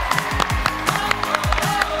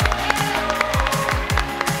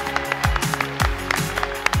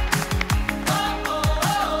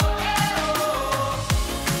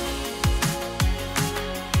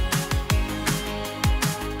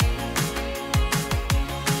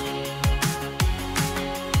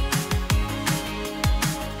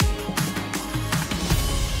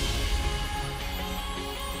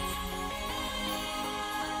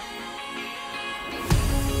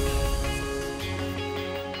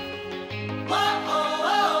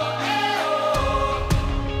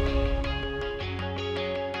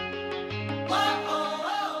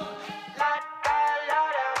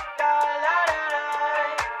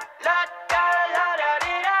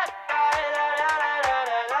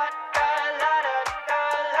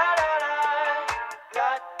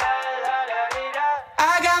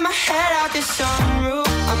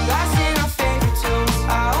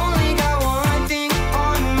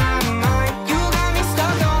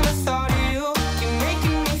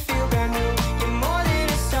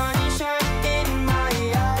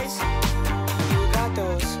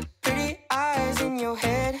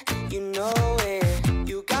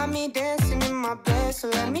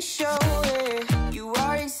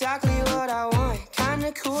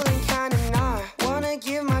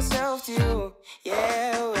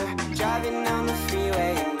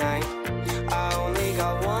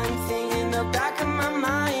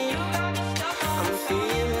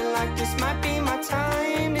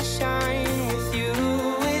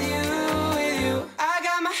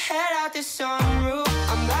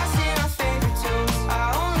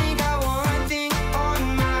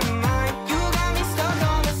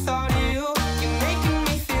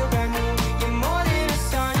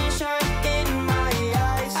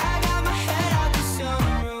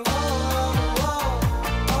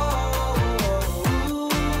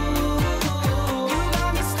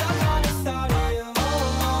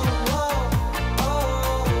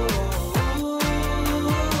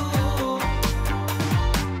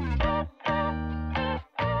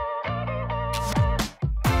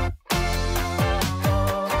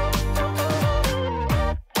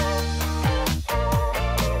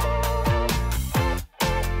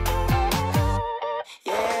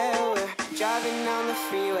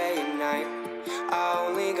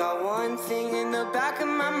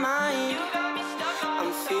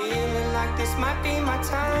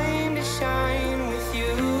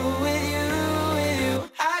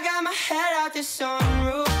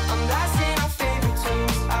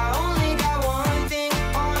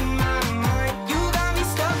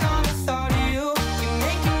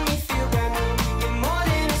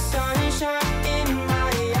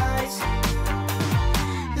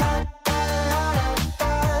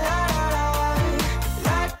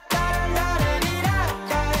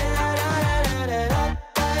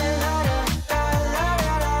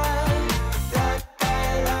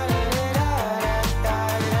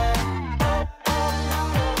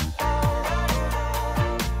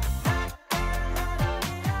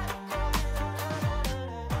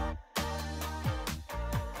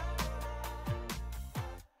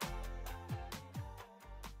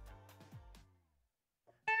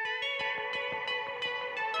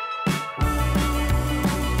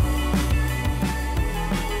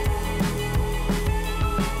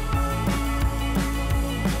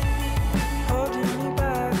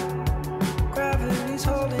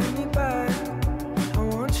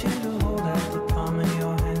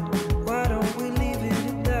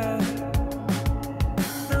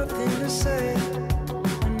 Say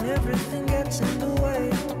when everything gets in the